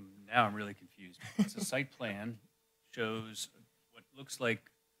 So now I'm really confused. It's a site plan shows what looks like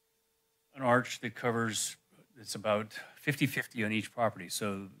an arch that covers, it's about 50-50 on each property.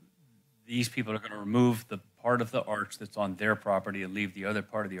 So these people are going to remove the part of the arch that's on their property and leave the other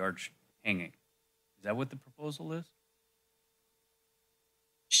part of the arch hanging. Is that what the proposal is?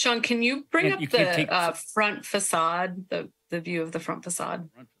 Sean, can you bring up You can't take the front facade, the view of the front facade?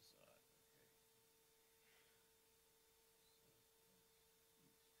 Front facade.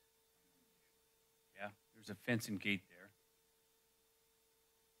 Yeah, there's a fence and gate there.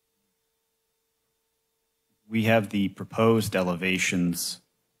 We have the proposed elevations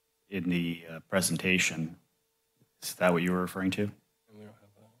in the presentation. Is that what you were referring to?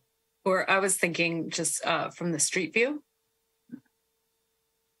 Or I was thinking just from the street view.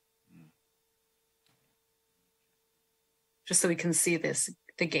 Just so we can see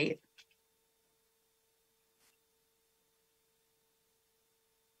the gate.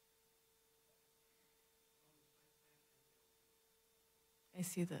 I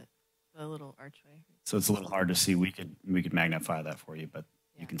see the little archway. So it's a little hard to see. We could magnify that for you, but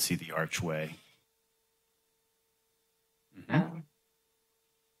you can see the archway. Can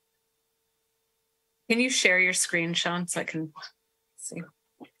you share your screen, Sean, so I can see?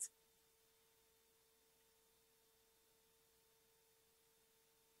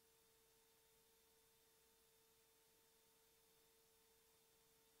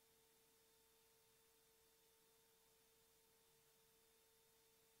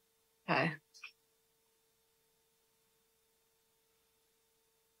 Okay.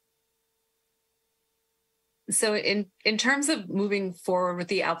 So in terms of moving forward with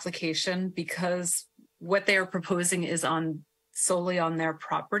the application, because what they are proposing is solely on their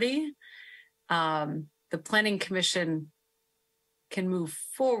property, the Planning Commission can move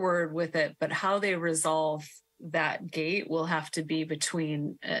forward with it, but how they resolve that gate will have to be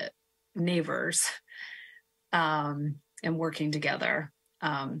between neighbors and working together.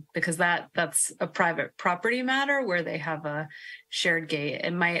 Because that's a private property matter where they have a shared gate.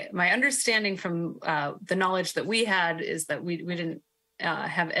 And my understanding from the knowledge that we had is that we didn't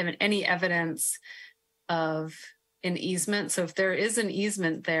have any evidence of an easement. So if there is an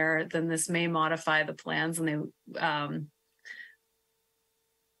easement there, then this may modify the plans, and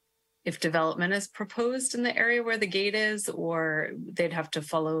if development is proposed in the area where the gate is, or they'd have to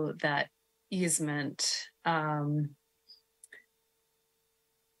follow that easement.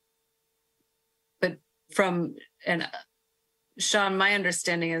 Sean, my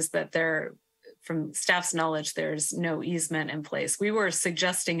understanding is that from staff's knowledge, there's no easement in place. We were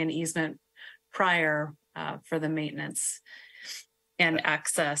suggesting an easement prior for the maintenance and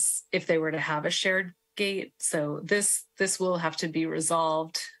access if they were to have a shared gate. So this will have to be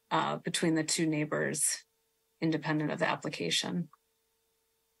resolved between the two neighbors, independent of the application.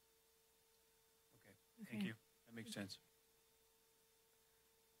 Okay, thank you. That makes sense.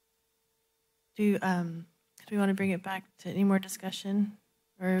 Do we want to bring it back to any more discussion,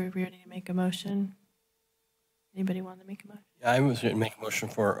 or are we ready to make a motion? Anybody want to make a motion? I was going to make a motion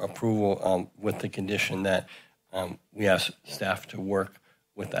for approval with the condition that we ask staff to work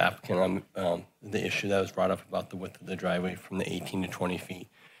with the applicant on the issue that was brought up about the width of the driveway from the 18 to 20 feet,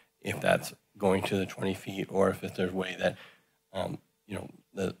 if that's going to the 20 feet, or if there's a way that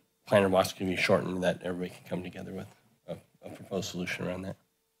the planter box can be shortened, that everybody can come together with a proposed solution around that.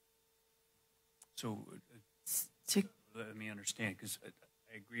 So let me understand, because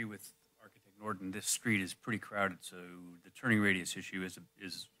I agree with Architect Norton. This street is pretty crowded, so the turning radius issue is a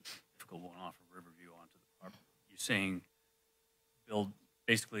difficult one off of Riverview onto the property. You're saying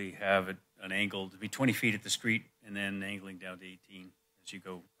basically have an angle to be 20 feet at the street and then angling down to 18 as you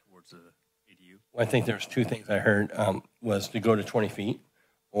go towards the ADU? Well, I think there's two things I heard was to go to 20 feet,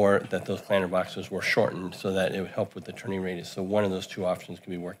 or that those planter boxes were shortened so that it would help with the turning radius. So one of those two options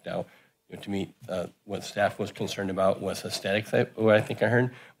can be worked out. To me, what staff was concerned about was aesthetics, what I think I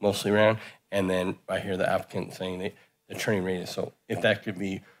heard, mostly around. And then I hear the applicant saying the turning radius. So if that could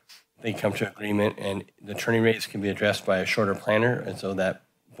be, they come to agreement and the turning radius can be addressed by a shorter planter, and so that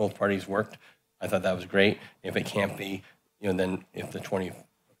both parties worked, I thought that was great. If it can't be, then if the 20,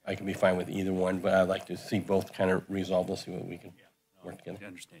 I can be fine with either one, but I'd like to see both kind of resolved. We'll see what we can work together. I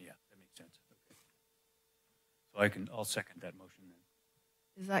understand, yeah, that makes sense. Okay. So I'll second that motion then.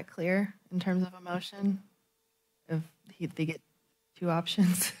 Is that clear in terms of a motion? if they get two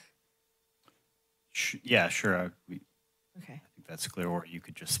options? Yeah, sure. Okay. I think that's clear. Or you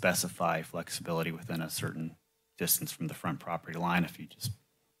could just specify flexibility within a certain distance from the front property line if you just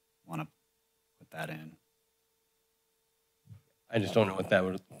want to put that in. I just don't know what that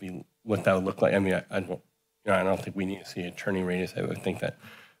would be, what that would look like. I mean, I don't, I don't think we need to see a turning radius. I would think that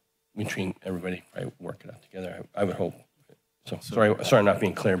between everybody, probably work it out together. I would hope. So sorry, I'm not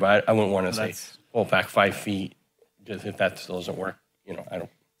being clear, but I wouldn't want to say pull back 5 feet because if that still doesn't work, I don't.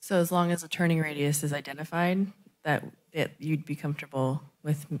 So as long as a turning radius is identified, that you'd be comfortable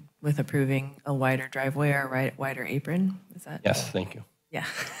with approving a wider driveway or a wider apron? Is that? Yes, thank you. Yeah.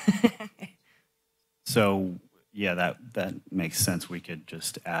 So yeah, that makes sense. We could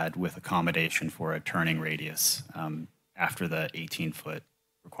just add with accommodation for a turning radius after the 18-foot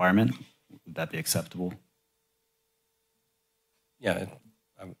requirement. Would that be acceptable? Yeah,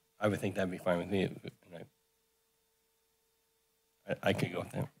 I would think that'd be fine with me. And I could go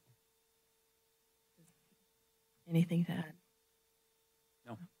with that. Anything to add?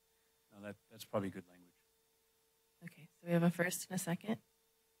 No, that's probably good language. Okay, so we have a first and a second.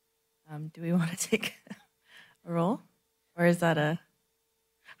 Do we want to take a roll? Or is that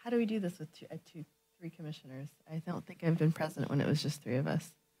how do we do this with three commissioners? I don't think I've been present when it was just three of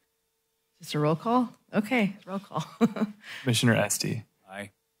us. Just a roll call? Okay, roll call. Commissioner Estee.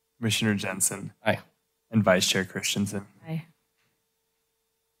 Aye. Commissioner Jensen. Aye. And Vice Chair Christensen. Aye.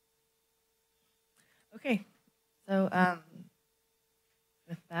 Okay, so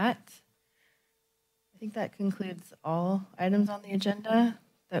with that, I think that concludes all items on the agenda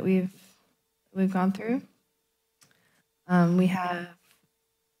that we've gone through. We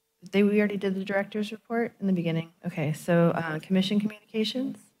already did the director's report in the beginning. Okay, so commission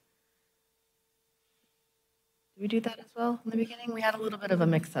communications. Did we do that as well in the beginning? We had a little bit of a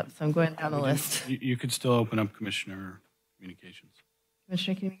mix-up, so I'm going down the list. You could still open up Commissioner Communications.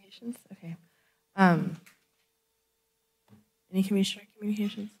 Commissioner communications? Okay. Any commissioner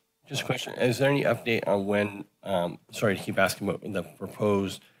communications? Just a question. Is there any update on when, sorry to keep asking, but the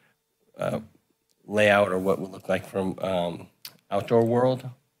proposed layout or what would look like from Outdoor World?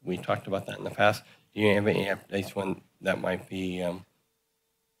 We talked about that in the past. Do you have any updates when that might be?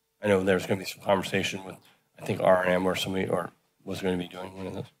 I know there's going to be some conversation with, I think, R&M or somebody, or was going to be doing one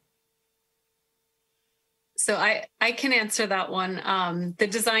of those. So I can answer that one. The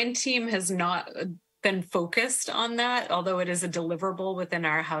design team has not been focused on that, although it is a deliverable within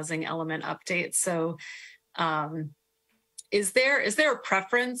our housing element update. So is there a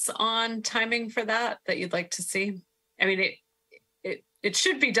preference on timing for that you'd like to see? I mean, it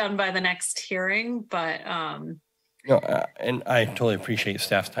should be done by the next hearing, but no, and I totally appreciate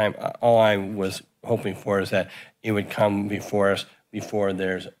staff's time. All I was hoping for is that it would come before us before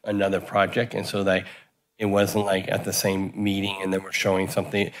there's another project, and so that it wasn't like at the same meeting and then we're showing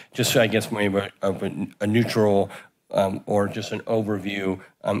something. Just so I guess maybe a neutral or just an overview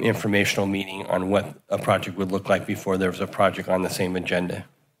informational meeting on what a project would look like before there was a project on the same agenda.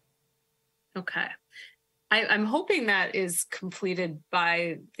 Okay. I'm hoping that is completed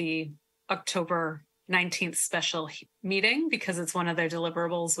by the October 19th special meeting because it's one of their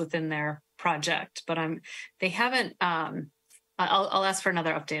deliverables within their project, but they haven't, I'll ask for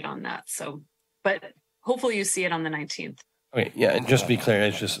another update on that. So, but hopefully you see it on the 19th. Okay, yeah, and just to be clear,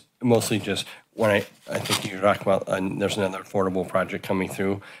 it's just mostly just when I think you're talking about, there's another affordable project coming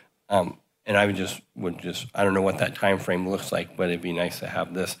through. And I would just, I don't know what that time frame looks like, but it'd be nice to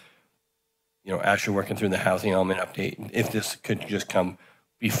have this, as you're working through the housing element update, if this could just come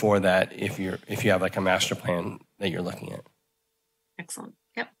before that, if you have like a master plan that you're looking at. Excellent.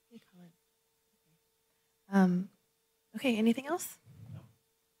 Yep. Okay, anything else?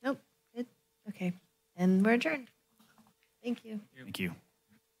 Nope. Good. Okay. And we're adjourned. Thank you. Thank you.